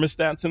Nest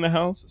thermostats in the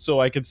house, so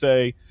I could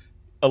say,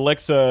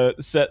 Alexa,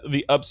 set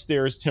the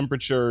upstairs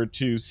temperature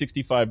to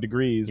 65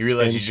 degrees. You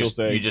realize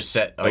and you just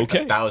set like okay.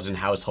 1,000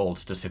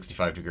 households to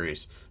 65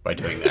 degrees by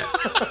doing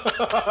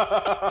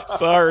that.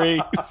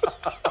 Sorry.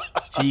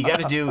 So you got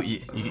to do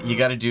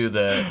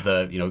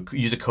the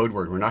use a code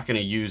word. We're not going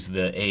to use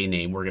the A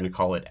name. We're going to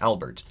call it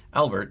Albert.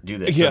 Albert, do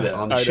this. Yeah, so that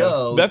on the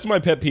show. That's my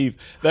pet peeve.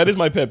 That is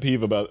my pet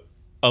peeve about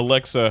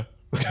Alexa.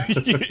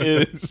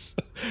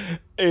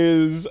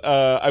 is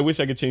I wish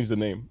I could change the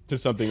name to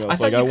something else. I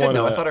thought you could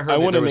know. I thought I heard I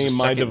want to there was a name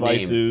my second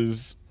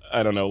devices.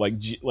 I don't know,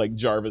 like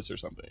Jarvis or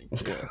something.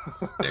 Yeah.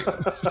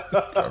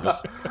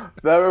 Jarvis.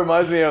 That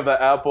reminds me of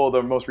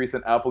the most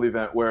recent Apple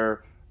event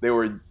where they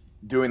were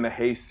doing the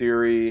Hey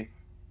Siri,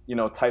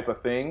 type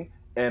of thing,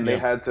 and they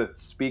had to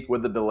speak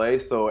with the delay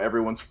so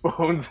everyone's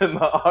phones in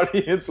the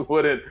audience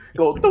wouldn't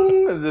go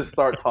ding and just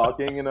start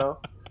talking.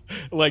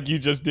 Like you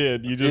just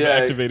did. You just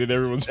activated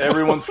everyone's phone.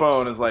 Everyone's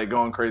phone is like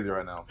going crazy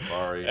right now.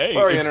 Sorry. Hey,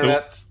 Sorry,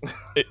 internet.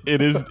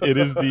 It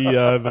is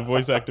the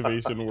voice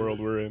activation world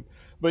we're in.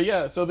 But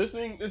yeah, so this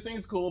thing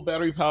is cool,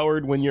 battery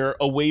powered. When you're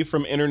away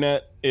from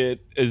internet,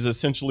 it is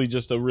essentially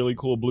just a really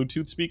cool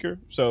Bluetooth speaker.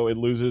 So it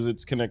loses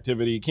its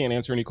connectivity. You can't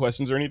answer any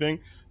questions or anything,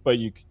 but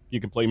you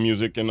can play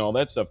music and all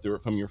that stuff through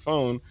it from your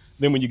phone.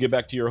 Then when you get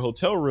back to your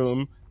hotel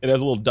room, it has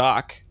a little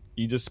dock.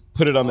 You just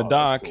put it on the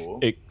dock. Cool.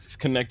 It's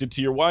connected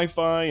to your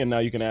Wi-Fi, and now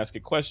you can ask it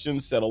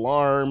questions, set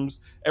alarms,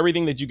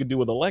 everything that you could do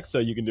with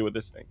Alexa, you can do with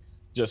this thing.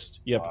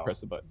 Just you have to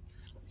press the button.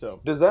 So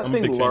does that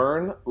thing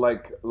learn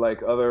like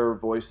other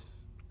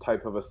voice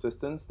type of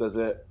assistants? Does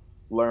it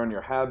learn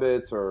your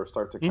habits or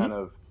start to kind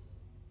of?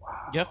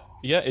 Wow. Yep.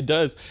 Yeah, it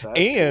does. That's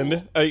and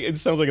cool. It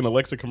sounds like an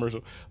Alexa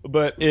commercial,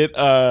 but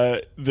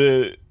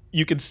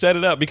you can set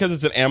it up because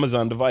it's an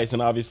Amazon device,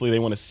 and obviously they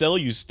want to sell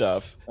you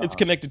stuff. It's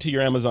connected to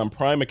your Amazon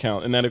Prime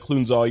account, and that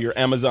includes all your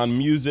Amazon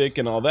Music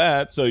and all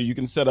that. So you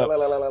can set up.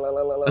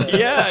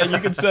 Yeah,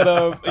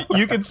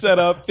 you can set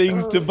up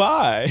things to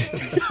buy.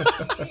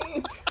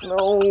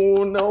 No.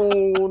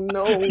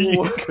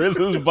 Chris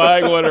is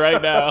buying one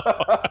right now.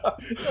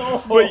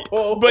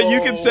 But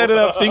you can set it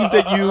up things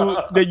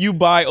that you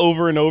buy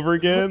over and over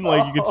again.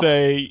 Like you could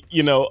say,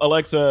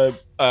 Alexa,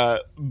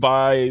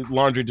 buy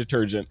laundry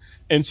detergent,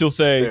 and she'll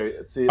say,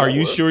 are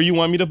you sure you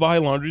want me to buy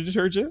laundry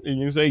detergent? And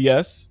you say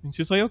yes, and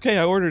she's like, okay,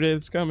 I ordered it,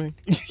 it's coming.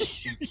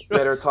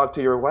 Better talk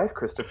to your wife,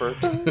 Christopher.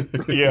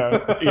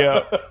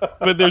 yeah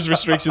But there's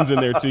restrictions in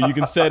there too. You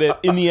can set it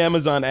in the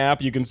Amazon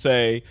app. You can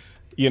say,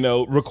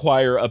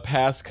 require a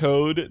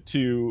passcode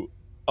to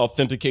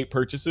authenticate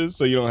purchases,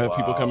 so you don't have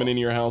people coming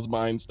into your house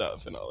buying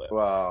stuff and all that.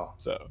 Wow.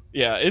 So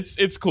yeah,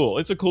 it's cool.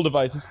 It's a cool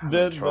device.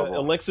 The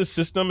Alexa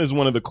system is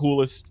one of the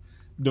coolest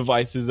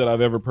devices that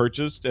I've ever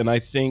purchased, and I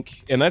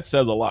think, and that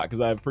says a lot because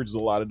I've purchased a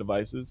lot of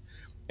devices,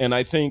 and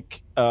I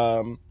think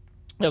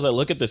as I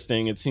look at this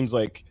thing, it seems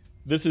like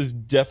this is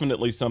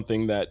definitely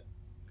something that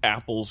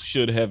Apple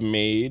should have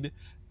made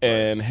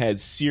and had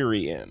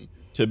Siri in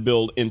to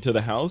build into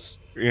the house,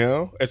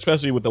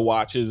 especially with the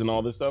watches and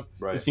all this stuff.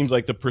 Right. It seems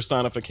like the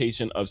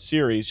personification of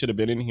Siri should have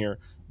been in here,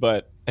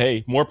 but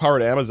hey, more power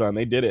to Amazon.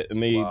 They did it,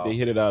 and they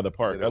hit it out of the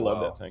park. I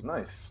love that thing.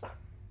 Nice.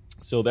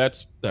 So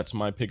that's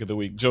my pick of the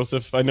week.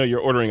 Joseph, I know you're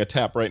ordering a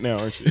tap right now,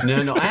 aren't you?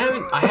 No,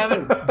 I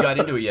haven't got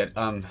into it yet.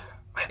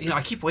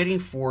 I keep waiting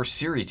for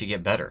Siri to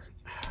get better,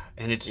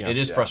 and it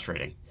is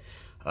frustrating.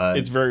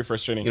 It's very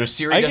frustrating.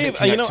 Siri doesn't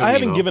connect to I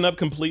haven't Wemo. given up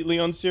completely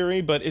on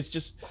Siri, but it's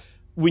just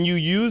when you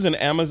use an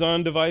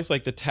Amazon device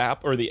like the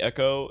Tap or the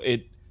Echo,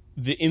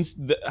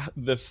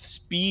 the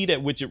speed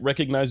at which it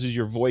recognizes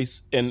your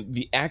voice and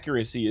the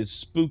accuracy is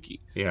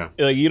spooky. Yeah.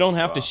 Like you don't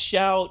have to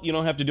shout, you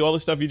don't have to do all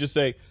this stuff. You just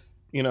say,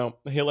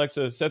 hey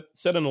Alexa, set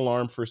an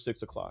alarm for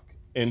 6:00,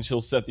 and she'll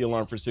set the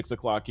alarm for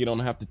 6:00. You don't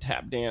have to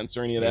tap dance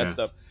or any of that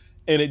stuff,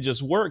 and it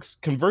just works.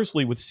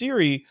 Conversely, with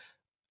Siri,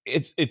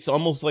 it's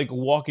almost like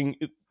working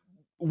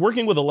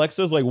with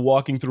Alexa is like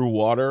walking through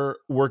water.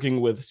 Working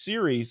with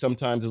Siri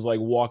sometimes is like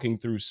walking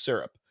through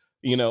syrup.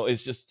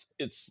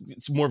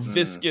 It's more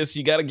viscous.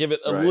 You got to give it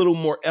a little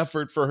more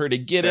effort for her to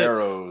get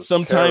it.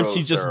 Sometimes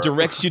she just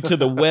directs you to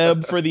the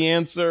web for the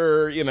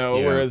answer,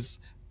 whereas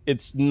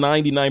it's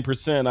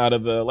 99% out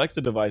of the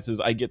Alexa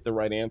devices, I get the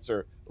right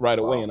answer right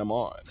away and I'm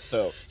on.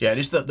 So yeah, it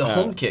is the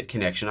HomeKit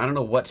connection. I don't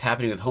know what's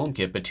happening with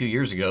HomeKit, but 2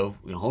 years ago,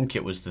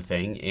 HomeKit was the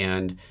thing,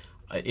 and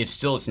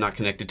it's not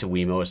connected to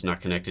Wemo. It's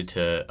not connected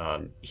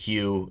to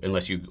Hue,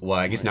 unless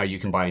I guess now you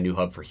can buy a new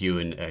hub for Hue,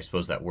 and I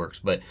suppose that works.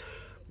 But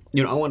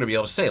I want to be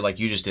able to say, like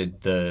you just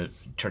did,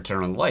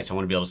 turn on the lights. I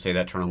want to be able to say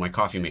that turn on my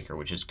coffee maker,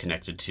 which is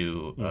connected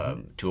to a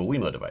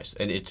Wemo device,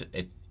 and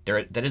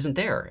that isn't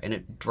there, and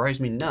it drives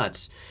me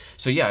nuts.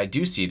 So yeah, I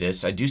do see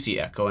this. I do see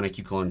Echo, and I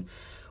keep going,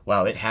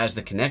 wow, it has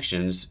the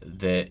connections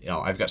that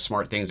I've got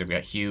smart things. I've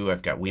got Hue.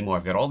 I've got Wemo.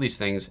 I've got all these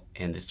things,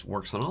 and this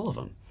works on all of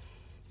them.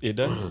 It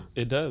does.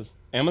 It does.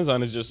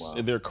 Amazon is just,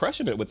 they're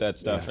crushing it with that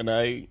stuff. Yeah. And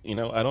I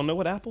don't know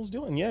what Apple's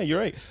doing. Yeah, you're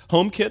right.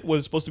 HomeKit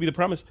was supposed to be the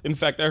promise. In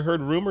fact, I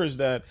heard rumors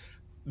that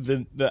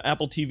the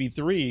Apple TV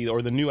 3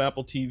 or the new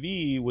Apple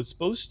TV was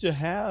supposed to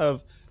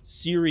have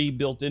Siri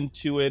built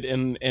into it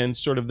and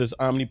sort of this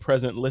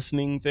omnipresent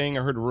listening thing.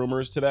 I heard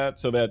rumors to that,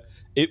 so that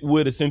it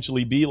would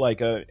essentially be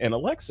like an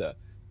Alexa.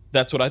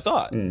 That's what I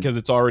thought, because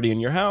it's already in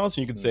your house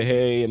and you can say,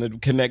 hey, and it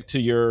would connect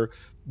to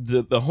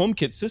the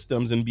HomeKit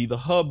systems and be the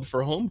hub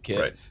for HomeKit.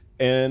 Right.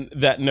 And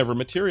that never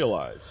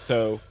materialized.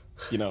 So,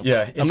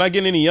 Yeah, I'm not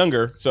getting any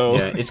younger. So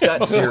yeah, it's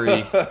got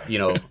Siri.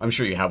 I'm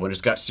sure you have one.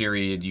 It's got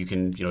Siri. You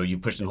can, you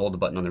push and hold the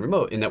button on the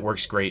remote, and that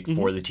works great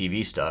for the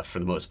TV stuff for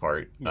the most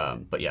part.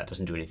 But yeah, it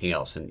doesn't do anything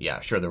else. And yeah,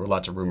 sure, there were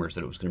lots of rumors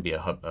that it was going to be a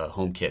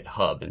HomeKit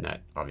hub, and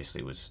that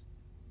obviously was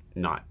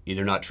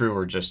either not true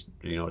or just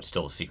it's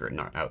still a secret,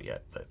 not out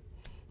yet. But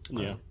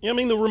yeah. I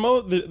mean, the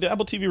remote, the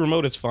Apple TV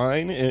remote is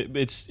fine.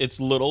 It's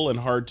little and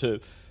hard to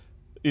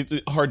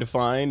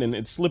find, and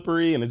it's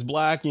slippery and it's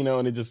black,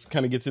 and it just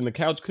kind of gets in the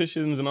couch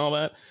cushions and all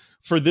that.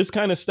 For this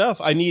kind of stuff,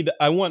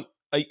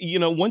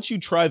 once you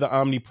try the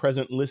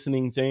omnipresent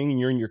listening thing and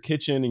you're in your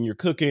kitchen and you're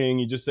cooking,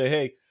 you just say,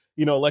 hey,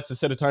 Alexa,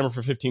 set a timer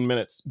for 15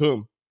 minutes,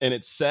 boom, and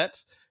it's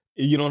set.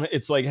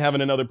 It's like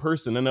having another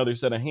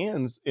set of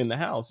hands in the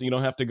house. You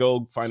don't have to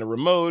go find a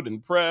remote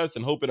and press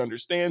and hope it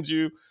understands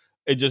you.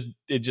 It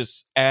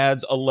just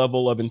adds a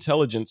level of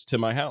intelligence to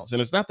my house,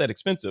 and it's not that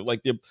expensive.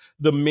 Like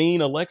the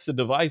main Alexa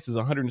device is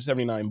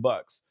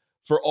 $179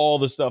 for all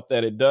the stuff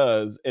that it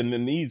does, and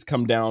then these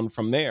come down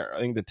from there. I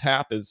think the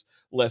Tap is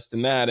less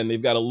than that, and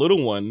they've got a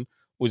little one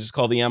which is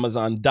called the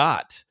Amazon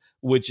Dot,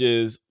 which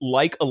is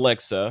like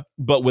Alexa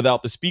but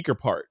without the speaker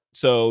part.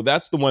 So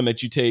that's the one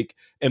that you take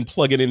and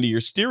plug it into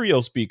your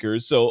stereo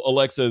speakers, so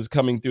Alexa is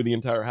coming through the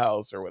entire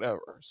house or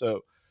whatever.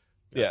 So.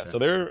 Yeah, so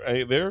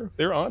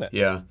they're on it.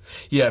 Yeah.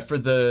 For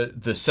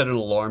the set an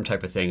alarm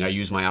type of thing, I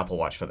use my Apple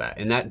Watch for that,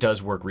 and that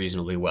does work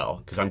reasonably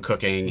well because I'm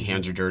cooking,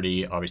 hands are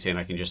dirty, obviously, and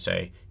I can just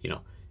say,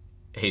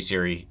 hey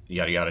Siri,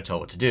 yada yada, tell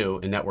what to do,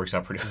 and that works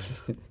out pretty.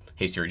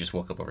 Hey Siri, just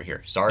woke up over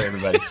here. Sorry,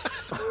 everybody.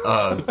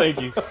 Thank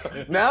you.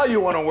 Now you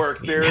want to work,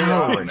 Siri.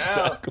 Now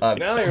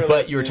you're.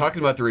 But you were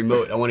talking about the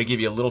remote. I want to give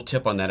you a little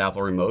tip on that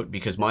Apple remote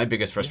because my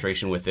biggest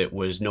frustration with it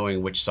was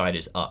knowing which side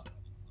is up.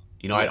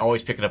 I'd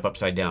always pick it up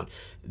upside down.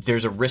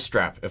 There's a wrist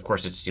strap. Of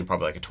course, it's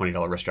probably like a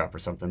 $20 wrist strap or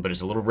something, but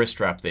it's a little wrist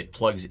strap that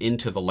plugs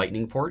into the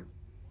lightning port.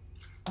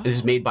 Oh. This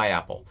is made by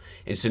Apple.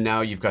 And so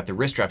now you've got the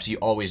wrist strap, so you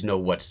always know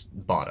what's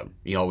bottom.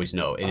 You always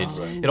know. And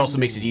it also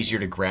makes it easier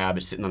to grab.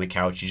 It's sitting on the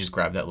couch. You just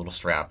grab that little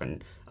strap,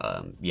 and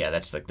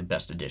that's like the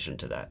best addition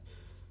to that.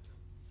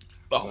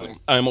 Awesome.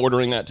 Nice. I'm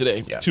ordering that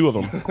today. Yeah. 2 of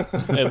them,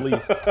 at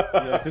least.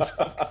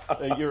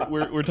 Yeah,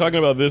 we're talking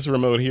about this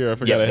remote here. I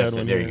forgot I had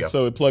one. There you go.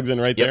 So it plugs in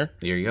right there.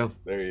 There you go.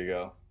 There you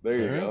go. There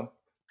you go.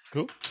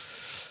 Cool.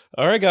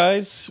 All right,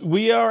 guys.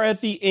 We are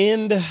at the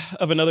end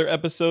of another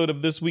episode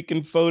of This Week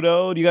in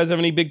Photo. Do you guys have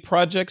any big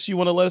projects you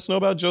want to let us know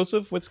about,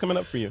 Joseph? What's coming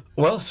up for you?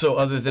 Well, so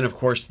other than, of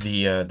course,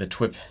 the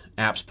TWIP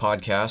Apps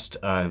podcast,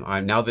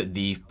 I'm now that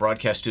the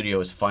broadcast studio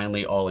is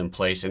finally all in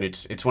place, and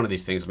it's one of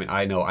these things. I mean,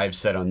 I know I've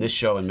said on this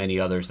show and many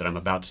others that I'm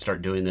about to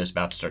start doing this,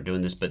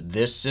 but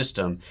this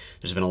system,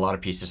 there's been a lot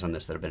of pieces on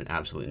this that have been an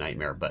absolute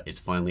nightmare, but it's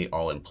finally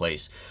all in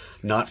place.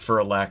 Not for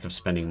a lack of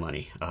spending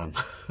money. Now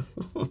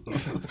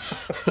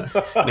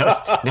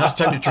it's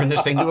time to turn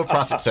this thing to a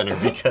profit center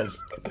because...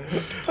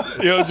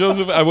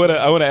 Joseph, I want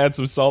to add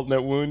some salt in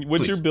that wound. What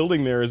Please. You're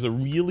building there is a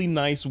really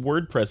nice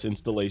WordPress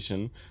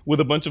installation with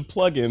a bunch of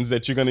plugins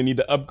that you're going to need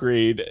to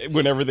upgrade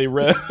whenever they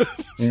rev.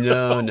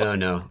 No. I don't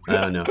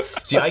know.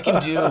 See, I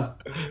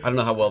don't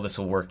know how well this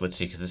will work. Let's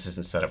see, because this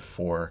isn't set up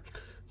for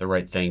the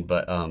right thing.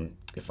 But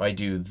if I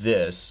do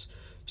this,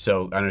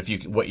 so I don't know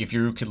if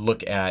you could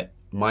look at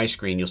my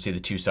screen, you'll see the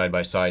 2 side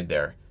by side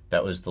there.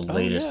 That was the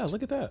latest. Oh, yeah,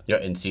 look at that. Yeah,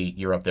 and see,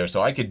 you're up there.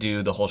 So I could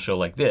do the whole show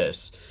like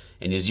this,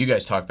 and as you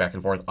guys talk back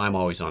and forth, I'm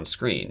always on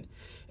screen.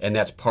 And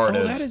that's part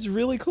of... Oh, that is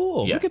really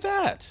cool. Yeah. Look at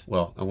that.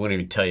 Well, I won't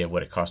even tell you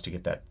what it costs to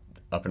get that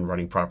up and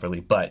running properly,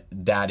 but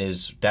that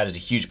is a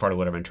huge part of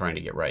what I've been trying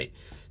to get right.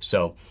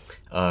 So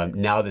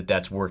now that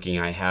that's working,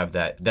 I have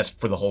that. That's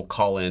for the whole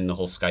call-in, the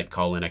whole Skype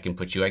call-in. I can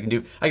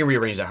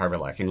rearrange that however I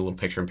like, in a little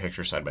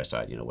picture-in-picture,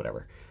 side-by-side,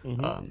 whatever.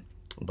 Mm-hmm.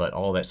 But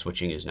all that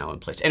switching is now in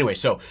place. Anyway,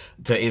 so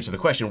to answer the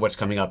question, what's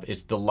coming up?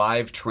 It's the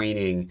live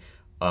training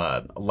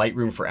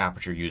Lightroom for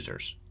Aperture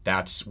users.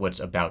 That's what's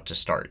about to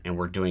start, and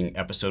we're doing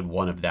episode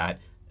 1 of that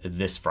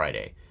this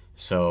Friday.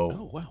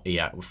 So,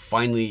 yeah, we're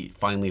finally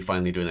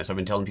doing this. I've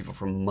been telling people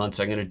for months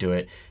I'm going to do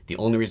it. The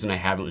only reason I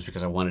haven't was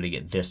because I wanted to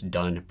get this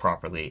done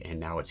properly, and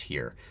now it's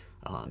here,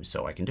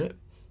 so I can do it.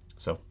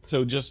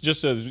 So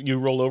just as you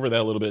roll over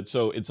that a little bit,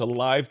 so it's a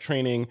live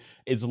training.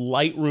 It's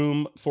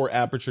Lightroom for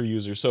Aperture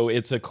users. So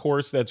it's a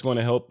course that's going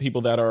to help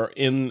people that are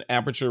in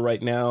Aperture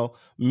right now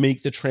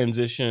make the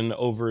transition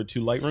over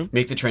to Lightroom.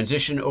 Make the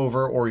transition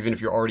over, or even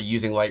if you're already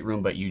using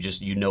Lightroom, but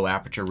you know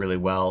Aperture really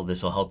well,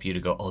 this will help you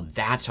to go, oh,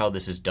 that's how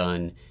this is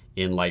done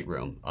in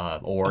Lightroom.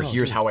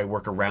 Here's how I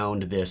work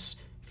around this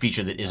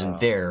feature that isn't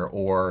there,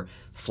 or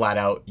flat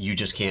out, you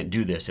just can't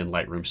do this in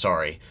Lightroom,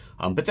 sorry.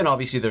 But then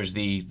obviously there's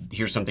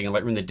here's something in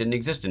Lightroom that didn't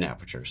exist in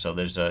Aperture. So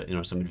there's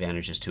some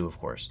advantages too, of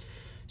course.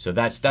 So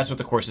that's what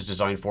the course is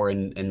designed for.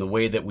 And the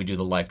way that we do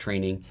the live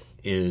training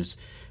is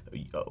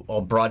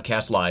I'll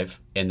broadcast live,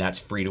 and that's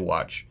free to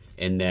watch.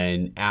 And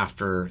then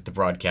after the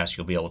broadcast,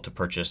 you'll be able to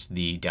purchase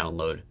the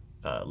download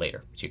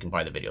later. So you can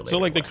buy the video later. So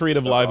like the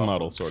Creative Live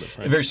model, sort of,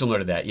 right? Very similar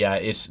to that, yeah.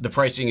 The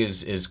pricing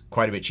is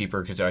quite a bit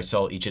cheaper because I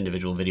sell each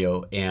individual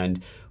video,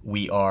 and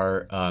we've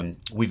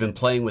been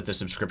playing with the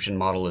subscription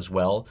model as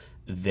well.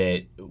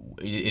 That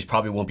it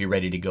probably won't be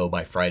ready to go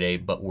by Friday,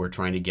 but we're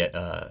trying to get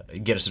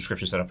a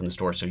subscription set up in the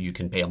store so you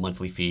can pay a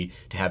monthly fee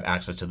to have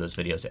access to those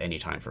videos at any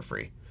time for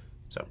free.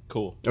 So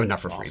cool, or not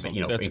for free, but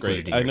that's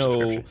included great. in your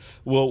subscription.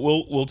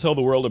 We'll tell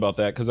the world about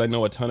that, because I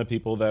know a ton of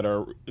people that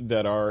are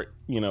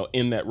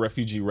in that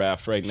refugee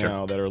raft right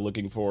now that are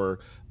looking for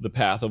the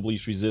path of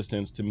least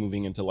resistance to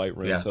moving into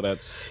Lightroom. Yeah. So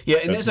that's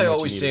and as I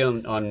always say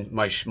on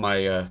my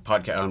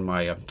podcast on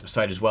my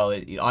site as well,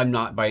 I'm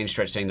not by any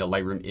stretch saying that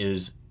Lightroom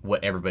is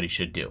what everybody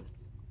should do.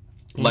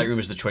 Mm-hmm. Lightroom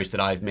is the choice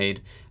that I've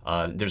made.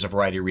 There's a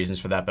variety of reasons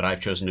for that, but I've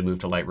chosen to move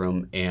to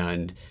Lightroom,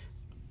 and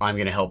I'm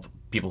going to help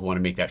people who want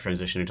to make that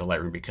transition into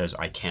Lightroom because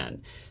I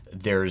can.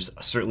 There's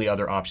certainly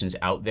other options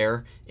out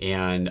there,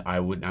 and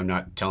I'm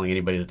not telling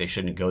anybody that they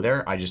shouldn't go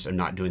there. I just am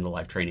not doing the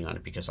live training on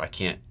it because I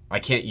can't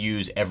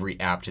use every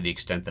app to the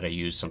extent that I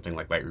use something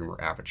like Lightroom or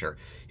Aperture.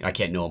 I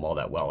can't know them all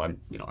that well.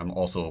 I'm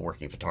also a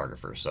working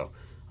photographer, so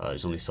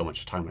there's only so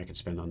much time I can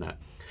spend on that.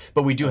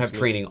 But we do have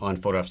training on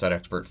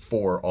PhotoApps.expert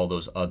for all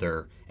those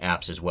other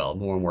apps as well.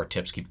 More and more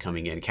tips keep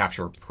coming in.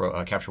 Capture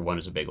One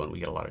is a big one. We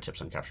get a lot of tips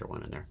on Capture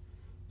One in there.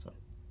 So.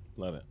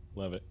 Love it.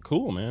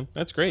 Cool, man.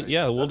 That's great.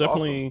 Yeah, we'll That's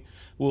definitely,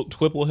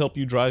 TWIP will help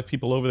you drive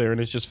people over there,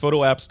 and it's just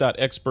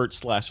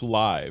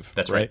photoapps.expert/live.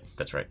 That's right.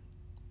 That's right.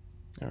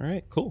 All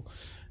right, cool.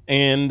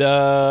 And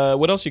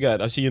what else you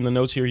got? I see in the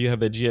notes here you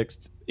have the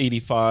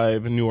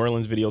GX85 New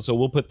Orleans video, so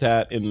we'll put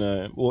that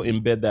we'll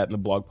embed that in the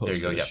blog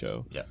post for the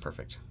show. Yeah,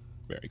 perfect.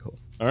 Very cool.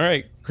 All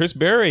right, Chris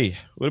Berry,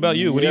 what about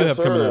you? What do you have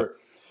coming up?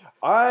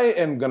 I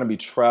am going to be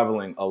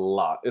traveling a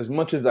lot, as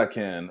much as I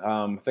can.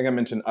 I think I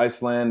mentioned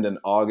Iceland in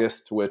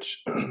August,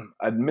 which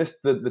I'd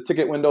missed the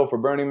ticket window for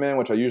Burning Man,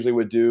 which I usually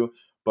would do.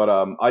 But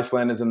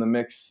Iceland is in the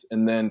mix.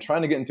 And then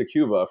trying to get into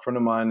Cuba. A friend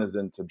of mine is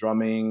into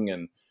drumming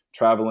and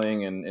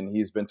traveling, and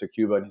he's been to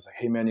Cuba. And he's like,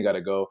 hey, man, you got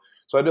to go.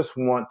 So I just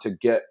want to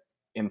get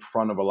in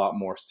front of a lot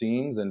more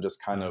scenes and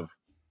just kind of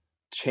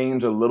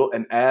change a little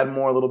and add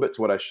more a little bit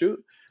to what I shoot.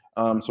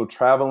 So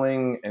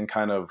traveling and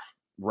kind of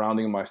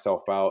rounding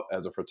myself out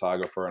as a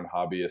photographer and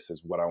hobbyist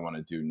is what I want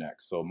to do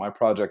next. So my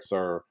projects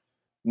are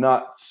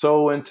not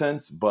so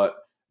intense, but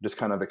just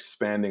kind of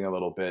expanding a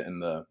little bit in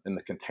the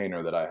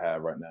container that I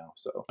have right now.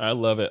 So I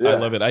love it. Yeah. I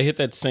love it. I hit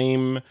that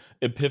same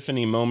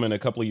epiphany moment a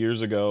couple of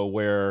years ago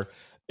where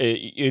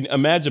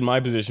imagine my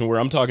position where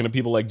I'm talking to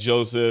people like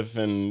Joseph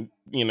and,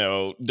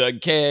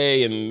 Doug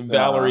Kay and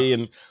Valerie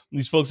and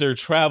these folks that are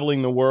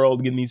traveling the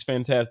world, getting these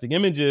fantastic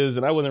images.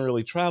 And I wasn't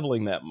really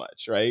traveling that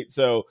much. Right.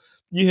 So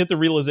you hit the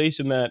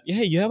realization that,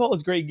 hey, you have all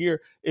this great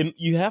gear and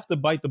you have to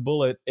bite the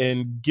bullet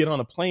and get on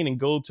a plane and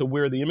go to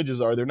where the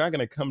images are. They're not going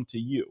to come to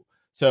you.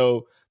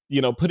 So,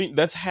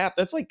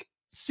 that's like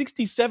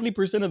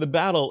 60-70% of the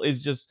battle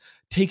is just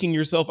taking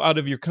yourself out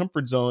of your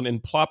comfort zone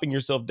and plopping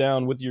yourself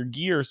down with your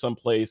gear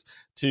someplace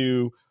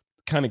to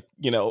kind of,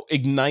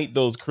 ignite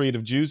those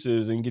creative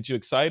juices and get you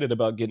excited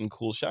about getting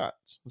cool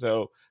shots.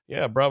 So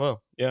yeah,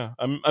 bravo. Yeah.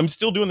 I'm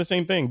still doing the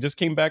same thing. Just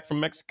came back from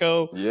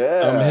Mexico.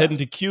 Yeah. I'm heading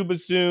to Cuba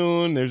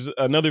soon. There's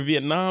another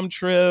Vietnam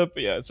trip.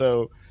 Yeah.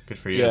 So good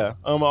for you. Yeah.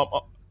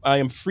 I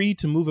am free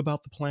to move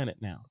about the planet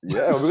now.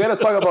 Yeah. We got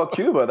to talk about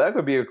Cuba. That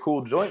could be a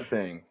cool joint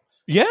thing.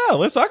 Yeah,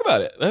 let's talk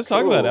about it.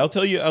 Talk about it.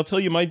 I'll tell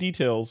you my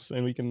details,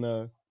 and we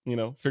can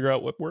figure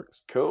out what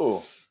works.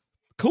 Cool.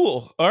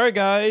 All right,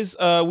 guys.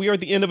 We are at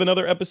the end of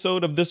another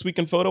episode of This Week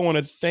in Photo. I want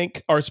to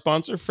thank our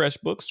sponsor,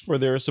 FreshBooks, for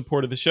their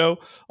support of the show.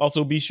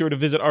 Also, be sure to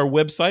visit our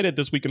website at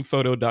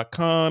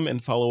thisweekinphoto.com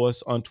and follow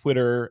us on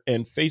Twitter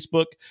and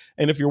Facebook.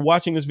 And if you're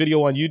watching this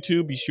video on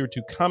YouTube, be sure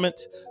to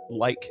comment,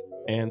 like,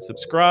 and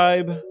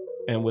subscribe.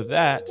 And with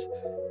that,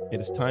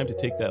 it is time to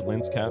take that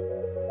lens cap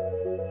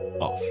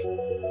off.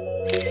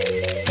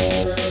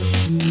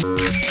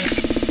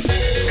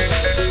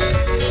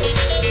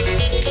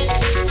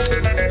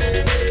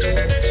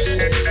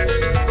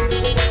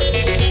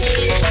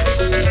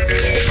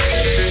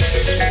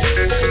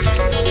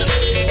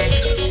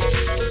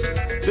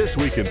 This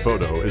Week in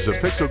Photo is a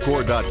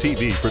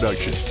Pixelcore.tv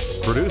production,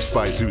 produced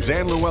by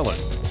Suzanne Llewellyn,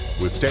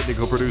 with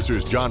technical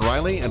producers John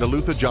Riley and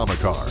Alutha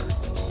Jamakar.